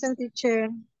 Present, teacher.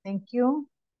 Thank you.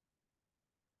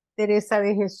 Teresa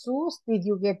de Jesús, did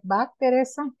you get back,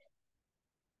 Teresa?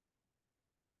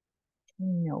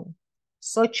 No.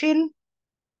 Xochitl?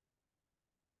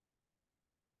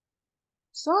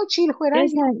 Xochitl, where are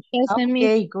you? Present,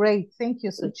 Okay, great. Thank you,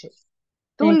 Xochitl.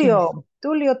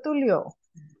 Tulio, Tulio.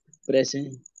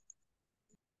 Present.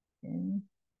 Okay.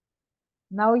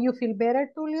 Now you feel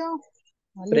better, Tulio?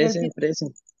 A little bit.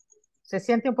 Present. ¿Se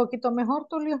siente un poquito mejor,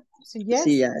 Tulio? Sí, yes?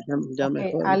 Sí, ya Okay,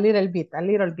 mejor. a little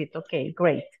bit. Okay,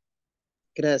 great.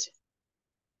 Gracias.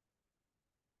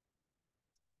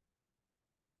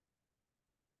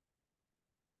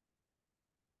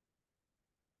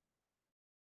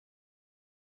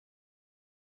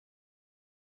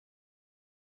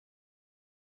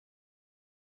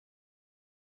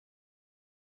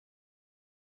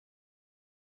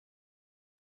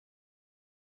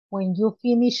 When you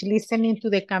finish listening to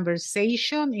the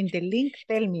conversation in the link,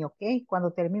 tell me, okay?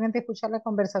 Cuando terminen de escuchar la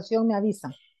conversación, me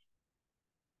avisan.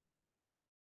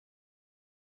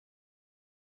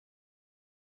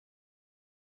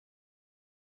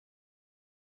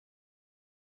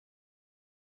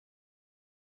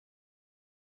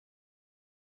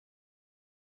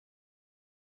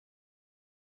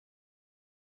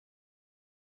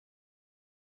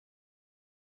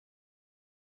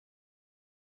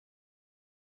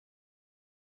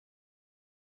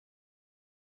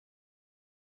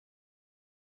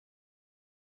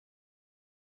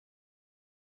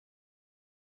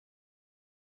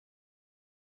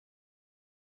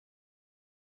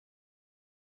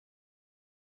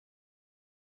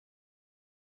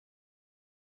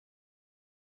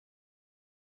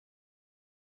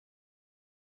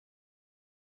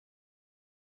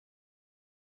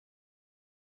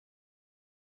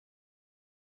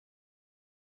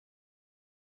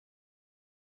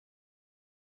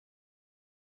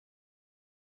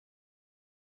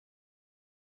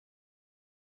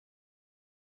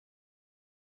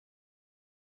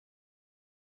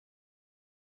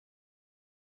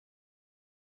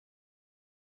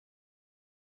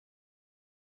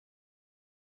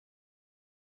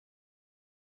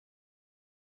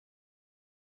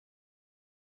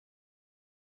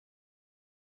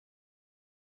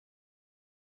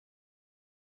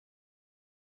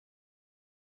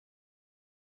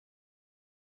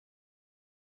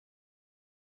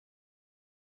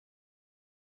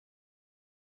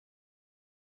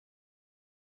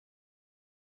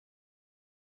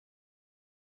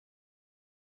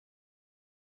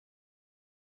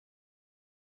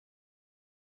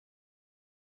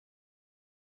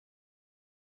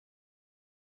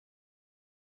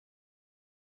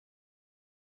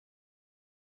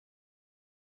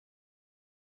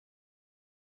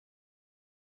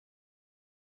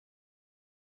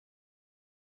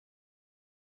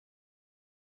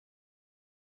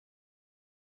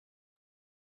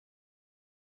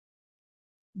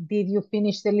 Did you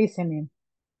finish the listening?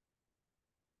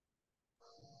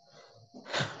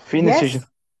 Finish. Yes?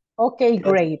 Okay,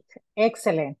 great.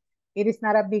 Excellent. It is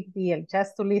not a big deal,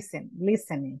 just to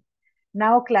listening.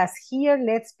 Now, class, here,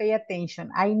 let's pay attention.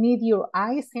 I need your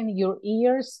eyes and your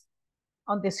ears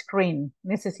on the screen.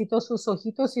 Necesito sus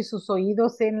ojitos y sus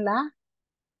oídos en la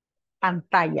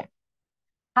pantalla.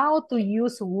 How to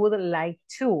use would like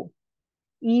to.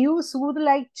 Use would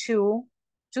like to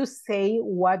say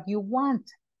what you want,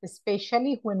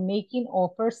 especially when making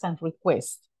offers and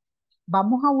requests.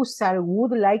 Vamos a usar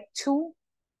would like to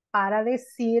para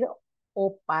decir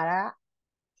o para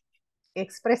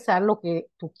expresar lo que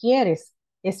tú quieres,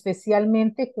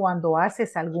 especialmente cuando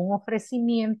haces algún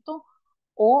ofrecimiento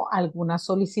o alguna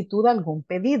solicitud, algún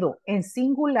pedido. En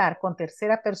singular, con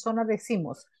tercera persona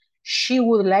decimos, she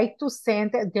would like to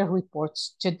send the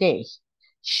reports today.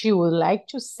 She would like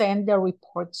to send the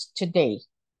reports today.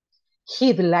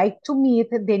 He'd like to meet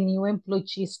the new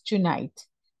employees tonight.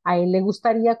 A él le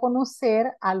gustaría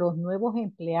conocer a los nuevos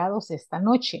empleados esta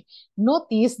noche.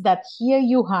 Notice that here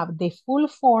you have the full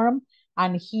form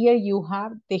and here you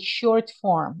have the short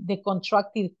form, the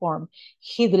contracted form.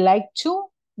 He'd like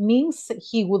to means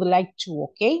he would like to,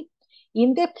 okay?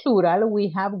 In the plural, we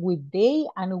have with they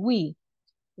and we.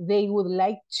 They would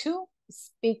like to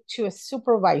speak to a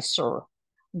supervisor.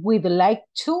 We'd like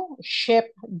to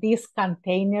ship this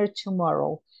container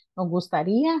tomorrow. Nos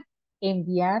gustaría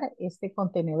enviar este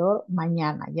contenedor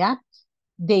mañana, ¿ya?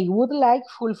 They would like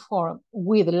full form.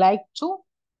 We'd like to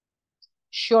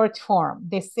short form.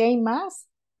 The same as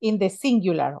in the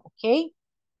singular, okay?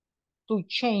 To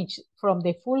change from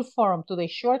the full form to the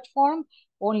short form,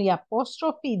 only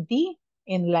apostrophe D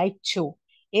and like to.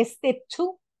 Este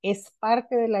to es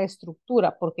parte de la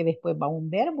estructura porque después va un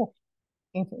verbo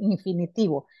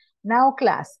infinitivo. Now,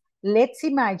 class, let's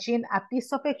imagine a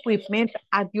piece of equipment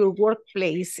at your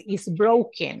workplace is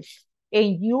broken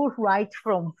and you write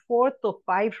from 4 to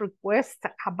 5 requests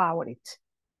about it.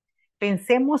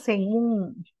 Pensemos en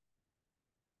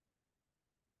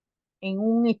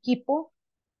un equipo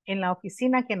en la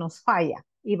oficina que nos falla.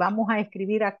 y vamos a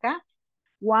escribir acá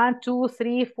 1, 2,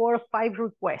 3, 4, 5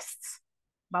 requests.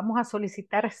 Vamos a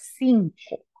solicitar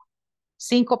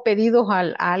 5 pedidos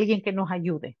a alguien que nos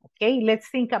ayude. Okay, let's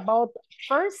think about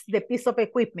first the piece of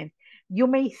equipment. You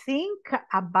may think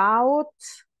about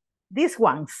these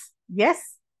ones.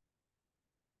 Yes?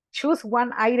 Choose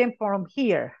one item from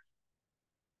here.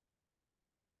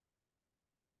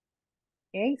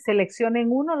 Okay, seleccionen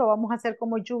uno, lo vamos a hacer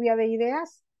como lluvia de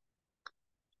ideas.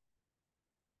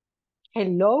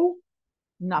 Hello,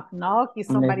 knock knock, is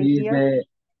somebody Maybe here?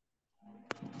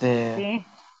 the Okay.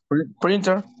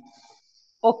 printer.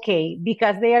 Okay,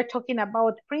 because they are talking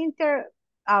about printer,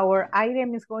 our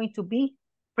item is going to be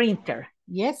printer.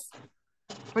 Yes?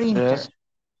 Printer. Yes.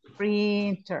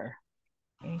 Printer.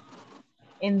 Okay.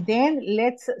 And then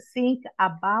let's think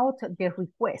about the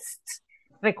requests.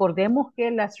 Recordemos que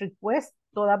las requests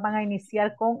todas van a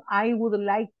iniciar con I would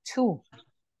like to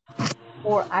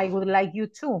or I would like you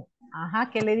to. Ajá,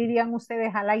 ¿qué le dirían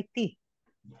ustedes al IT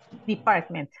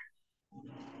department?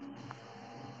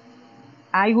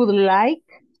 I would like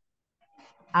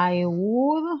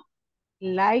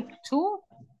to.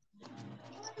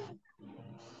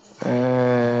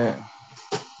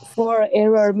 For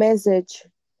error message.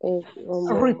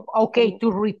 Okay,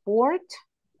 to report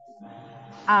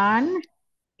an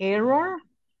error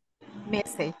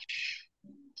message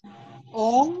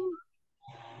on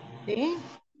the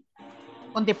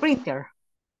printer.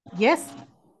 Yes,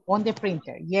 on the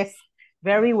printer. Yes,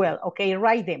 very well. Okay,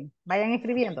 write them. Vayan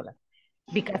escribiéndolas.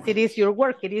 Because it is your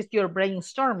work, it is your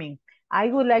brainstorming. I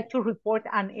would like to report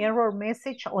an error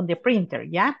message on the printer,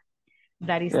 yeah?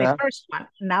 That is the first one.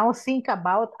 Now think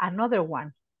about another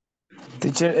one.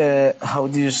 Teacher, how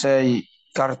do you say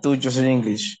cartuchos in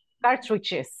English?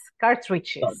 Cartridges.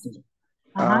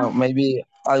 Maybe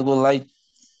I would like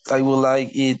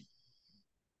it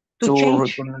to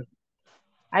change.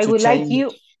 I would like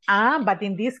you, but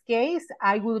in this case,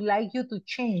 I would like you to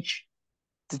change.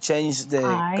 To change the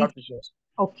cartridges.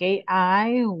 Okay,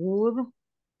 I would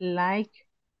like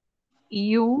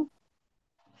you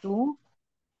to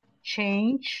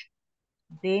change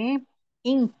the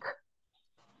ink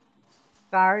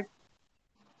cartridges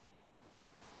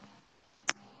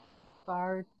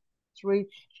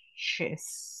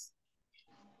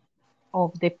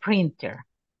of the printer.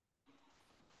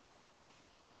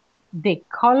 The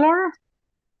color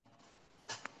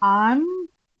and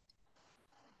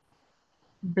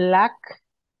black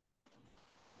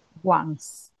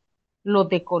ones. Los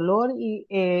de color y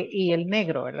el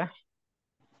negro, ¿verdad?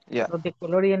 Yeah. Los de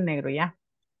color y el negro, ¿ya?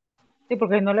 Sí,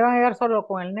 porque no le van a llegar solo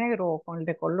con el negro o con el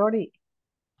de color y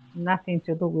nothing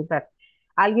to do with that.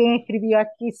 Alguien escribió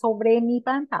aquí sobre mi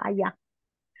pantalla.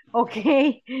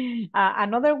 Okay.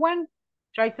 Another one.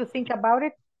 Try to think about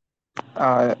it.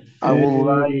 I would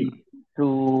like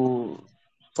to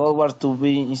software to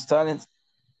be installed.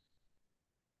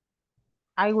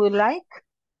 I would like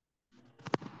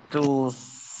to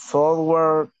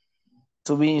software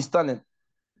to be installed.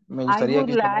 Me gustaría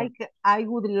I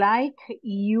would like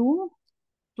you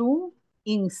to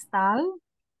install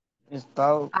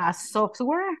a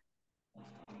software.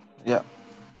 Yeah.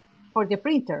 For the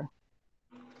printer.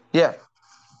 Yeah.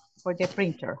 For the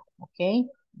printer. Okay.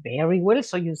 Very well.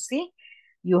 So you see,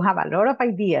 you have a lot of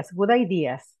ideas, good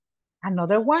ideas.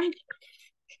 Another one.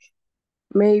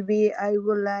 Maybe I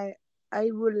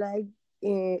would like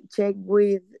check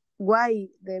with why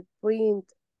the print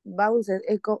bounces.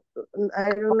 I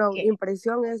don't know.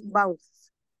 Impresión es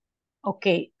bounce.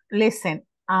 Okay. Listen,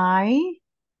 I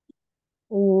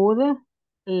would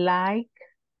like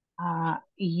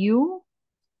you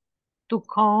to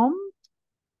come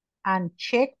and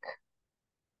check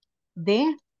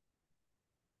the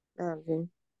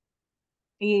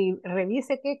y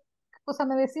revise qué cosa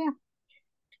me decía.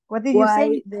 What did you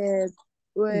say?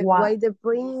 Why the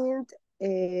print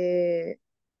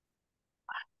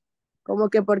como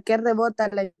que por qué rebota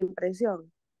la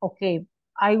impresión. Okay,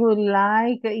 I would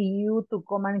like you to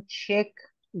come and check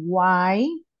why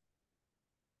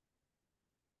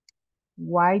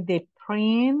the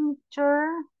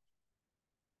printer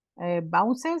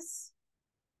bounces.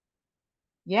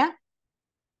 Yeah.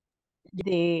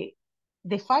 The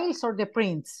files or the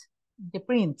prints? The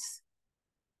prints.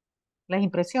 Las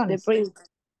impresiones. The print.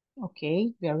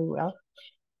 Okay, very well.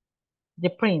 The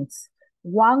prints.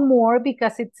 One more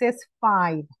because it says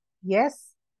 5.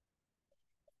 Yes?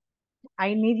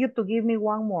 I need you to give me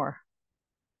one more.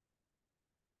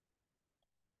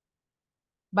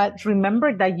 But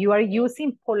remember that you are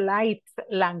using polite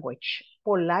language.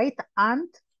 Polite and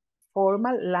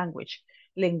formal language.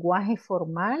 Lenguaje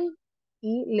formal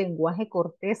y lenguaje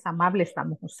cortés, amable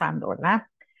estamos usando, ¿verdad?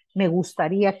 Me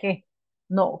gustaría que,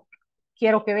 no,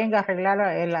 quiero que venga a arreglar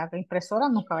la impresora,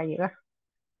 nunca va a llegar.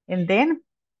 And then,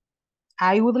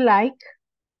 I would like,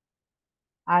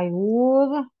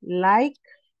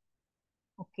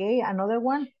 okay, another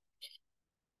one.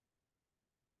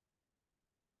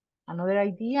 Another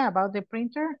idea about the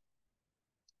printer?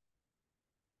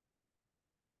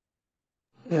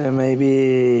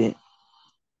 Maybe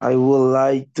I would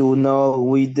like to know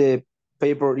with the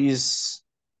paper is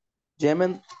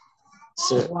Yemen.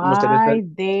 Me gustaría Why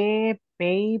saber. the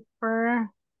paper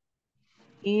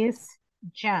is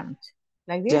jammed.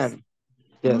 Like this? Jam.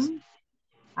 Yes.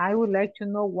 I would like to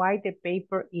know why the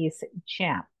paper is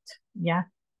jammed. Yeah.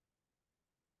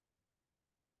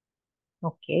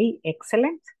 Okay,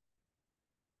 excellent.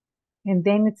 And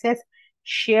then it says,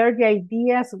 share the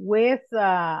ideas with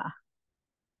the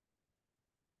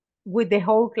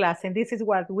whole class. And this is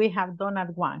what we have done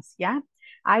at once, yeah?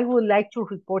 I would like to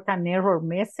report an error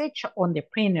message on the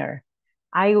printer.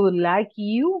 I would like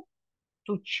you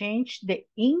to change the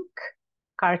ink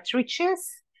cartridges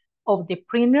of the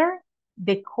printer,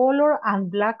 the color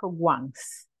and black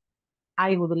ones.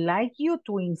 I would like you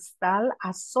to install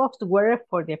a software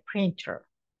for the printer.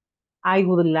 I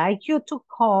would like you to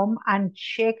come and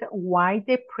check why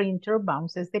the printer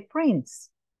bounces the prints.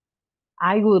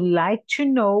 I would like to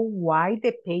know why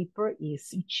the paper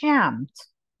is jammed.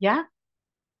 Yeah?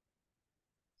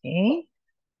 Okay,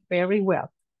 very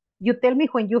well. You tell me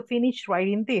when you finish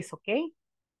writing this, okay?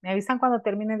 Me avisan cuando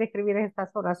terminen de escribir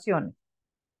estas oraciones.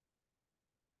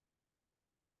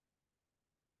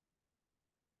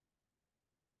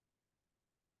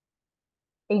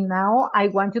 And now I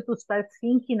want you to start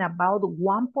thinking about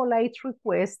one polite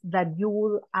request that you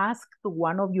would ask to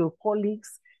one of your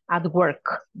colleagues at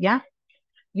work, yeah?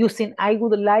 Using I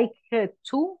would like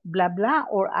to, blah, blah,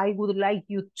 or I would like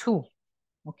you to,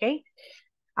 okay?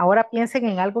 Ahora piensen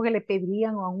en algo que le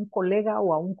pedirían a un colega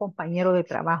o a un compañero de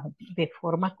trabajo de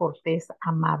forma cortés,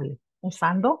 amable,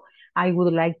 usando I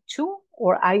would like to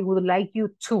or I would like you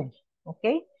to,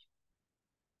 okay?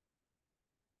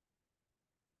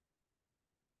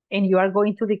 And you are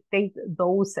going to dictate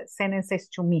those sentences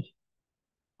to me.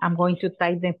 I'm going to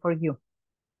type them for you.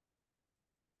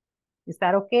 Is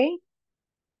that okay?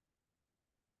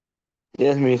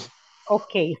 Yes, miss.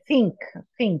 Okay, think.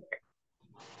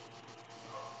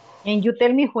 And you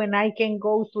tell me when I can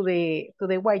go to the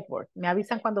whiteboard. Me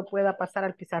avisan cuando pueda pasar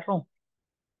al pizarrón.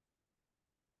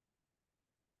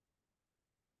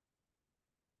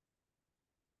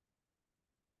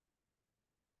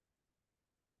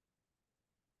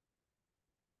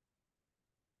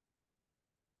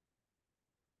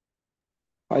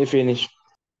 I finish.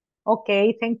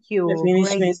 Okay, thank you. I finish,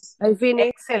 Great. miss. I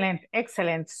finished.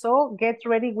 Excellent. So get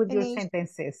ready with your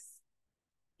sentences.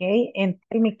 Okay, and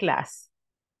tell me, class,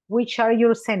 which are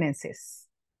your sentences?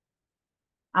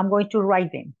 I'm going to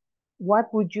write them.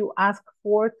 What would you ask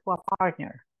for to a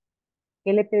partner?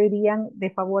 ¿Qué le pedirían de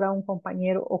favor a un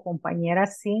compañero o compañera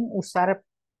sin usar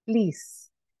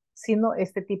please, sino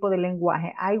este tipo de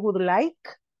lenguaje? I would like.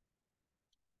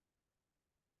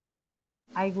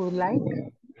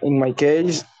 In my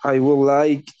case, I would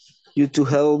like you to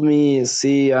help me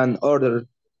see an order.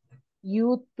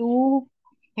 You to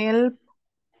help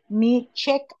me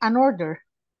check an order.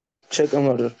 Check an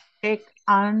order. Check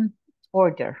an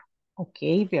order.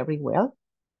 Okay, very well.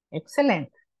 Excellent.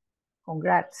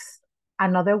 Congrats.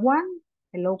 Another one.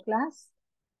 Hello, class.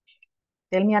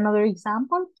 Tell me another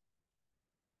example.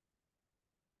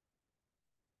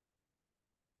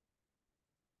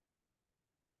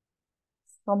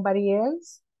 Somebody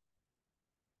else?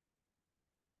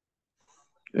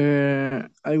 I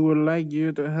would like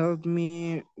you to help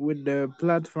me with the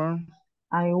platform.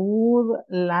 I would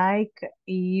like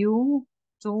you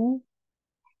to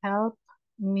help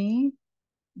me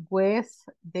with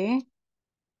the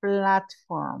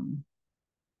platform.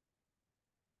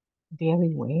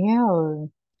 Very well.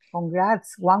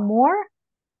 Congrats. One more?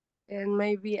 And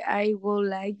maybe I would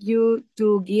like you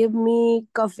to give me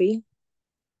coffee.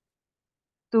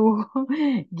 To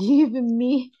give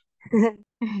me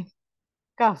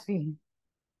coffee.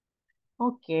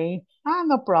 Okay.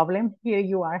 No problem. Here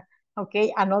you are.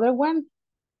 Okay, another one.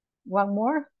 One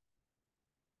more.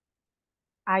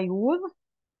 I would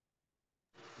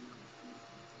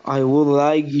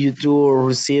like you to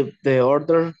receive the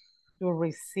order. To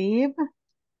receive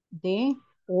the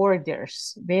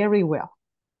orders. Very well.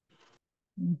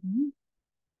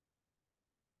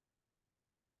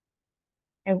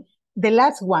 And the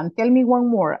last one, tell me one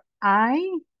more.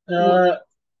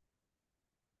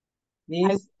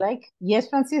 Miss, like, yes,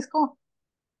 Francisco?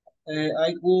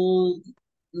 I would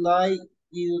like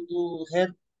you to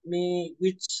help me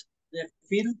with the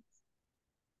field.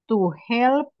 To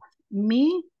help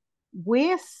me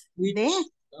with Which the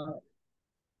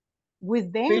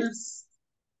fields?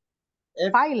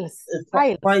 files.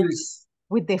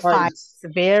 With the files.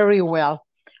 Very well.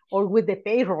 Or with the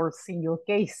payrolls in your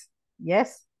case.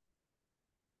 Yes.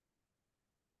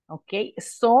 Okay,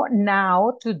 so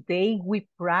now today we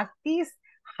practice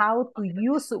how to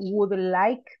use would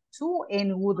like to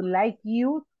and would like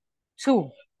you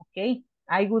to. Okay,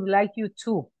 I would like you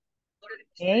to.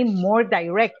 Okay, more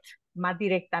direct, más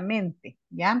directamente.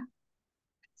 Yeah.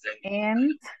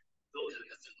 And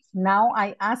now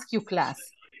I ask you, class,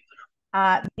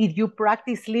 did you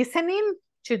practice listening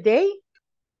today?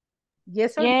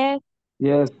 Yes or Yes.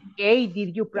 Yes. Okay,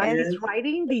 did you practice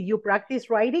writing? Did you practice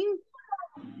writing?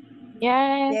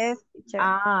 Yes.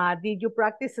 Did you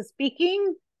practice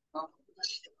speaking?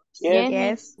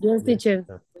 Yes. Yes, teacher.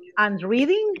 And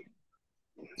reading?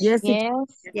 Yes, teacher.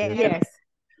 Yes.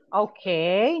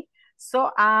 Okay.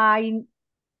 So I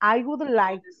would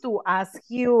like to ask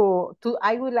you to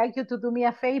do me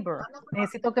a favor.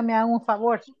 Necesito que me hagan un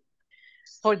favor.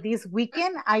 For this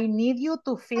weekend, I need you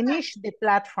to finish the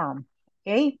platform.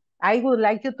 Okay? I would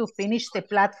like you to finish the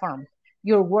platform,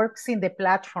 your works in the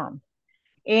platform.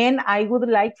 And I would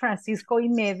like Francisco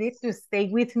Imede to stay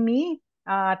with me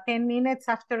 10 minutes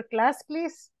after class,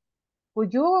 please.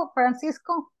 Would you,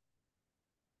 Francisco?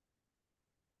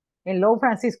 Hello,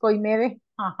 Francisco Imede.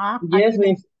 Yes,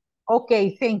 miss.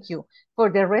 Okay, thank you.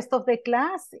 For the rest of the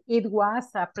class, it was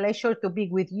a pleasure to be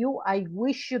with you. I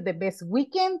wish you the best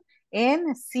weekend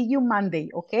and see you Monday,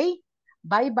 okay?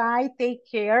 Bye-bye, take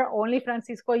care. Only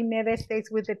Francisco Imede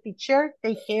stays with the teacher.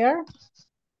 Take care.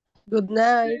 Good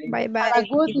night. Bye-bye. Have a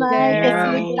good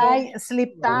night.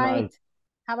 Sleep tight.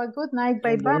 Have a good night.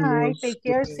 Bye-bye. Take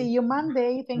care. See you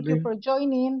Monday. Thank you for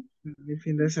joining. Feliz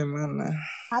fin de semana.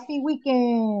 Happy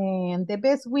weekend. The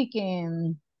best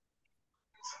weekend.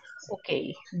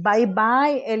 Okay.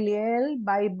 Bye-bye, Eliel.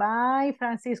 Bye-bye,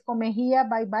 Francisco Mejia.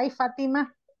 Bye-bye, Fatima.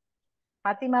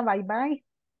 Fatima, bye-bye.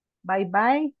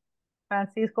 Bye-bye,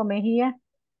 Francisco Mejia.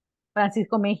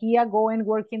 Francisco Mejia, go and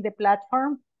work in the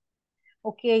platform.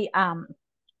 Okay,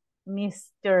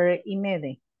 Mr.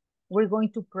 Imede, we're going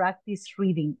to practice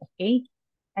reading, okay?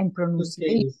 And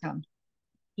pronunciation. Okay.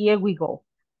 Here we go.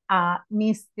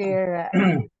 Mr.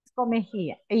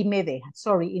 Mejia, Imede,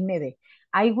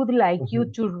 I would like you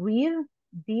to read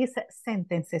these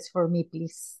sentences for me,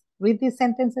 please. Read these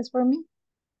sentences for me.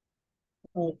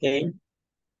 Okay.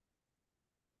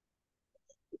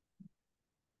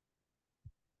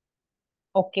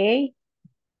 Okay.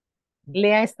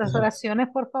 Lea estas oraciones,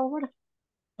 por favor.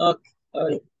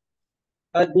 Okay.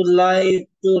 I would like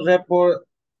to report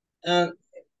an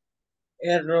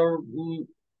error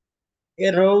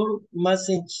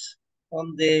message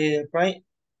on the printer.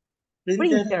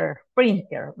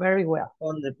 Very well.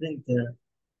 On the printer.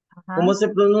 ¿Cómo se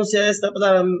pronuncia esta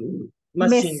palabra?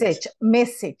 Message.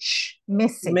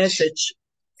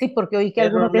 Sí, porque oí que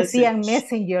algunos decían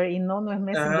messenger y no es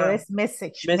messenger, es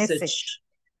message.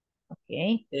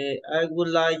 Okay. I would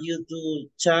like you to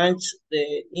change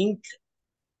the ink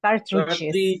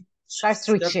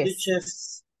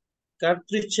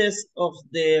cartridges of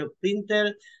the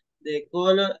printer, the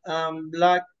color and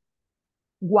black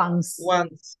ones.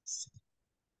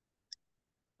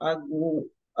 I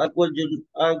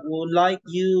would like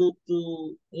you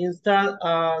to install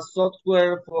a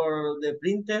software for the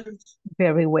printers.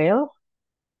 Very well.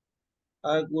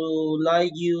 I would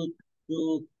like you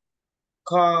to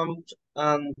come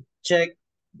and check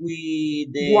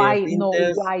with the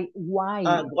printers. Why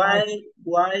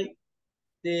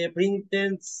the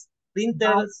printers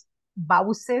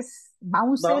bounces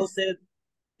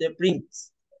the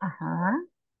prints.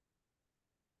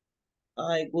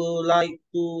 I would like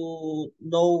to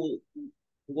know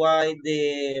why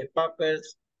the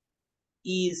papers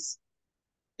is,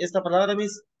 esta palabra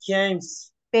is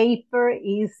jams. Paper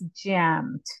is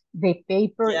jammed. The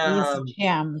paper is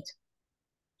jammed.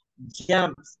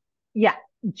 Yeah,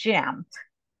 jammed.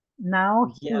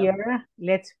 Now here,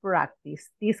 let's practice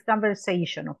this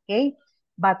conversation, okay?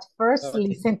 But first,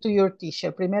 listen to your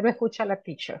teacher. Primero escucha a la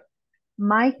teacher.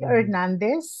 Mike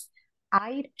Hernandez,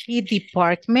 IT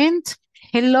department.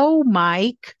 Hello,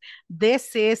 Mike.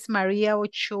 This is Maria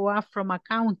Ochoa from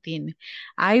accounting.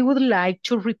 I would like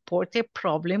to report a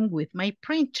problem with my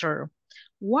printer.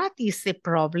 What is the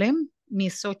problem,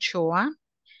 Miss Ochoa?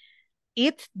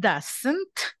 It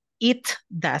doesn't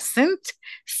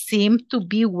seem to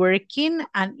be working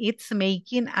and it's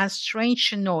making a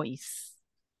strange noise.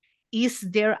 Is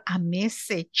there a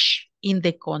message in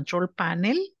the control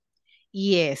panel?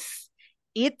 Yes,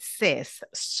 it says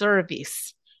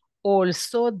service.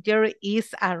 Also, there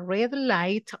is a red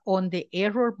light on the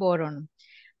error button.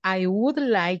 I would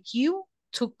like you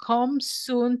to come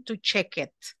soon to check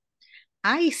it.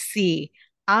 I see.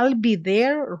 I'll be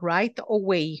there right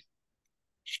away.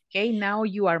 Okay, now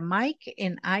you are Mike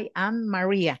and I am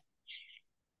Maria.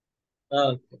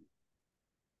 Okay.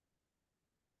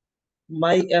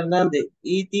 Mike Hernandez,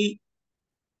 IT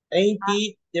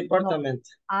department.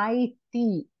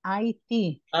 IT.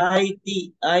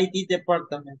 IT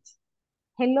department.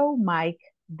 Hello, Mike.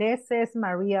 This is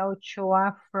Maria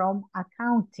Ochoa from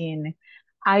accounting.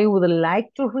 I would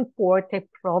like to report a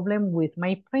problem with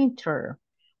my printer.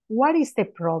 What is the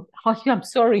problem? Oh, I'm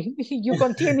sorry. You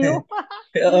continue.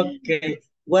 Okay.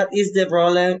 What is the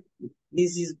problem?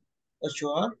 This is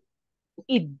Ochoa.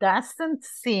 It doesn't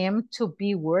seem to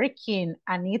be working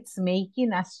and it's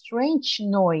making a strange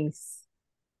noise.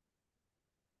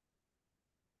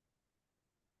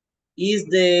 Is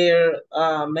there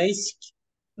a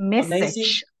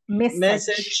Message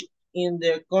in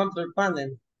the control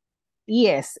panel?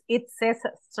 Yes, it says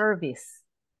service.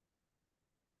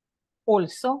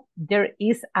 Also, there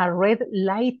is a red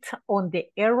light on the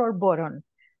error button.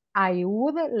 I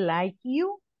would like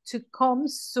you to come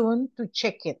soon to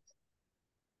check it.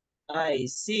 I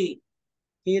see.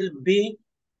 He'll be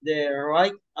there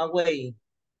right away.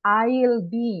 I'll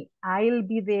be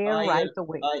there right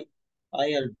away.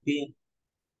 I'll be.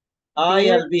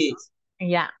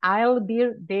 Yeah, I'll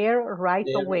be there right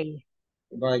away.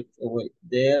 Right away.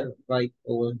 There right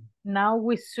away. Now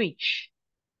we switch.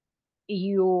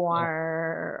 You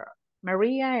are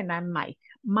Maria and I'm Mike.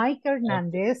 Mike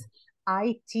Hernandez,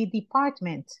 IT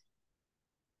department.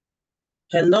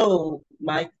 Hello,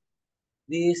 Mike.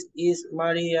 This is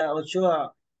Maria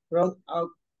Ochoa from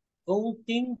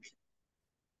accounting.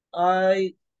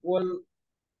 I would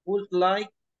like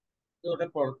to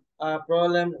report a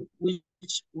problem with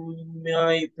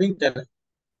my printer.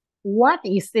 What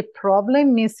is the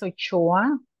problem, Miss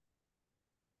Ochoa?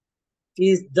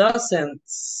 It doesn't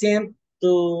seem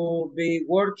to be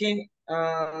working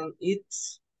and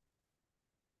it's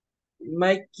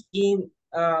making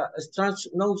a strange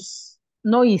noise.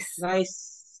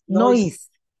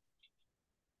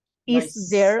 Is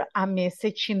there a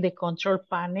message in the control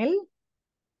panel?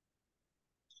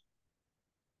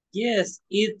 Yes,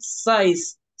 it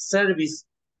says service.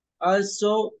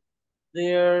 Also,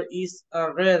 there is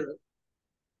a red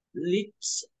light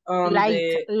on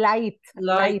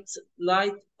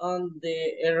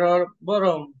the error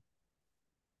button.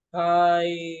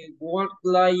 I would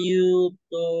like you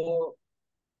to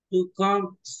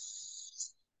come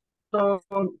to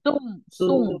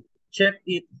check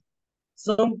it.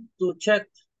 To check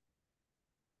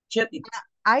it.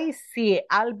 I see.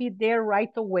 I'll be there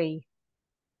right away.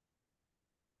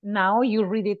 Now you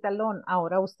read it alone.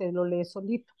 Ahora usted lo lee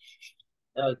solito.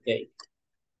 Okay.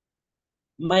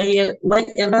 My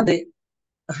Hernandez,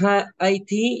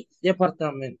 IT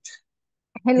department.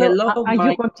 Hello,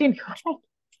 you continue.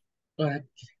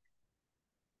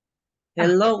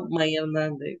 Hello, my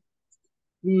Hernandez.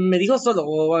 Me dijo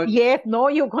solo. Yes, no,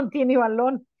 you continue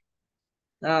alone.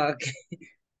 Okay.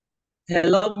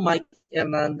 Hello, Mike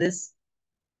Hernandez.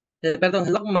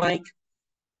 Hello, Mike.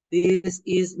 This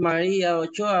is Maria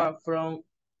Ochoa from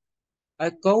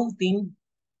accounting.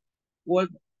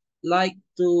 Would like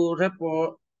to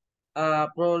report a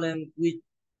problem with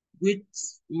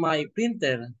my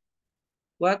printer.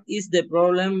 What is the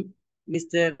problem,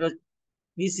 Mrs.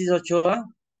 Ochoa?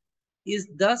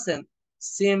 It doesn't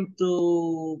seem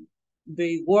to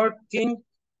be working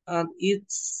and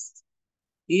it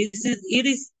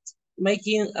is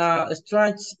making a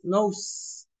strange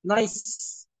noises.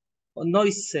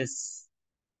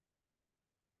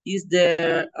 Is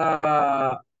there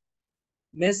a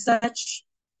message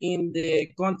in the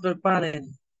control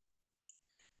panel?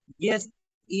 Yes,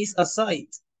 it's a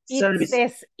site service.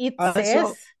 It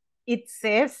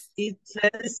says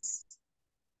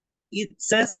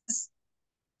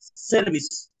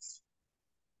service.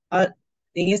 En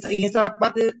esta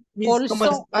parte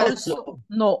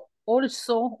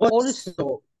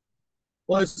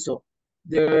also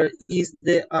there is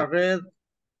a red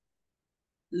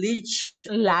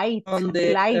light on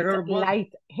the error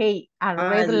button. Hey, a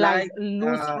red light,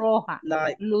 luz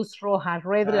roja,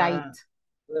 red light.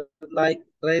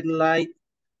 Red light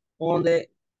on the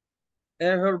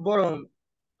error button.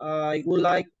 I would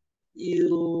like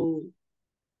you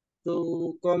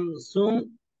to come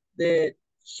soon to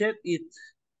check it.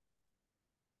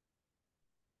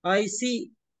 I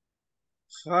see.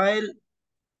 I'll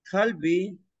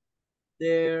be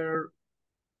there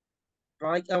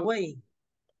right away.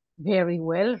 Very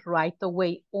well, right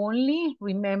away. Only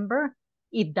remember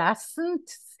It doesn't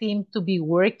seem to be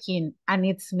working, and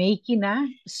it's making a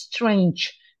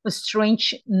strange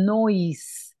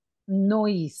noise.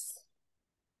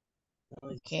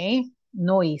 Okay,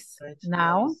 noise.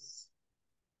 Now,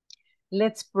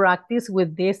 let's practice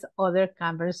with this other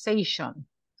conversation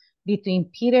between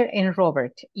Peter and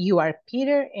Robert. You are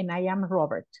Peter and I am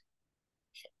Robert.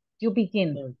 You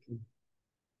begin. Okay.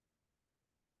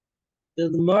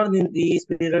 Good morning, this is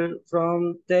Peter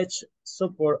from Tech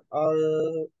Support.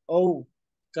 How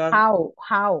can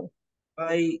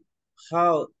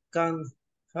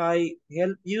I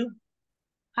help you?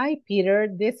 Hi, Peter.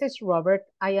 This is Robert.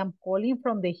 I am calling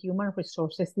from the Human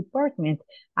Resources Department.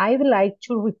 I'd like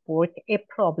to report a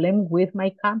problem with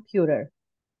my computer.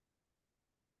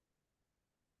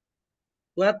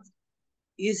 What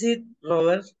is it,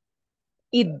 Robert?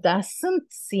 It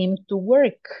doesn't seem to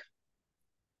work.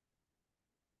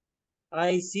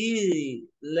 I see.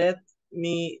 Let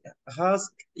me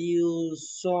ask you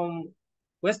some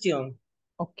questions.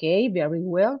 Okay, very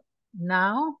well.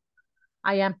 Now,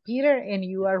 I am Peter and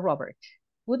you are Robert.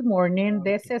 Good morning.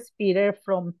 Okay. This is Peter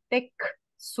from Tech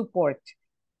Support.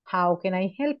 How can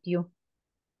I help you?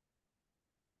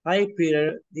 Hi,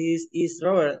 Peter. This is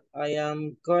Robert. I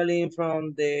am calling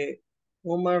from the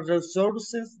Human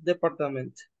Resources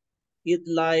Department. I'd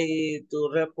like to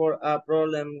report a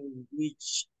problem with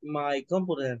my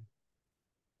computer.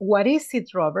 What is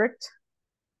it, Robert?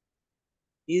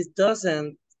 It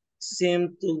doesn't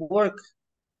seem to work.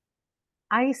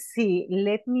 I see.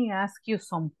 Let me ask you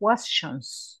some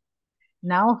questions.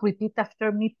 Now repeat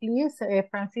after me, please,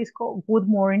 Francisco. Good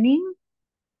morning.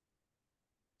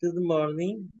 Good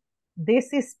morning.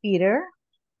 This is Peter.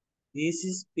 This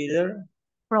is Peter.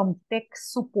 From Tech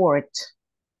Support.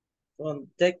 From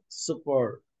Tech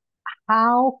Support.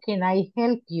 How can I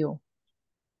help you?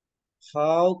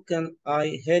 How can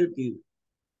I help you?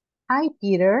 Hi,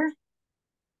 Peter.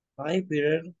 Hi,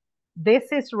 Peter.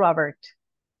 This is Robert.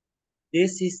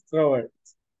 This is Robert.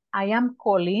 I am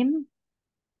calling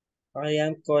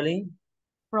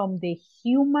from the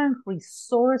Human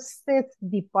Resources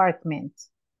Department.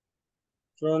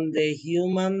 From the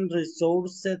Human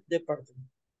Resources Department.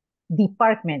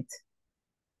 Department.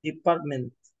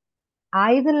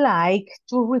 I'd like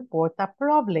to report a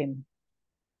problem.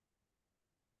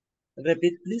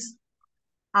 Repeat, please.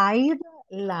 I'd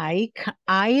like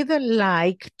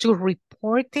to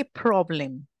report a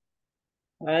problem.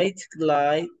 I'd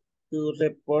like to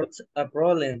report a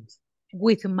problem.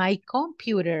 With my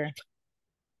computer.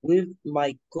 With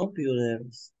my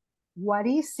computers. What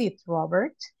is it,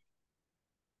 Robert?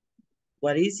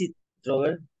 What is it,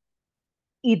 Robert?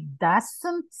 It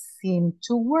doesn't seem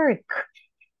to work.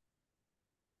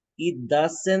 It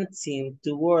doesn't seem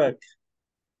to work.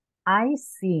 I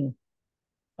see.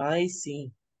 I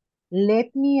see.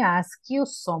 Let me ask you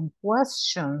some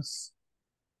questions.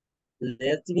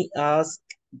 Let me ask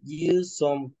you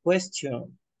some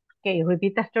questions. Okay,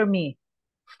 repeat after me.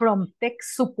 From Tech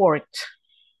Support.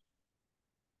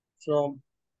 From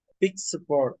Tech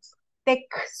Support. Tech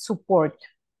Support.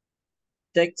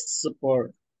 Tech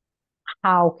Support.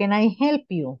 How can I help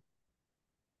you?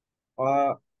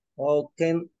 How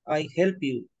can I help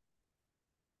you?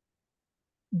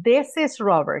 This is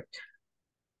Robert.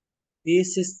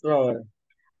 This is Robert.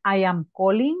 I am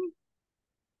calling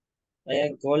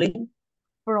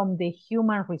from the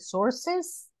Human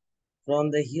Resources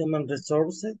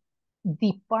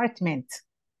Department.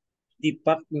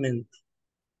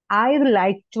 I'd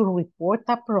like to report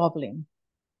a problem.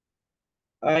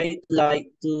 I'd like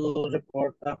to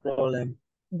report a problem.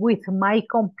 With my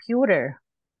computer.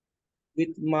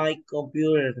 With my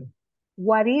computer.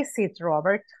 What is it,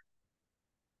 Robert?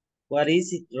 What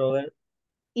is it, Robert?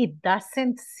 It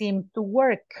doesn't seem to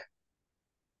work.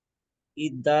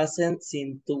 It doesn't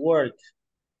seem to work.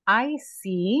 I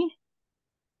see.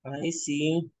 I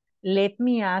see. Let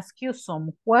me ask you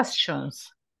some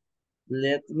questions.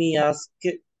 Let me ask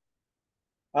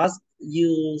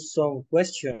you some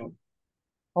questions.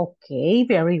 Okay,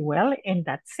 very well, and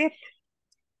that's it.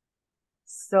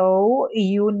 So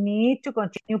you need to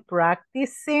continue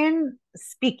practicing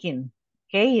speaking,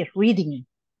 okay, reading,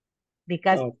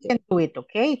 because you can do it,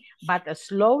 okay? But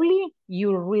slowly,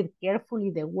 you read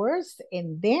carefully the words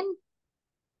and then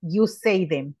you say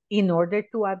them in order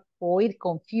to avoid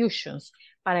confusions,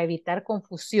 para evitar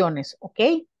confusiones,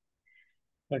 okay?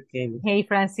 Okay. Hey,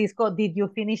 Francisco, did you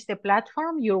finish the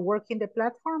platform? You're working the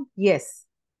platform? Yes.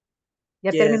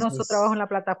 ¿Ya terminó su trabajo en la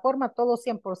plataforma? ¿Todo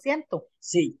 100%?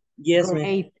 Sí. Yes,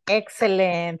 Great.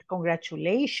 Excellent.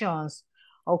 Congratulations.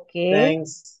 Okay.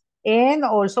 Thanks. And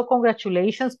also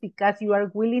congratulations because you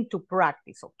are willing to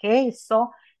practice. Okay.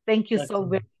 So thank you so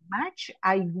very much.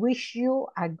 I wish you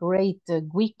a great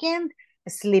weekend.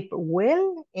 Sleep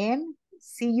well and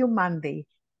see you Monday.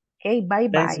 Okay,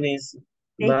 bye-bye. Thanks, Miss.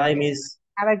 Take Bye, care. Miss.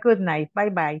 Have a good night.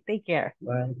 Bye-bye. Take care.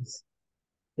 Bye, Miss.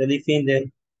 Feliz fin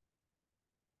de.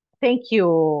 Thank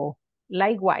you.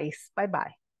 Likewise.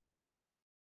 Bye-bye.